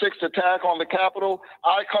January 6th attack on the Capitol,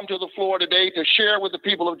 I come to the floor today to share with the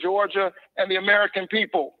people of Georgia and the American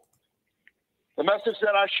people the message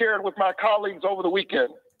that I shared with my colleagues over the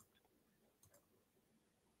weekend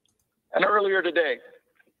and earlier today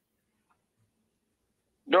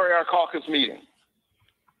during our caucus meeting.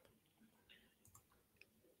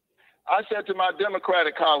 I said to my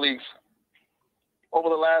Democratic colleagues over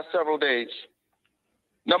the last several days,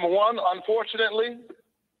 number one, unfortunately,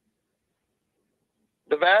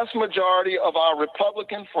 the vast majority of our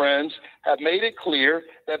Republican friends have made it clear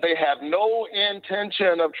that they have no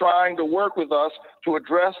intention of trying to work with us to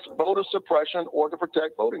address voter suppression or to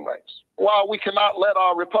protect voting rights. While we cannot let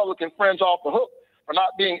our Republican friends off the hook for not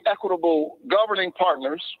being equitable governing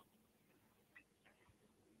partners,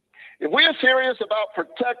 if we are serious about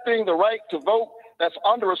protecting the right to vote that's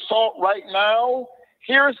under assault right now,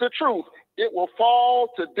 here's the truth. It will fall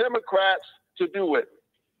to Democrats to do it.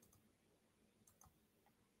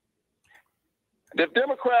 And if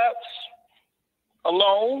Democrats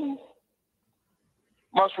alone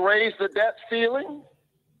must raise the debt ceiling,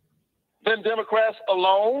 then Democrats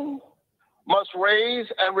alone must raise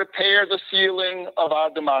and repair the ceiling of our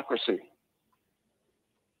democracy.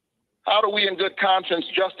 How do we in good conscience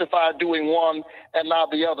justify doing one and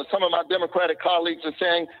not the other? Some of my Democratic colleagues are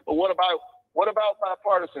saying, well, what about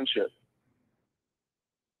bipartisanship?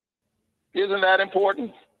 Isn't that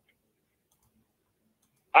important?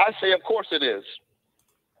 I say, of course it is.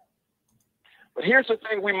 But here's the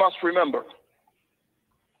thing we must remember.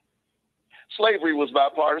 Slavery was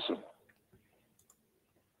bipartisan.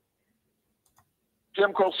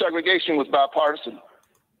 Jim Crow segregation was bipartisan.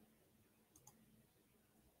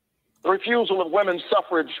 The refusal of women's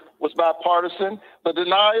suffrage was bipartisan. The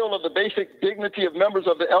denial of the basic dignity of members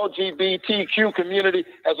of the LGBTQ community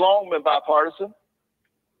has long been bipartisan.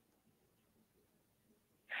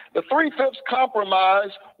 The 3/5 compromise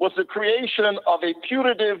was the creation of a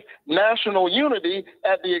putative national unity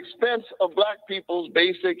at the expense of Black people's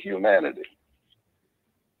basic humanity.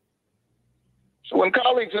 So when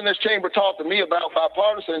colleagues in this chamber talk to me about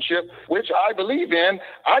bipartisanship, which I believe in,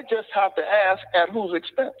 I just have to ask, at whose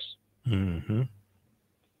expense? Mm-hmm.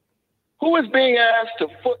 Who is being asked to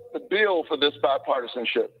foot the bill for this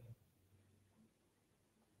bipartisanship?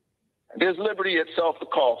 And is liberty itself the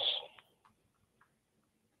cost?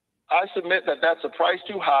 I submit that that's a price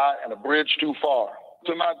too high and a bridge too far.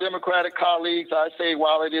 To my Democratic colleagues, I say,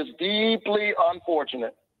 while it is deeply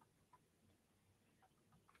unfortunate,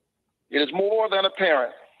 it is more than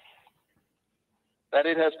apparent that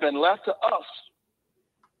it has been left to us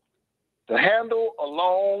to handle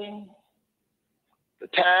alone the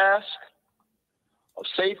task of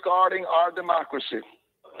safeguarding our democracy.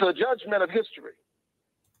 The judgment of history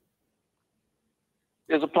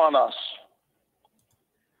is upon us.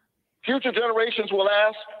 Future generations will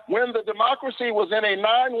ask, when the democracy was in a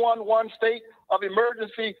 911 state of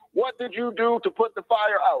emergency, what did you do to put the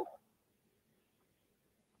fire out?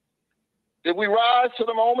 Did we rise to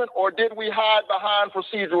the moment, or did we hide behind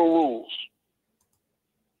procedural rules?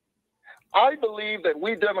 I believe that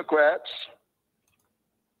we Democrats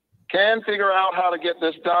can figure out how to get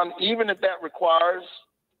this done, even if that requires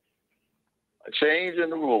a change in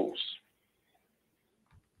the rules,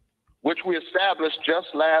 which we established just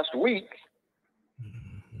last week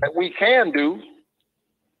that we can do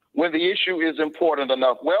when the issue is important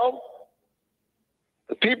enough. Well,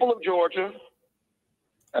 the people of Georgia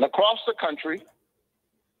and across the country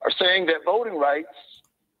are saying that voting rights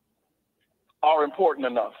are important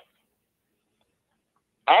enough.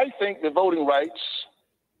 I think the voting rights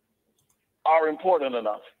are important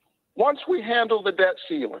enough. Once we handle the debt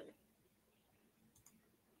ceiling,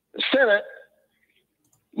 the Senate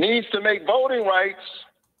needs to make voting rights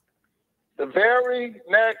the very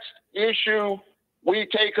next issue we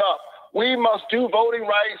take up. We must do voting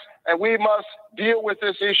rights, and we must deal with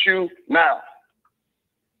this issue now.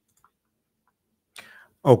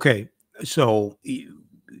 Okay, so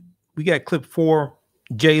we got clip 4,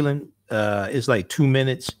 Jalen. It's like 2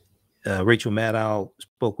 minutes. Rachel Maddow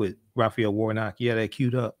spoke with Raphael Warnock. You had that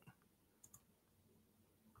queued up?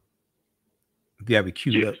 You have it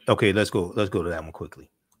queued up? Okay, let's go to that one quickly.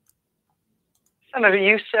 Senator,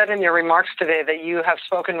 you said in your remarks today that you have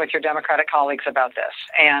spoken with your Democratic colleagues about this,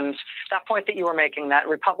 and that point that you were making, that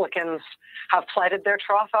Republicans have plighted their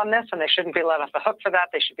trust on this and they shouldn't be let off the hook for that.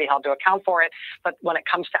 They should be held to account for it. But when it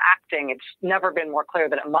comes to acting, it's never been more clear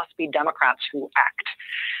that it must be Democrats who act.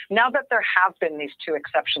 Now that there have been these 2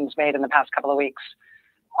 exceptions made in the past couple of weeks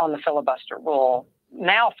on the filibuster rule,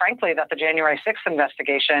 now, frankly, that the January 6th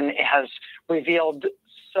investigation has revealed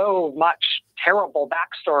so much terrible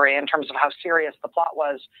backstory in terms of how serious the plot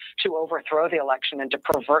was to overthrow the election and to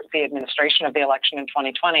pervert the administration of the election in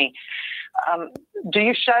 2020. Do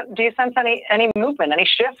you sense any movement, any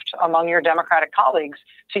shift among your Democratic colleagues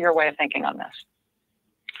to your way of thinking on this?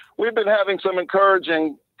 We've been having some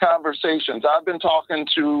encouraging conversations. I've been talking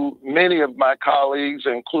to many of my colleagues,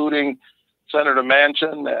 including Senator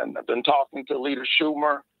Manchin, and I've been talking to Leader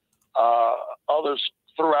Schumer, others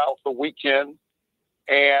throughout the weekend.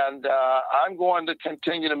 And I'm going to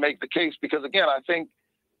continue to make the case because, again, I think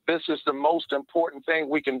this is the most important thing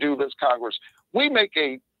we can do this Congress. We make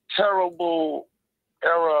a terrible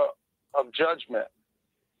error of judgment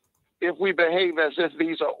if we behave as if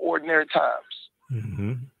these are ordinary times.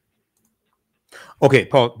 Mm-hmm. Okay,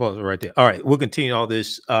 pause right there. All right, we'll continue all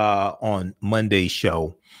this on Monday's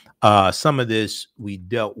show. Some of this we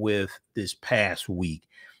dealt with this past week.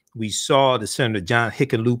 We saw the Senator John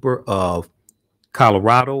Hickenlooper of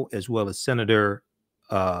Colorado, as well as Senator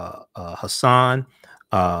Maggie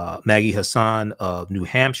Hassan of New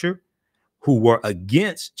Hampshire, who were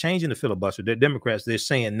against changing the filibuster. They're Democrats. They're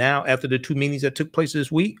saying now, after the 2 meetings that took place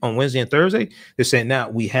this week on Wednesday and Thursday, they're saying now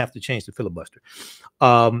we have to change the filibuster.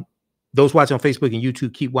 Those watching on Facebook and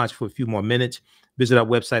YouTube, keep watching for a few more minutes. Visit our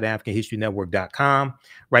website, AfricanHistoryNetwork.com.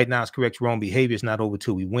 Right now, it's correct wrong behavior. It's not over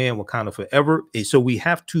till we win. Wakanda forever. And so we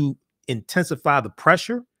have to intensify the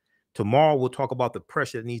pressure. Tomorrow, we'll talk about the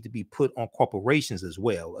pressure that needs to be put on corporations as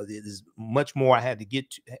well. There's much more I had to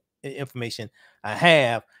get to information I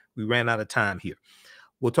have. We ran out of time here.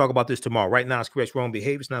 We'll talk about this tomorrow. Right now, it's correct wrong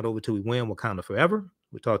behavior. It's not over till we win. Wakanda forever.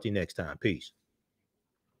 We'll talk to you next time. Peace.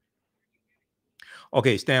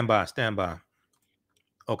 Okay, stand by.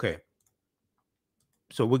 Okay.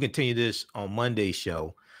 So we'll continue this on Monday's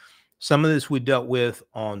show. Some of this we dealt with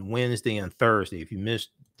on Wednesday and Thursday. If you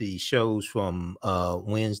missed the shows from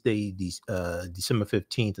Wednesday, December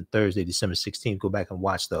 15th, and Thursday, December 16th, go back and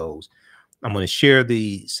watch those. I'm going to share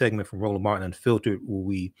the segment from Roland Martin Unfiltered where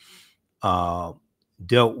we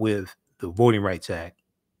dealt with the Voting Rights Act,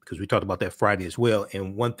 because we talked about that Friday as well.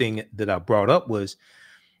 And one thing that I brought up was,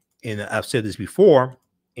 and I've said this before,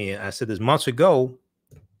 and I said this months ago,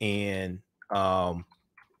 and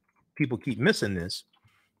people keep missing this.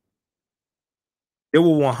 There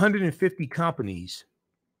were 150 companies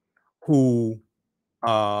who,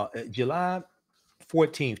 July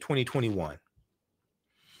 14th, 2021,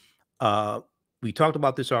 we talked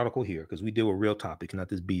about this article here because we deal with real topics, not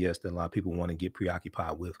this BS that a lot of people want to get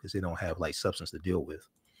preoccupied with because they don't have like substance to deal with.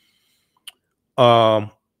 And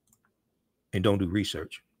don't do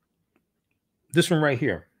research. This one right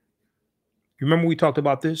here. You remember we talked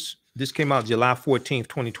about this This came out July 14th,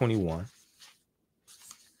 2021.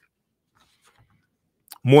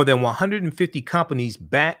 More than 150 companies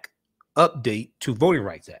back update to Voting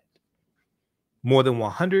Rights Act. More than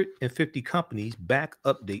 150 companies back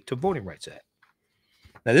update to Voting Rights Act.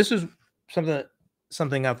 Now, this is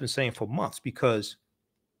something I've been saying for months, because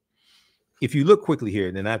if you look quickly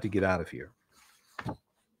here, then I have to get out of here.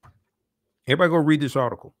 Everybody go read this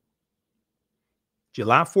article.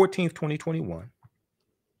 July 14th, 2021.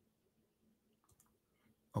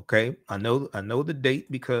 Okay, I know the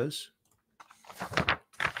date because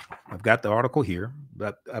I've got the article here,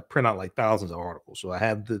 but I print out like thousands of articles. So I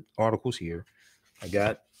have the articles here. I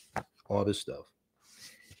got all this stuff.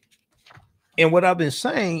 And what I've been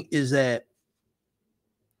saying is that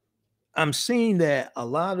I'm seeing a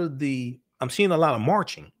lot of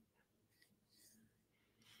marching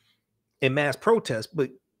and mass protests,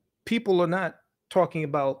 but people are not talking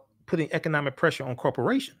about putting economic pressure on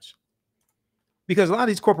corporations, because a lot of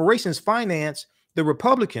these corporations finance the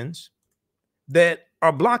Republicans that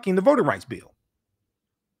are blocking the voting rights bill.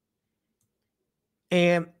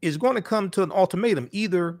 And it's going to come to an ultimatum.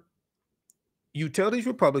 Either you tell these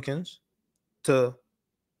Republicans to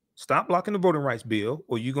stop blocking the voting rights bill,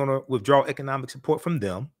 or you're going to withdraw economic support from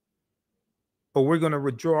them, or we're going to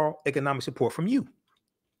withdraw economic support from you.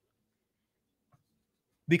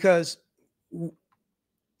 Because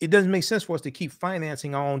it doesn't make sense for us to keep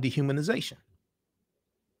financing our own dehumanization.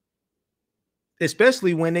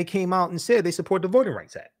 Especially when they came out and said they support the Voting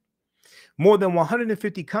Rights Act. More than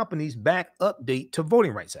 150 companies back update to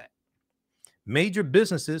Voting Rights Act. Major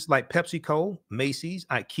businesses like PepsiCo, Macy's,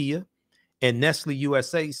 IKEA, and Nestle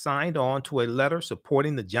USA signed on to a letter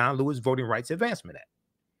supporting the John Lewis Voting Rights Advancement Act.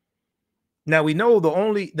 Now, we know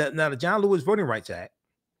the John Lewis Voting Rights Act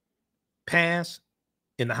passed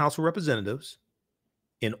in the House of Representatives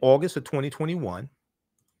in August of 2021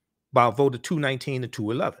 by a vote of 219 to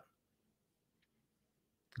 211.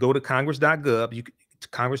 Go to congress.gov.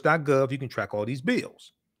 You can track all these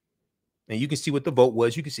bills. And you can see what the vote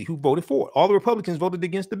was. You can see who voted for it. All the Republicans voted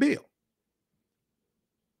against the bill.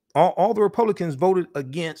 All the Republicans voted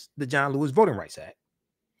against the John Lewis Voting Rights Act.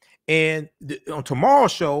 And on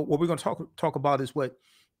tomorrow's show, what we're going to talk about is one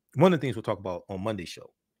of the things we'll talk about on Monday's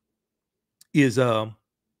show is Martin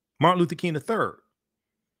Luther King III.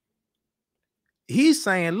 He's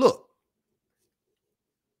saying, look,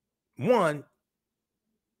 one,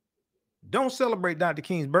 don't celebrate Dr.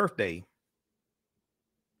 King's birthday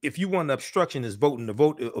if you want obstructionist blocking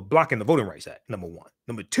the Voting Rights Act, number one.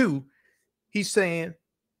 Number two, he's saying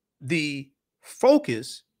the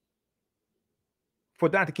focus for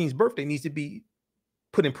Dr. King's birthday needs to be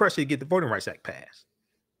putting pressure to get the Voting Rights Act passed.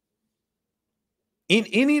 In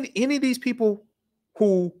any of these people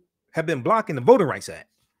who have been blocking the Voting Rights Act,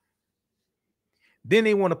 then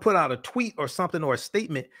they want to put out a tweet or something or a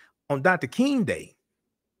statement on Dr. King Day.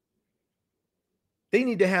 They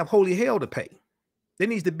need to have holy hell to pay. There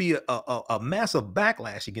needs to be a massive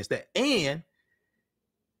backlash against that. And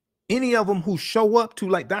any of them who show up to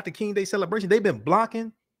like Dr. King Day celebration, they've been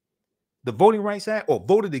blocking the Voting Rights Act or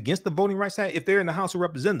voted against the Voting Rights Act if they're in the House of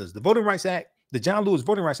Representatives. The Voting Rights Act, the John Lewis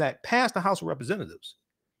Voting Rights Act passed the House of Representatives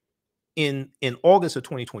in August of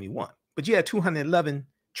 2021. But you had 211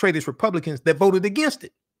 traitorous Republicans that voted against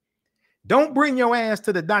it. Don't bring your ass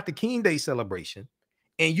to the Dr. King Day celebration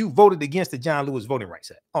and you voted against the John Lewis Voting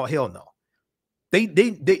Rights Act. Oh, hell no. They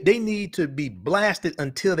need to be blasted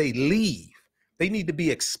until they leave. They need to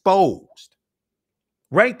be exposed.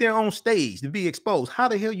 Right there on stage to be exposed. How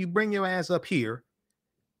the hell you bring your ass up here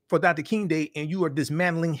for Dr. King Day and you are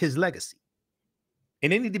dismantling his legacy?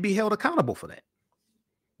 And they need to be held accountable for that.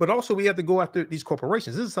 But also we have to go after these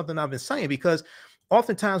corporations. This is something I've been saying because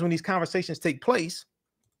oftentimes when these conversations take place,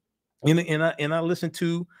 and I listen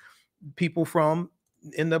to people from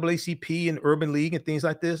NAACP and Urban League and things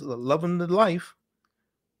like this, loving the life,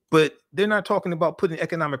 but they're not talking about putting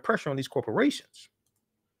economic pressure on these corporations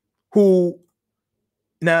who,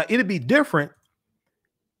 now it'd be different.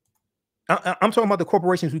 I'm talking about the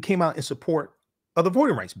corporations who came out in support of the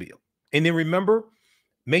voting rights bill. And then remember,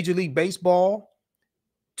 Major League Baseball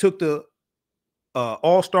took the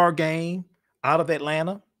All-Star game out of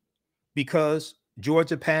Atlanta because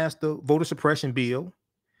Georgia passed the voter suppression bill.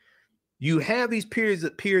 You have these periods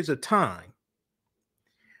of time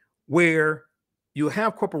where you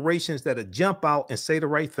have corporations that jump out and say the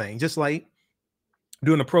right thing, just like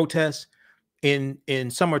during the protests in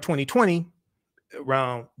summer 2020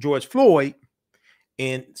 around George Floyd,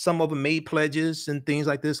 and some of them made pledges and things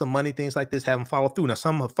like this, some money, things like this haven't followed through. Now,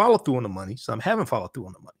 some have followed through on the money, some haven't followed through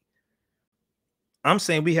on the money. I'm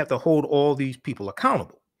saying we have to hold all these people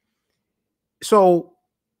accountable. So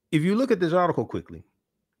if you look at this article quickly,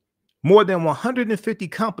 more than 150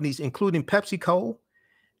 companies, including PepsiCo,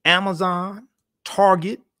 Amazon,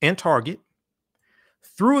 Target,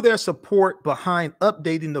 threw their support behind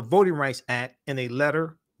updating the Voting Rights Act in a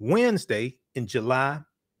letter Wednesday in July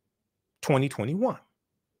 2021, a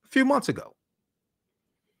few months ago.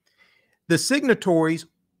 The signatories,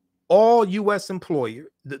 all U.S. employers,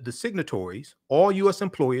 all U.S.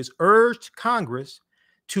 employers urged Congress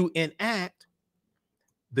to enact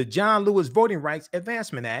the John Lewis Voting Rights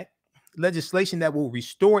Advancement Act, legislation that will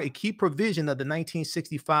restore a key provision of the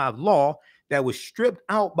 1965 law that was stripped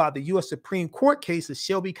out by the U.S. Supreme Court case of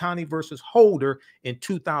Shelby County versus Holder in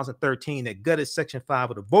 2013 that gutted Section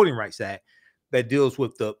 5 of the Voting Rights Act that deals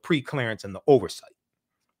with the pre-clearance and the oversight,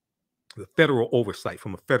 the federal oversight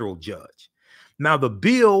from a federal judge. Now, the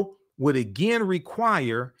bill would again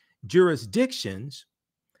require jurisdictions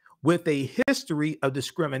with a history of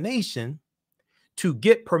discrimination to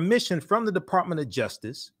get permission from the Department of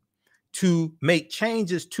Justice to make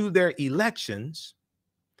changes to their elections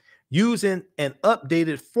using an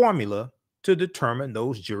updated formula to determine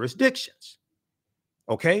those jurisdictions.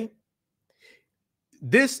 Okay?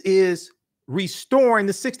 This is restoring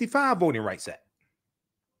the 65 Voting Rights Act.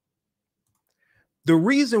 The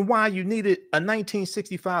reason why you needed a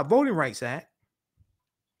 1965 Voting Rights Act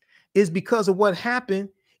is because of what happened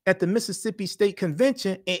at the Mississippi State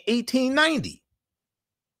Convention in 1890.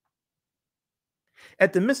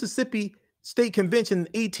 At the Mississippi State Convention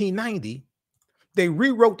in 1890, they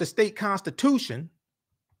rewrote the state constitution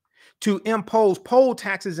to impose poll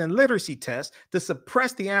taxes and literacy tests to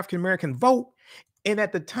suppress the African-American vote. And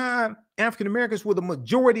at the time, African-Americans were the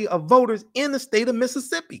majority of voters in the state of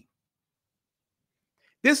Mississippi.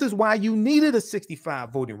 This is why you needed a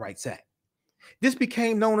 65 Voting Rights Act. This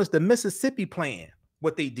became known as the Mississippi Plan,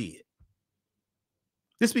 what they did.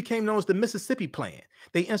 This became known as the Mississippi Plan.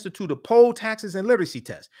 They instituted poll taxes and literacy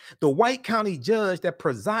tests. The white county judge that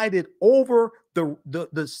presided over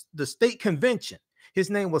the state convention,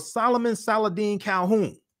 his name was Solomon Saladin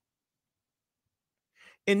Calhoun.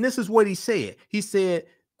 And this is what he said. He said,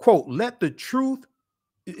 quote, let the truth,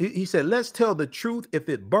 he said, let's tell the truth if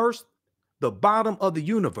it bursts the bottom of the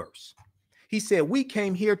universe. He said, we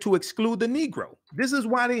came here to exclude the Negro. This is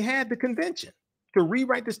why they had the convention, to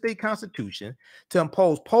rewrite the state constitution, to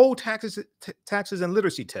impose poll taxes and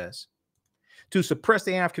literacy tests, to suppress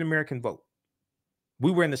the African-American vote.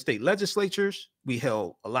 We were in the state legislatures. We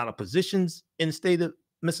held a lot of positions in the state of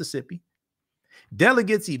Mississippi.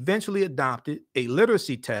 Delegates eventually adopted a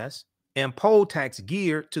literacy test and poll tax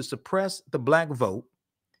geared to suppress the black vote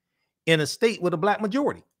in a state with a black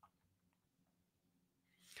majority.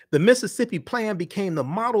 The Mississippi Plan became the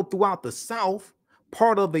model throughout the South,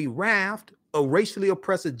 part of a raft of racially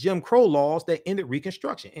oppressive Jim Crow laws that ended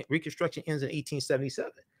Reconstruction. Reconstruction ends in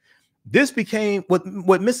 1877. This became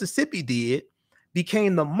what Mississippi did,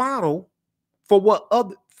 became the model for what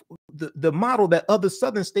the model that other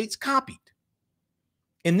Southern states copied.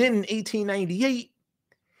 And then in 1898,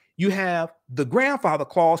 you have the grandfather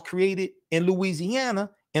clause created in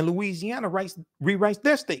Louisiana, and Louisiana rewrites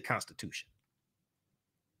their state constitution.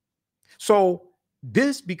 So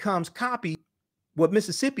this becomes copied, what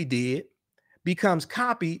Mississippi did becomes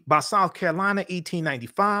copied by South Carolina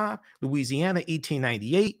 1895, Louisiana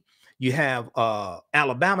 1898. You have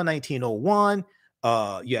Alabama 1901.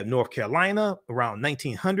 You have North Carolina around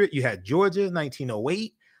 1900. You had Georgia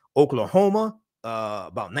 1908, Oklahoma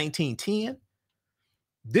about 1910.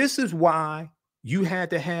 This is why you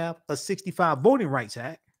had to have a 65 Voting Rights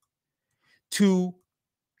Act to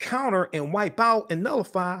counter and wipe out and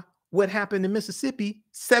nullify what happened in Mississippi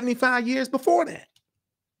 75 years before that.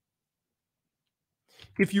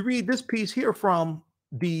 If you read this piece here from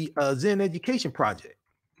the Zen Education Project,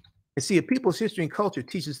 and see, a people's history and culture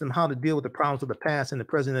teaches them how to deal with the problems of the past and the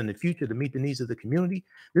present and the future to meet the needs of the community.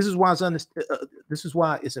 This is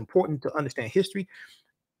why it's important to understand history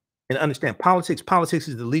and understand politics. Politics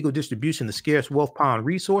is the legal distribution of scarce wealth, power, and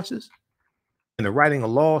resources, and the writing of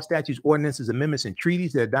laws, statutes, ordinances, amendments, and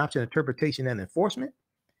treaties, their adoption, interpretation, and enforcement.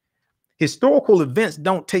 Historical events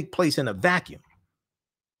don't take place in a vacuum.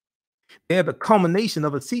 They're the culmination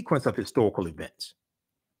of a sequence of historical events.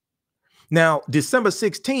 Now, December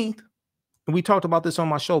 16th, and we talked about this on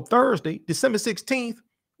my show Thursday, December 16th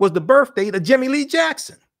was the birth date of Jimmy Lee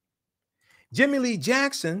Jackson. Jimmy Lee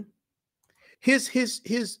Jackson,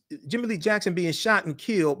 Jimmy Lee Jackson being shot and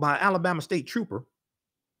killed by an Alabama state trooper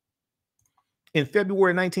in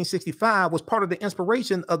February 1965 was part of the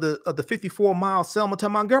inspiration of the 54-mile Selma to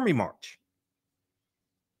Montgomery March,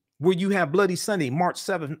 where you have Bloody Sunday, March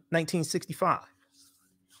 7th, 1965.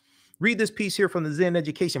 Read this piece here from the Zen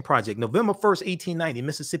Education Project, November 1st, 1890,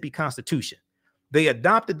 Mississippi Constitution. They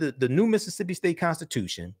adopted the new Mississippi State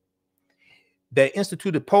Constitution that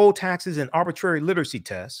instituted poll taxes and arbitrary literacy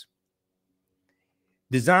tests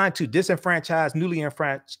designed to disenfranchise newly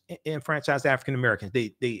enfranchised African Americans.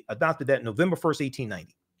 They adopted that November 1st,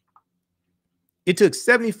 1890. It took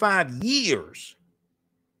 75 years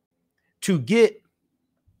to get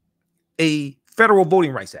a federal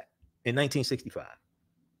voting rights act in 1965.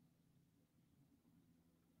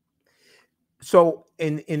 So,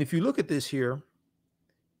 and if you look at this here,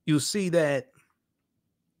 you'll see that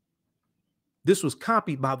this was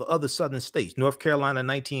copied by the other southern states: North Carolina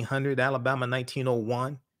 1900, Alabama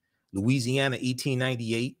 1901, Louisiana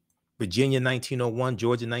 1898, Virginia 1901,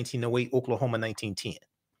 Georgia 1908, Oklahoma 1910.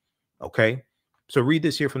 Okay, so read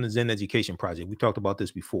this here from the Zen Education Project. We talked about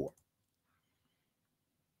this before.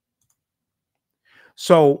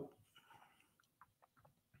 So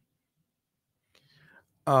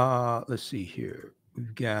let's see here.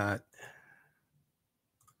 We've got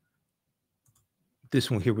this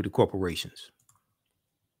one here with the corporations.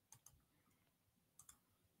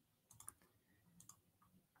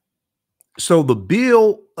 So the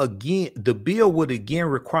bill would again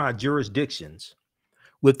require jurisdictions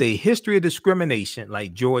with a history of discrimination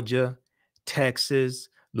like Georgia, Texas,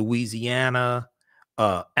 Louisiana,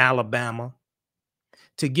 Alabama,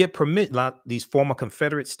 to get permit, like these former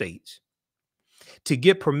Confederate states, to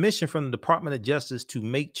get permission from the Department of Justice to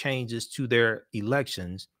make changes to their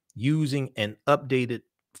elections using an updated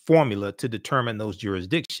formula to determine those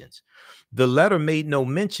jurisdictions. The letter made no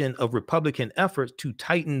mention of Republican efforts to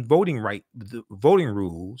tighten voting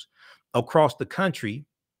rules across the country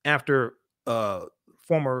after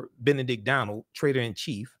former Benedict Donald,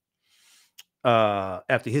 traitor-in-chief,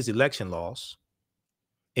 after his election loss,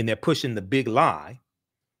 and they're pushing the big lie,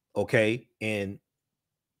 okay, and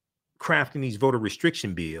crafting these voter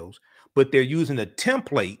restriction bills, but they're using a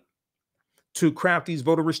template to craft these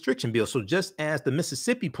voter restriction bills. So just as the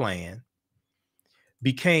Mississippi plan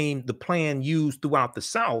became the plan used throughout the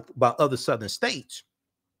South by other southern states,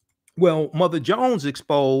 well, Mother Jones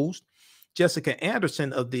exposed Jessica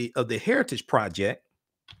Anderson of the Heritage Project,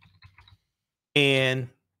 and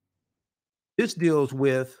this deals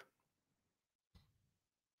with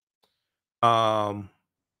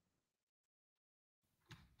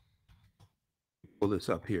pull this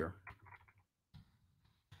up here.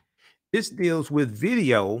 This deals with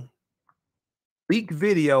video, leaked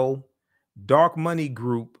video, dark money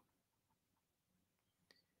group,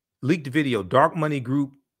 leaked video, dark money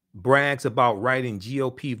group brags about writing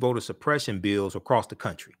GOP voter suppression bills across the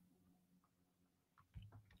country.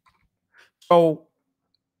 So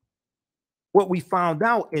what we found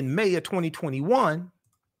out in May of 2021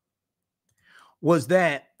 was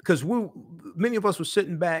that, because many of us were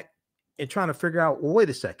sitting back and trying to figure out, well, wait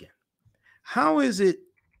a second, how is it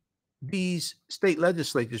these state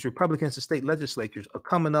legislatures, Republicans and state legislatures, are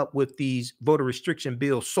coming up with these voter restriction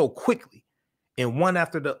bills so quickly and one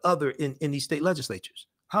after the other in these state legislatures?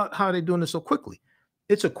 How are they doing this so quickly?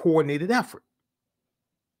 It's a coordinated effort.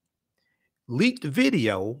 Leaked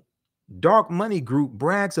video, dark money group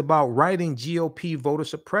brags about writing GOP voter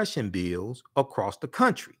suppression bills across the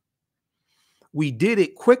country. We did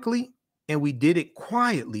it quickly and we did it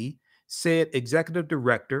quietly, said executive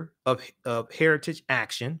director of Heritage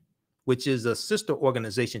Action, which is a sister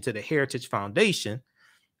organization to the Heritage Foundation.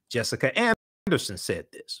 Jessica Anderson said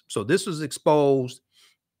this. So this was exposed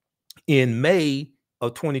in May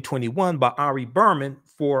of 2021 by Ari Berman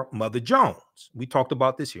for Mother Jones. We talked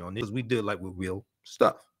about this here on this. We did like with real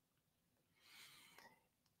stuff.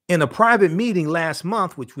 In a private meeting last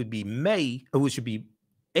month, which would be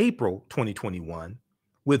April 2021,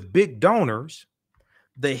 with big donors,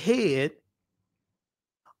 the head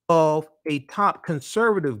of a top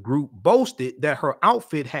conservative group boasted that her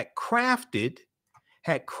outfit had crafted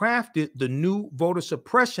the new voter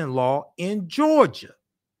suppression law in Georgia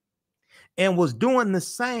and was doing the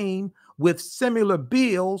same with similar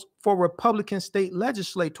bills for Republican state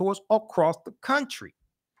legislators across the country.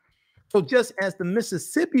 So just as the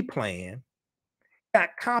Mississippi plan got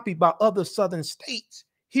copied by other southern states,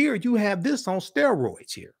 here you have this on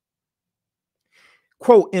steroids here.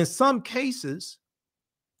 Quote, in some cases,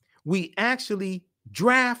 we actually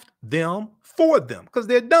draft them for them because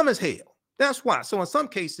they're dumb as hell. That's why. So in some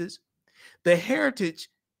cases, the Heritage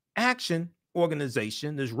Action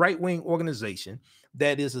organization, this right-wing organization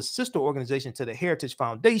that is a sister organization to the Heritage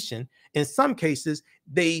Foundation, in some cases,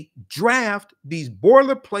 they draft these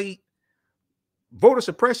boilerplate voter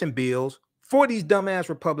suppression bills for these dumbass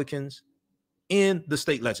Republicans in the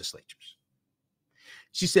state legislatures.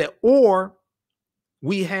 She said, or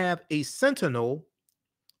we have a sentinel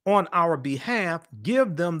on our behalf,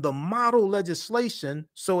 give them the model legislation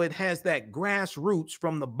so it has that grassroots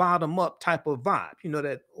from the bottom up type of vibe. You know,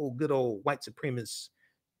 that old good old white supremacist,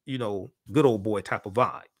 you know, good old boy type of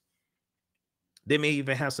vibe. They may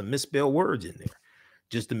even have some misspelled words in there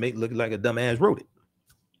just to make it look like a dumbass wrote it.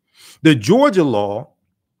 The Georgia law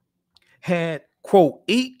had, quote,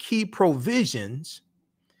 8 key provisions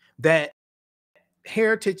that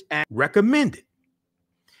Heritage Act recommended.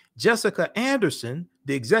 Jessica Anderson,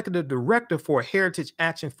 the executive director for Heritage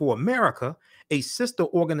Action for America, a sister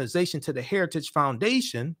organization to the Heritage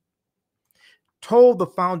Foundation, told the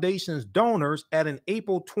foundation's donors at an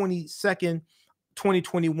April 22nd,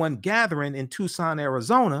 2021 gathering in Tucson,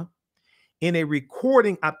 Arizona, in a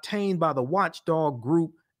recording obtained by the watchdog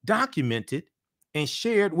group documented and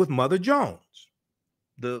shared with Mother Jones,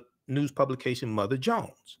 the news publication Mother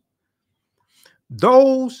Jones.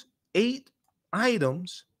 Those 8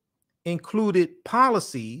 items included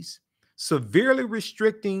policies severely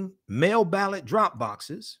restricting mail ballot drop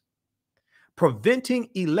boxes, preventing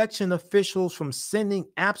election officials from sending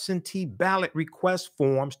absentee ballot request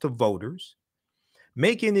forms to voters,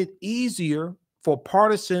 making it easier for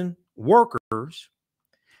partisan workers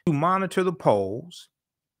to monitor the polls,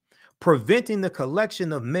 preventing the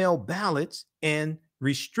collection of mail ballots, and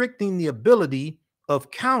restricting the ability of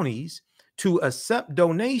counties to accept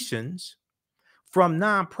donations from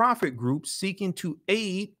nonprofit groups seeking to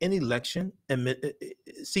aid in election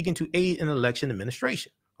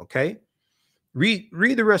administration. Okay, read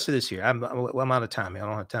the rest of this here. I'm out of time here. I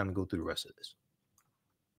don't have time to go through the rest of this.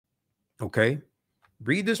 Okay,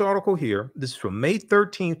 read this article here. This is from May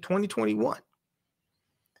 13th, 2021.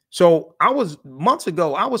 So months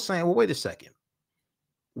ago, I was saying, well, wait a second.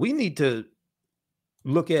 We need to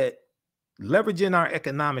look at leveraging our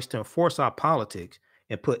economics to enforce our politics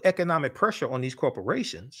and put economic pressure on these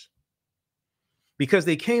corporations because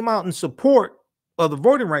they came out in support of the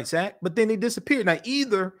Voting Rights Act, but then they disappeared. Now,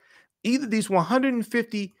 either these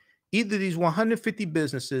 150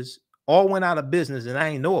 businesses all went out of business and I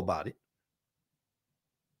ain't know about it,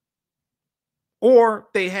 or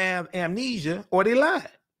they have amnesia, or they lied.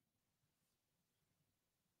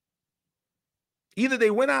 Either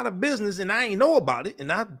they went out of business and I ain't know about it,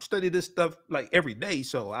 and I study this stuff like every day,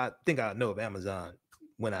 so I think I know if Amazon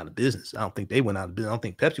went out of business. I don't think they went out of business. I don't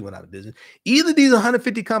think Pepsi went out of business. Either these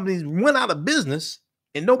 150 companies went out of business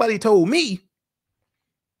and nobody told me,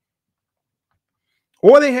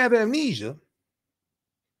 or they have amnesia,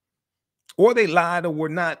 or they lied or were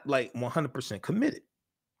not like 100% committed.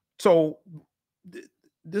 So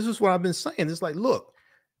this is what I've been saying. It's like, look,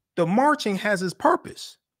 the marching has its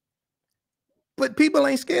purpose, but people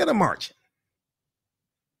ain't scared of marching.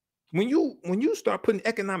 When you start putting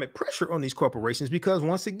economic pressure on these corporations, because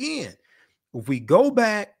once again, if we go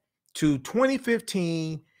back to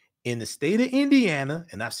 2015 in the state of Indiana,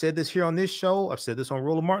 and I've said this here on this show, I've said this on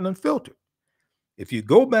Roland Martin Unfiltered. If you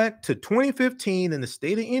go back to 2015 in the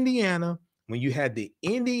state of Indiana, when you had the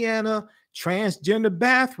Indiana transgender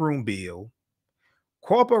bathroom bill,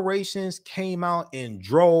 corporations came out in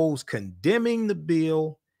droves condemning the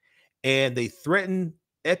bill, and they threatened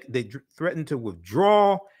to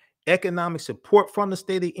withdraw economic support from the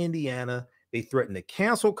state of Indiana. They threatened to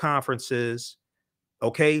cancel conferences.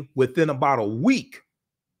 Okay, within about a week,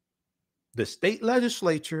 the state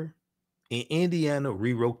legislature in Indiana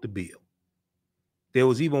rewrote the bill. There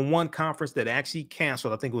was even one conference that actually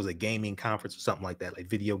canceled. I think it was a gaming conference or something like that, like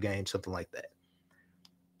video games, something like that.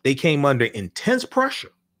 They came under intense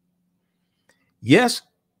pressure. Yes,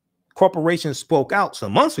 corporations spoke out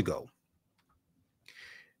some months ago,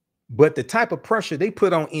 but the type of pressure they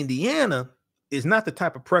put on Indiana is not the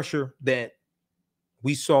type of pressure that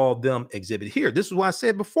we saw them exhibit here. This is what I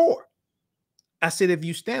said before. I said, if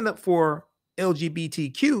you stand up for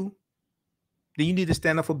LGBTQ, then you need to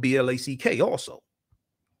stand up for BLACK also.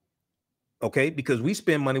 Okay, because we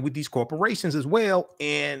spend money with these corporations as well,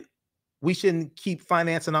 and we shouldn't keep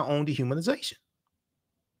financing our own dehumanization.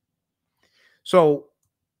 So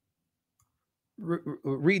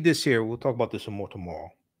read this here. We'll talk about this some more tomorrow.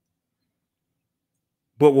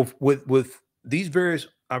 But with these various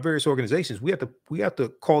organizations, we have to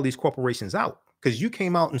call these corporations out, because you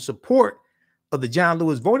came out in support of the John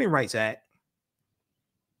Lewis Voting Rights Act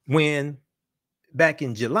when back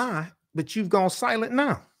in July, but you've gone silent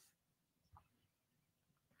now.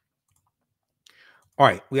 All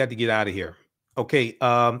right, we have to get out of here. Okay.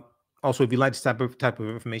 Also, if you like this type of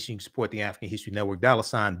information, you can support the African History Network.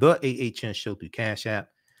 $ the AHN Show through Cash App.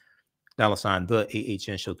 $ the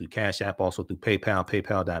AHN Show through Cash App. Also through PayPal,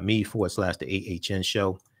 paypal.me/the AHN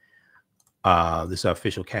Show. This is our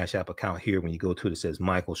official Cash App account here. When you go to it, it says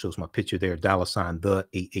Michael, shows my picture there, $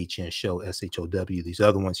 TheAHNShow, SHOW. These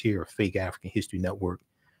other ones here are fake African History Network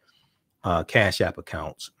Cash App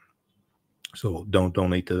accounts. So don't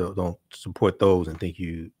donate to, don't support those and think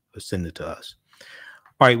you send it to us.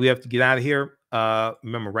 All right, we have to get out of here.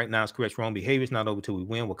 Remember, right now it's correct wrong behavior. It's not over till we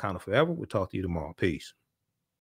win. We'll count it forever. We'll talk to you tomorrow. Peace.